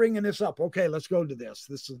you for bringing this up. Okay, let's go to this.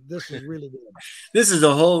 This is really good. This is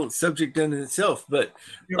a whole subject in itself, but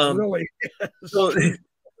it really is. So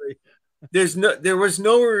there was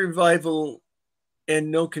no revival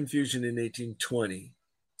and no confusion in 1820.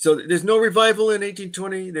 So there's no revival in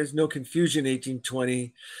 1820. There's no confusion in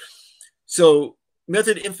 1820. So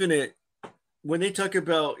Method Infinite, when they talk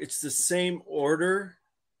about it's the same order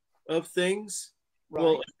of things,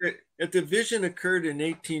 well, if the vision occurred in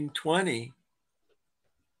 1820,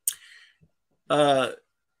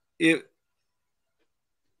 it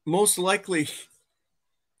most likely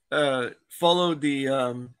followed the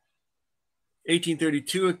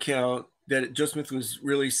 1832 account that Joseph Smith was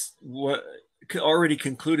really already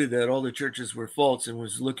concluded that all the churches were false and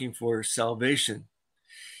was looking for salvation.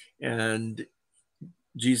 And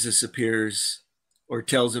Jesus appears or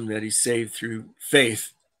tells him that he's saved through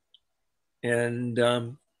faith. And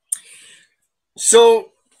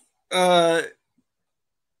so the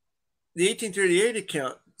 1838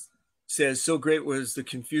 account says, so great was the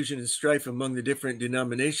confusion and strife among the different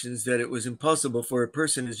denominations that it was impossible for a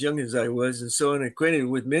person as young as I was and so unacquainted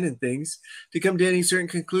with men and things to come to any certain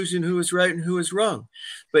conclusion who was right and who was wrong.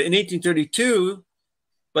 But in 1832,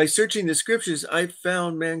 by searching the scriptures, I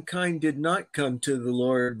found mankind did not come to the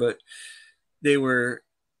Lord, but they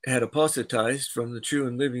had apostatized from the true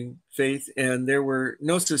and living faith, and there was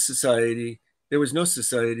no society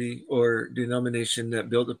or denomination that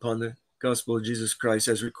built upon the gospel of Jesus Christ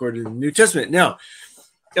as recorded in the New Testament. Now,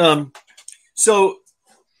 so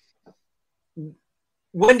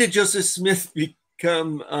when did Joseph Smith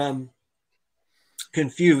become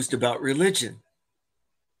confused about religion?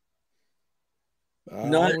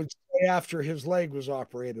 I would say after his leg was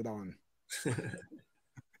operated on.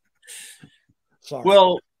 Sorry.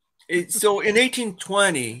 Well, So in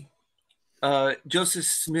 1820, Joseph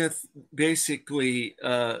Smith basically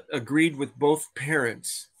agreed with both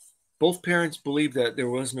parents. Both parents believed that there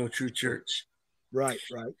was no true church. Right.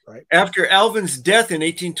 After Alvin's death in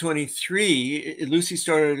 1823, Lucy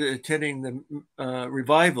started attending the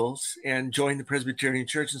revivals and joined the Presbyterian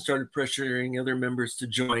Church and started pressuring other members to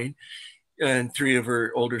join. And 3 of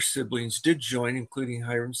her older siblings did join, including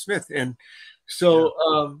Hiram Smith. And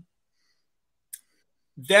so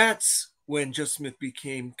that's when Joseph Smith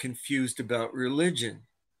became confused about religion.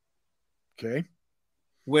 Okay.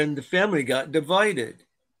 When the family got divided.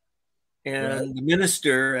 And the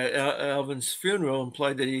minister at Alvin's funeral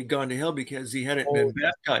implied that he had gone to hell because he hadn't been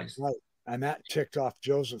baptized. Right. And that ticked off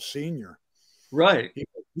Joseph Sr. Right.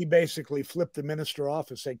 He basically flipped the minister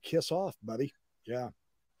off and said, "Kiss off, buddy." Yeah.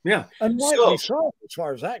 Yeah. And rightly so, as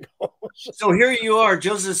far as that goes. So here you are,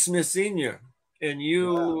 Joseph Smith Sr., and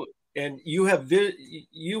you've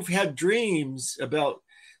had dreams about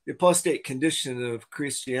the apostate condition of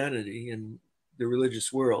Christianity and the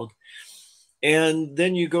religious world. And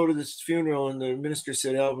then you go to this funeral and the minister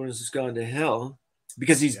said Alvin has gone to hell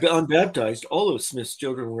because he's unbaptized. All of Smith's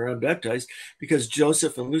children were unbaptized because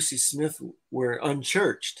Joseph and Lucy Smith were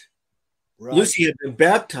unchurched. Right. Lucy had been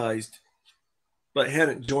baptized, but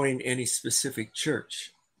hadn't joined any specific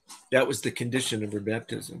church. That was the condition of her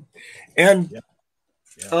baptism. And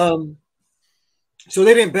so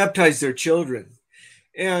they didn't baptize their children.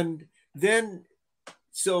 And then,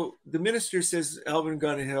 so the minister says Alvin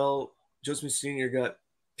gone to hell, Joseph Sr. got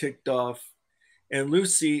ticked off, and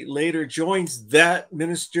Lucy later joins that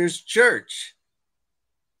minister's church.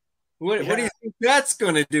 What do you think that's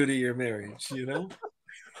going to do to your marriage, you know?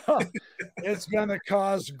 It's going to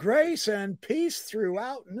cause grace and peace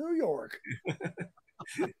throughout New York.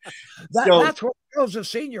 That's what Joseph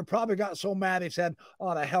Sr. probably got so mad he said,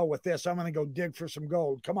 "Oh, to hell with this. I'm going to go dig for some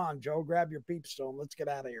gold. Come on, Joe, grab your peepstone. Let's get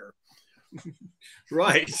out of here."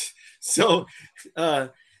 Right. So,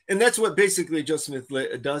 and that's what basically Joseph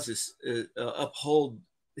Smith does is uphold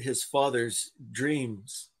his father's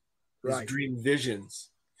dreams, his dream visions.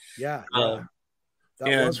 That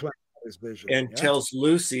was what his vision. And tells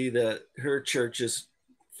Lucy that her church is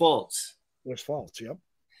false. Was false, yep.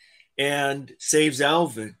 And saves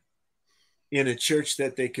Alvin in a church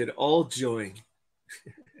that they could all join.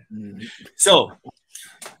 So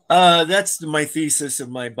that's my thesis of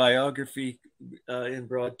my biography in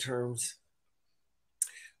broad terms.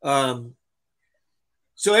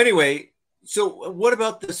 So anyway, so what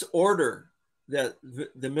about this order that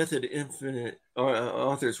the Method Infinite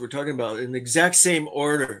authors were talking about, in the exact same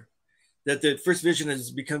order that the first vision has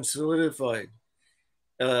become solidified,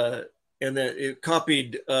 and that it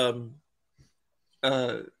copied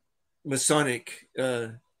Masonic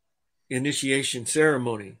initiation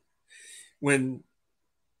ceremony, when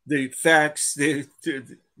the facts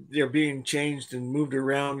they're being changed and moved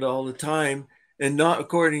around all the time, and not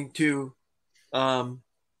according to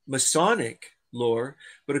Masonic lore,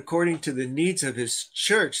 but according to the needs of his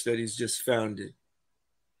church that he's just founded.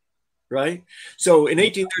 Right? So in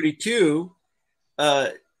 1832,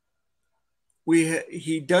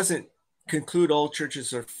 he doesn't conclude all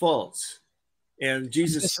churches are false. And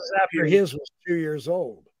Jesus... This is after his was 2 years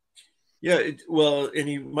old. Yeah, and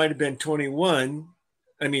he might have been 21.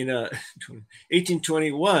 I mean,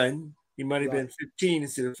 1821, he might have been 15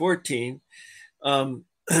 instead of 14,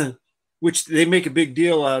 which they make a big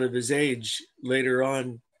deal out of his age later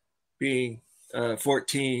on being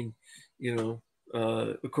 14, you know,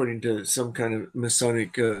 according to some kind of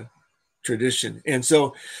Masonic tradition. And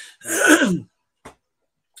so,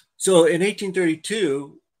 so in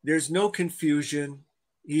 1832, there's no confusion.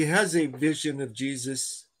 He has a vision of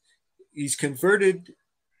Jesus. He's converted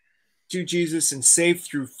to Jesus and saved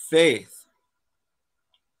through faith.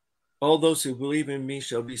 All those who believe in me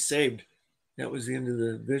shall be saved. That was the end of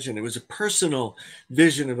the vision. It was a personal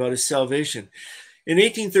vision about his salvation. In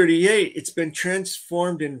 1838, it's been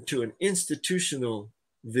transformed into an institutional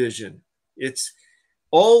vision. It's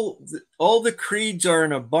all the creeds are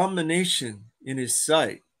an abomination in his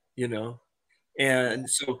sight, you know, and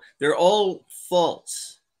so they're all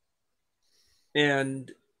false.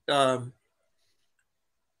 And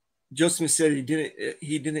Joseph said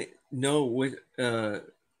he didn't know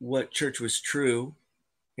what church was true,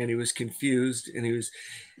 and he was confused, and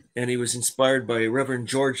he was inspired by Reverend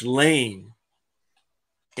George Lane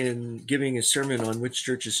in giving a sermon on which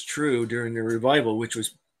church is true during the revival, which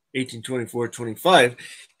was 1824-25,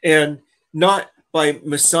 and not by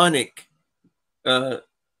Masonic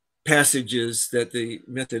passages that the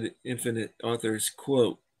Method Infinite authors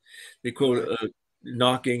quote. They quote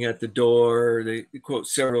knocking at the door. They quote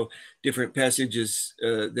several different passages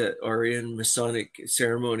that are in Masonic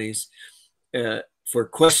ceremonies for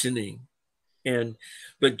questioning.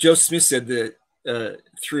 But Joseph Smith said that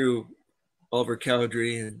through Oliver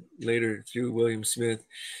Cowdery and later through William Smith,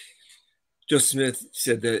 Joseph Smith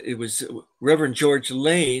said that it was Reverend George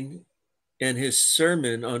Lane and his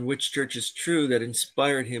sermon on which church is true that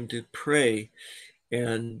inspired him to pray.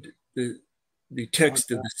 And the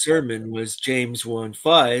text of the sermon was James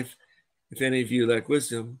 1:5. If any of you lack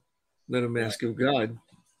wisdom, let him ask of God.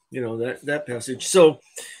 You know, that passage. So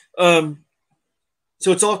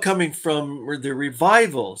it's all coming from the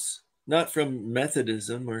revivals, not from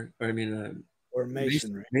Methodism or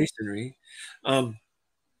Masonry. Masonry.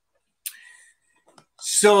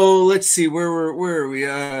 So let's see, where are we?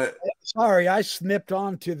 Sorry, I snipped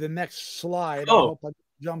on to the next slide. Oh, I hope I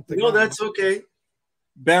jumped the no, gun. that's okay.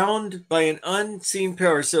 Bound by an unseen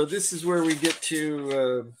power. So this is where we get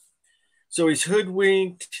to. So he's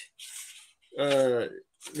hoodwinked and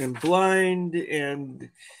blind, and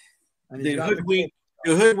the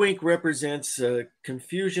hoodwink represents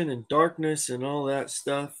confusion and darkness and all that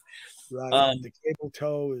stuff. Right. The cable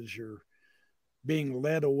toe is your being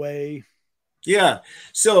led away. Yeah.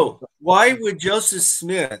 So why would Joseph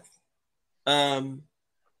Smith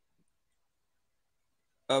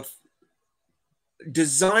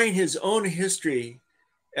design his own history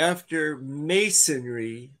after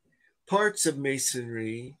Masonry, parts of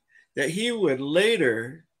Masonry that he would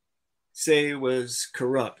later say was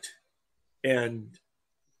corrupt and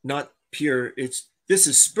not pure? This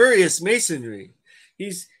is spurious Masonry.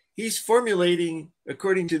 He's formulating,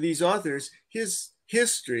 according to these authors, his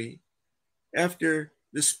history after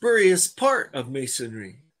the spurious part of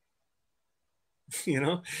Masonry. You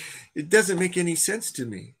know, it doesn't make any sense to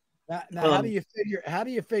me. Now how do you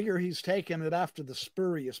figure he's taking it after the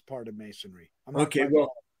spurious part of Masonry? Okay,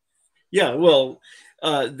 well, yeah, well,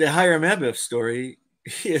 the Hiram Abiff story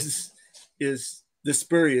is the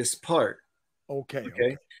spurious part.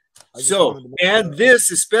 Okay. So, and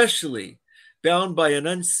this especially, bound by an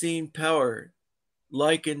unseen power,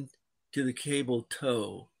 likened to the cable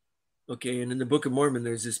toe. Okay, and in the Book of Mormon,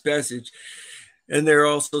 there's this passage, and there are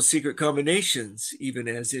also secret combinations, even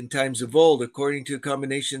as in times of old, according to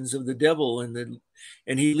combinations of the devil, and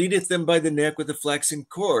he leadeth them by the neck with a flaxen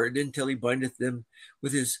cord until he bindeth them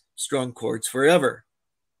with his strong cords forever.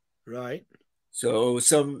 Right. So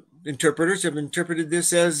some interpreters have interpreted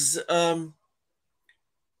this as the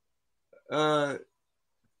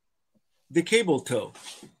cable toe.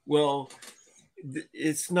 Well,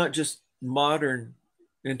 it's not just modern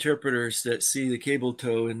interpreters that see the cable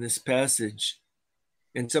toe in this passage,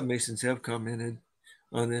 and some Masons have commented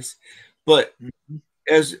on this, but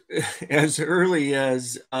as early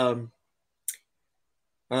as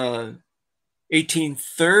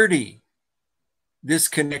 1830, this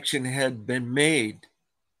connection had been made,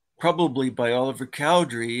 probably by Oliver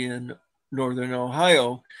Cowdery in Northern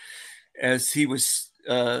Ohio, as he was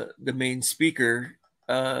the main speaker,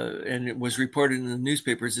 and it was reported in the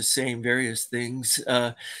newspapers as saying various things.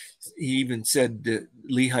 He even said that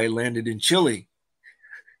Lehi landed in Chile.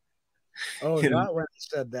 Oh, not when he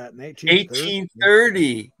said that in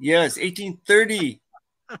 1830. Yes, 1830.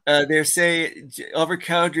 They're saying, Oliver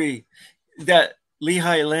Cowdery, that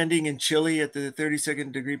Lehi landing in Chile at the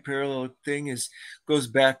 32nd degree parallel thing goes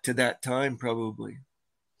back to that time, probably.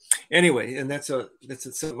 Anyway, and that's something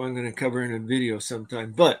I'm going to cover in a video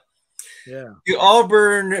sometime. But yeah, the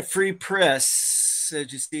Auburn Free Press,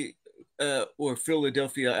 as you see, or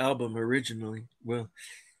Philadelphia album originally. Well,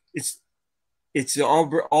 it's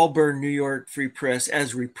the Auburn, New York Free Press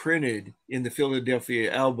as reprinted in the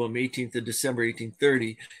Philadelphia album, 18th of December,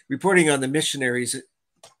 1830, reporting on the missionaries,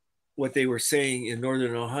 what they were saying in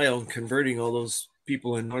Northern Ohio and converting all those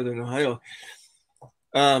people in Northern Ohio.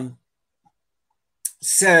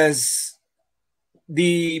 Says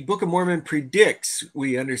the Book of Mormon predicts,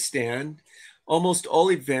 we understand, almost all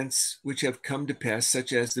events which have come to pass,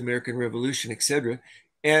 such as the American Revolution, etc.,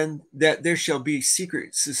 and that there shall be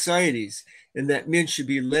secret societies, and that men should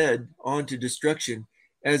be led on to destruction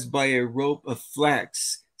as by a rope of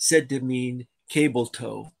flax, said to mean cable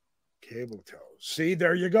toe. Cable toe. See,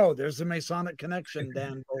 there you go. There's the Masonic connection,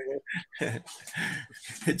 Dan Vogel.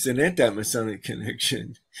 It's an anti-Masonic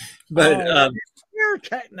connection. But your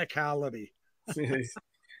technicality.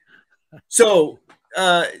 So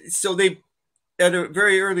they, at a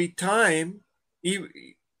very early time, in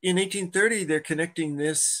 1830, they're connecting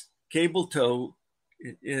this cable toe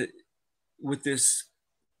with this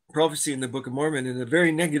prophecy in the Book of Mormon in a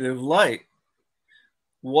very negative light.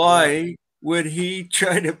 Why would he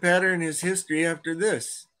try to pattern his history after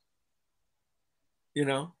this? you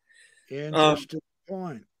know. Interesting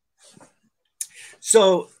point.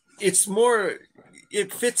 So it's more,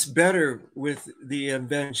 it fits better with the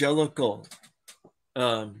evangelical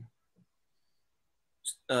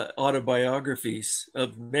autobiographies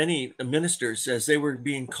of many ministers as they were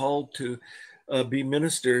being called to be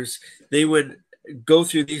ministers. They would go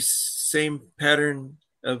through these same pattern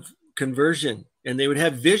of conversion, and they would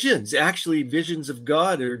have visions, actually visions of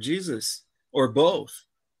God or Jesus or both.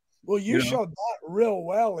 Well, you showed that real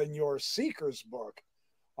well in your Seekers book.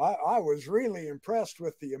 I was really impressed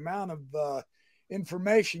with the amount of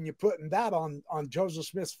information you put in that on Joseph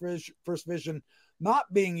Smith's first vision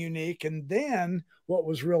not being unique. And then what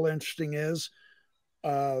was real interesting is,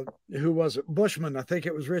 who was it? Bushman. I think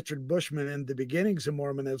it was Richard Bushman in the beginnings of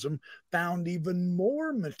Mormonism found even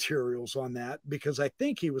more materials on that because I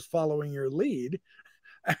think he was following your lead.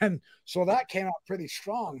 And so that came out pretty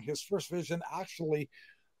strong. His first vision actually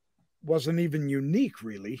wasn't even unique,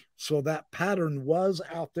 really. So that pattern was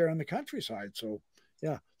out there in the countryside. So,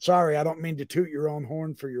 yeah. Sorry, I don't mean to toot your own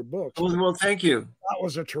horn for your books. Well, thank you. That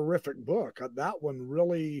was a terrific book. That one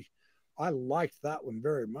really, I liked that one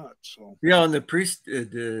very much. So yeah, on the priest,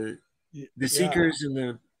 the Seekers and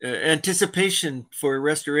the anticipation for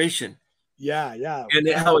restoration. Yeah, yeah. And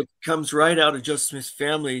how it comes right out of Joseph Smith's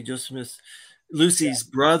family, Joseph Smith, Lucy's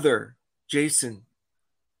brother, Jason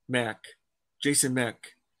Mack. Jason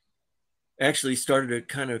Mack actually started a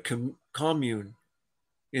kind of commune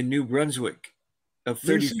in New Brunswick of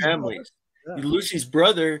 30 families. Yeah. Lucy's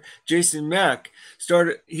brother, Jason Mack,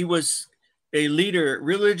 he was a leader,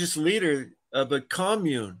 religious leader of a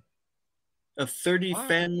commune of 30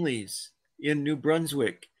 families in New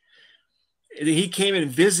Brunswick. He came and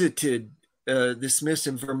visited the Smiths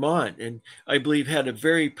in Vermont, and I believe had a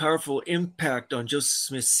very powerful impact on Joseph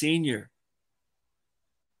Smith Sr.,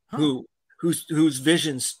 whose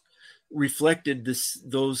visions reflected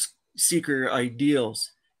those seeker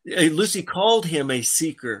ideals. Lucy called him a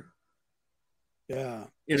seeker. Yeah.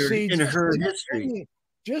 In her history.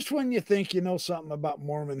 Just when you think you know something about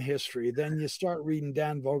Mormon history, then you start reading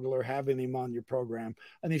Dan Vogel or having him on your program,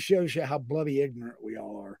 and he shows you how bloody ignorant we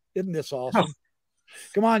all are. Isn't this awesome?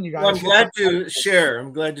 Come on, you guys. Well, I'm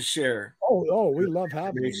glad to share. Oh, we love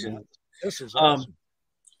having you, man. This is awesome.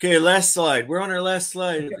 Okay, last slide. We're on our last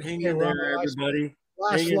slide. Hang in there, everybody.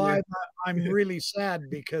 Last slide. I'm really sad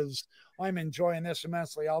because I'm enjoying this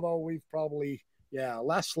immensely, although we've probably,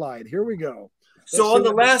 last slide. Here we go. So on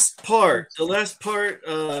the last part,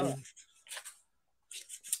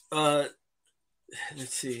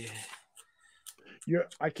 let's see.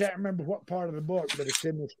 I can't remember what part of the book, but it's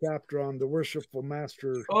in this chapter on the worshipful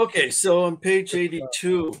master. Okay, so on page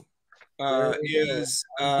 82 I'm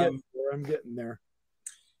getting there.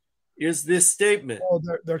 Is this statement? Oh,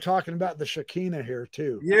 they're talking about the Shekinah here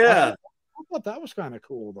too. Yeah, I thought that was kind of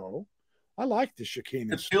cool though. I like the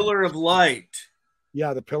Shekinah. The pillar of light.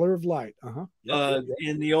 Yeah, the pillar of light.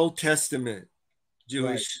 In the Old Testament,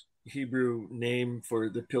 Jewish Hebrew name for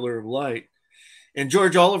the pillar of light. And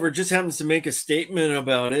George Oliver just happens to make a statement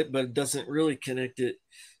about it, but doesn't really connect it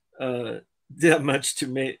that much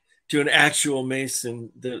to an actual Mason,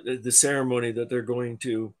 the ceremony that they're going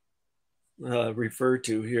to refer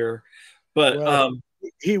to here. But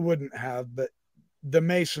he wouldn't have, but the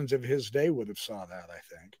Masons of his day would have saw that, I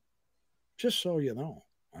think. Just so you know.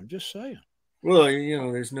 I'm just saying. Well,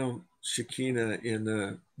 there's no Shekinah in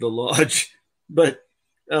the lodge, but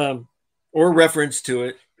or reference to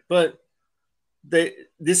it. But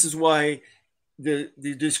this is why the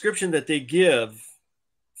description that they give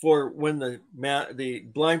for when the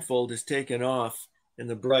blindfold is taken off and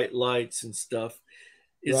the bright lights and stuff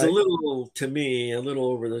is a little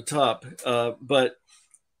over the top. But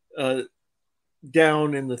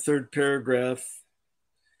down in the third paragraph,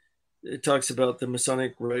 it talks about the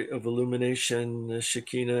Masonic rite of illumination, the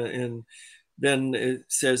Shekinah, and then it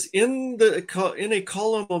says in a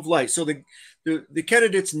column of light. So the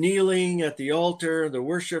candidate's kneeling at the altar. The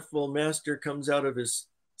worshipful master comes out of his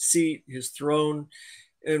seat, his throne,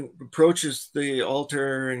 and approaches the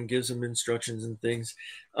altar and gives them instructions and things.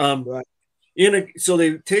 So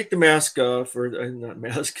they take the mask off, or not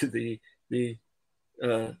mask, the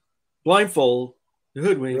blindfold, the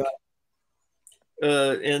hoodwink,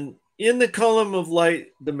 and in the column of light,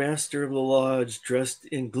 the master of the lodge, dressed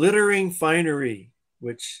in glittering finery,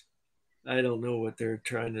 which I don't know what they're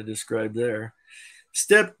trying to describe there,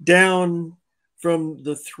 stepped down from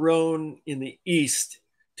the throne in the east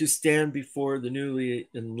to stand before the newly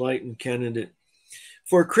enlightened candidate.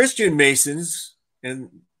 For Christian Masons, and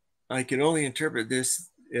I can only interpret this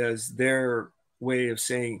as their way of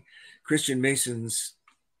saying Christian Masons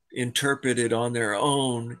interpret it on their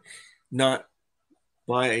own, not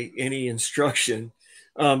by any instruction.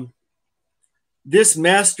 This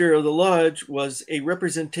master of the lodge was a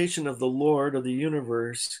representation of the Lord of the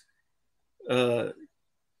universe,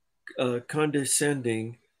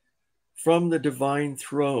 condescending from the divine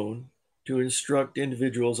throne to instruct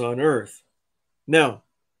individuals on earth. Now,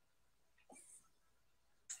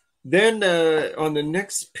 then on the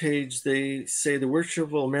next page, they say the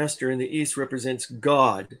worshipful master in the East represents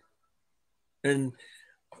God. And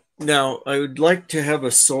now I would like to have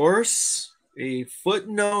a source, a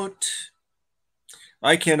footnote.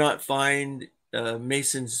 I cannot find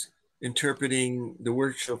Masons interpreting the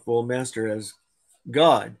worshipful master as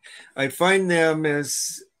God. I find them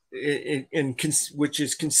as, which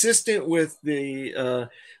is consistent with the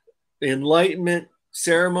Enlightenment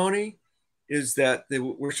ceremony, is that the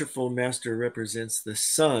worshipful master represents the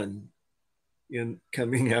sun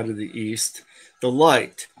coming out of the east, the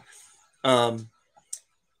light.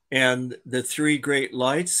 And the three great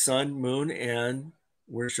lights, sun, moon, and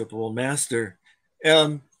worshipful master.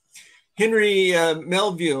 Henry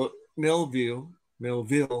Melville,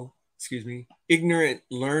 excuse me, Ignorant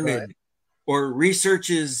Learned, right, or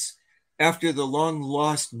Researches After the Long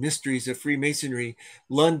Lost Mysteries of Freemasonry,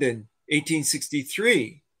 London,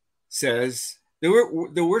 1863, says,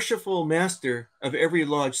 the worshipful master of every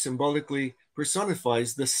lodge symbolically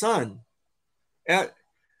personifies the sun. At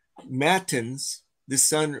matins, the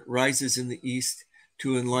sun rises in the east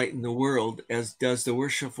to enlighten the world, as does the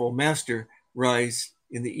worshipful master rise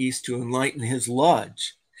in the east to enlighten his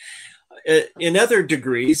lodge. In other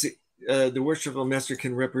degrees, the worshipful master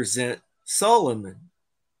can represent Solomon,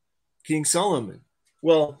 King Solomon.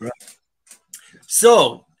 Well, right.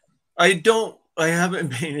 So I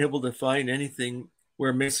haven't been able to find anything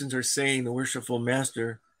where Masons are saying the worshipful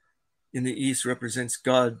master in the east represents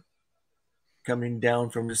God coming down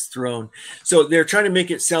from his throne. So they're trying to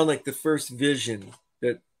make it sound like the first vision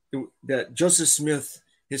that Joseph Smith,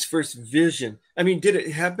 his first vision. I mean, did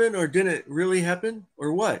it happen or didn't it really happen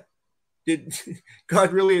or what? Did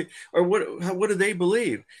God really, or what do they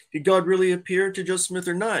believe? Did God really appear to Joseph Smith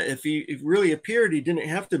or not? If he really appeared, he didn't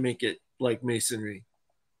have to make it like Masonry.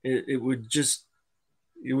 It would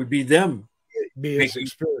be them. It'd be his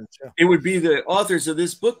experience. Yeah. It would be the authors of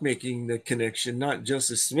this book making the connection, not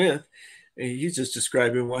Joseph Smith. He's just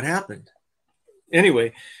describing what happened.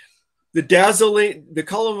 Anyway, the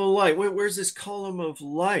column of light. Where's this column of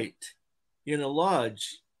light in a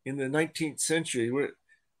lodge in the 19th century?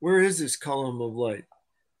 Where is this column of light?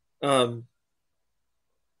 The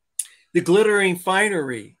glittering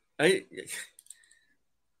finery. I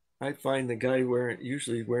find the guy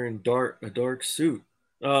usually wearing a dark suit.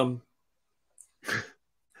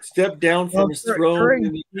 Step down from his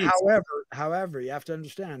throne. However, you have to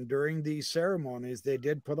understand, during these ceremonies, they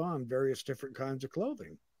did put on various different kinds of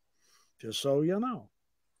clothing, just so you know.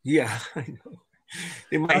 Yeah, I know.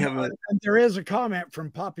 They might have and there is a comment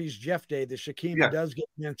from Poppy's Jeff Day. The Shekinah does get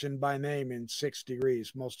mentioned by name in 6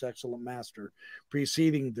 Degrees, Most Excellent Master,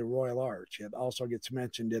 preceding the Royal Arch. It also gets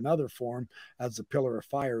mentioned in other form as the Pillar of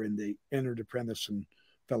Fire in the Entered Apprentice and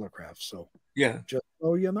Fellowcraft. So yeah, just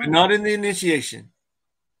so you know. But not in the initiation.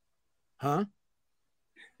 Huh?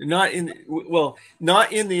 Not in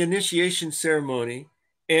the initiation ceremony.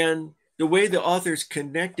 And the way the authors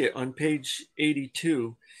connect it on page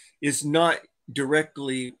 82 is not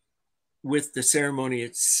directly with the ceremony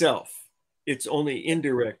itself. It's only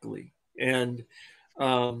indirectly. And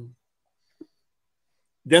then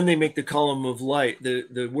they make the column of light,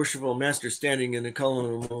 the worshipful master standing in the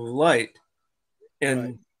column of light.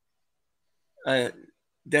 And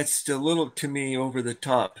that's a little, to me, over the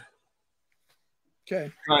top.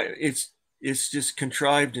 Okay. It's just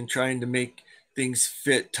contrived and trying to make things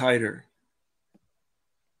fit tighter.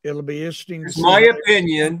 It'll be interesting to see. My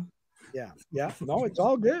opinion. Yeah. No, it's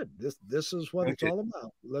all good. This is what it's all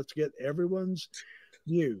about. Let's get everyone's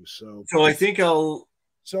view. So I think I'll.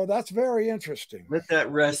 So that's very interesting. Let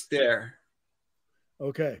that rest there.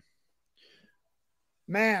 Okay.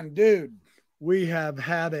 Man, dude, we have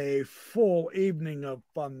had a full evening of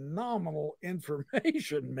phenomenal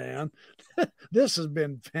information, man. This has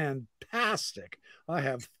been fantastic. I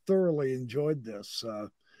have thoroughly enjoyed this.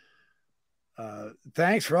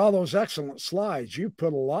 Thanks for all those excellent slides. You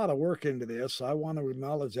put a lot of work into this. I want to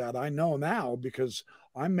acknowledge that. I know now because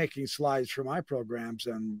I'm making slides for my programs,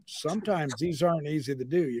 and sometimes these aren't easy to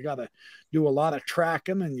do. You got to do a lot of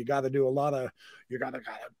tracking, and you got to do a lot of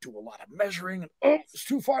measuring. And, oh, it's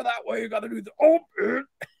too far that way. You got to do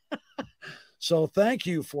So thank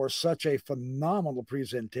you for such a phenomenal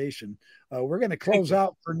presentation. We're going to close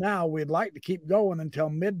out for now. We'd like to keep going until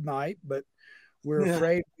midnight, but We're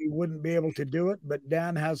afraid we wouldn't be able to do it, but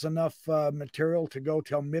Dan has enough material to go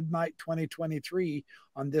till midnight 2023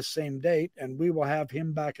 on this same date, and we will have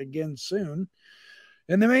him back again soon.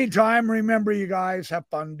 In the meantime, remember, you guys, have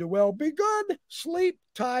fun, do well, be good, sleep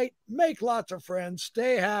tight, make lots of friends,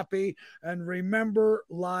 stay happy, and remember,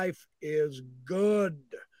 life is good.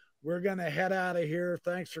 We're going to head out of here.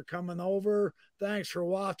 Thanks for coming over. Thanks for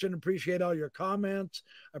watching. Appreciate all your comments.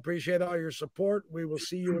 Appreciate all your support. We will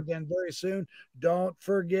see you again very soon. Don't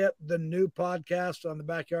forget the new podcast on the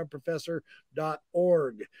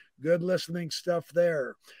backyardprofessor.org. Good listening stuff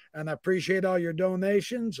there. And I appreciate all your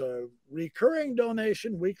donations. A recurring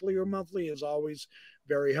donation, weekly or monthly, is always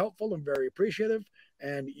very helpful and very appreciative.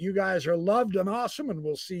 And you guys are loved and awesome, and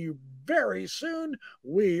we'll see you very soon.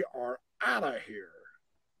 We are out of here.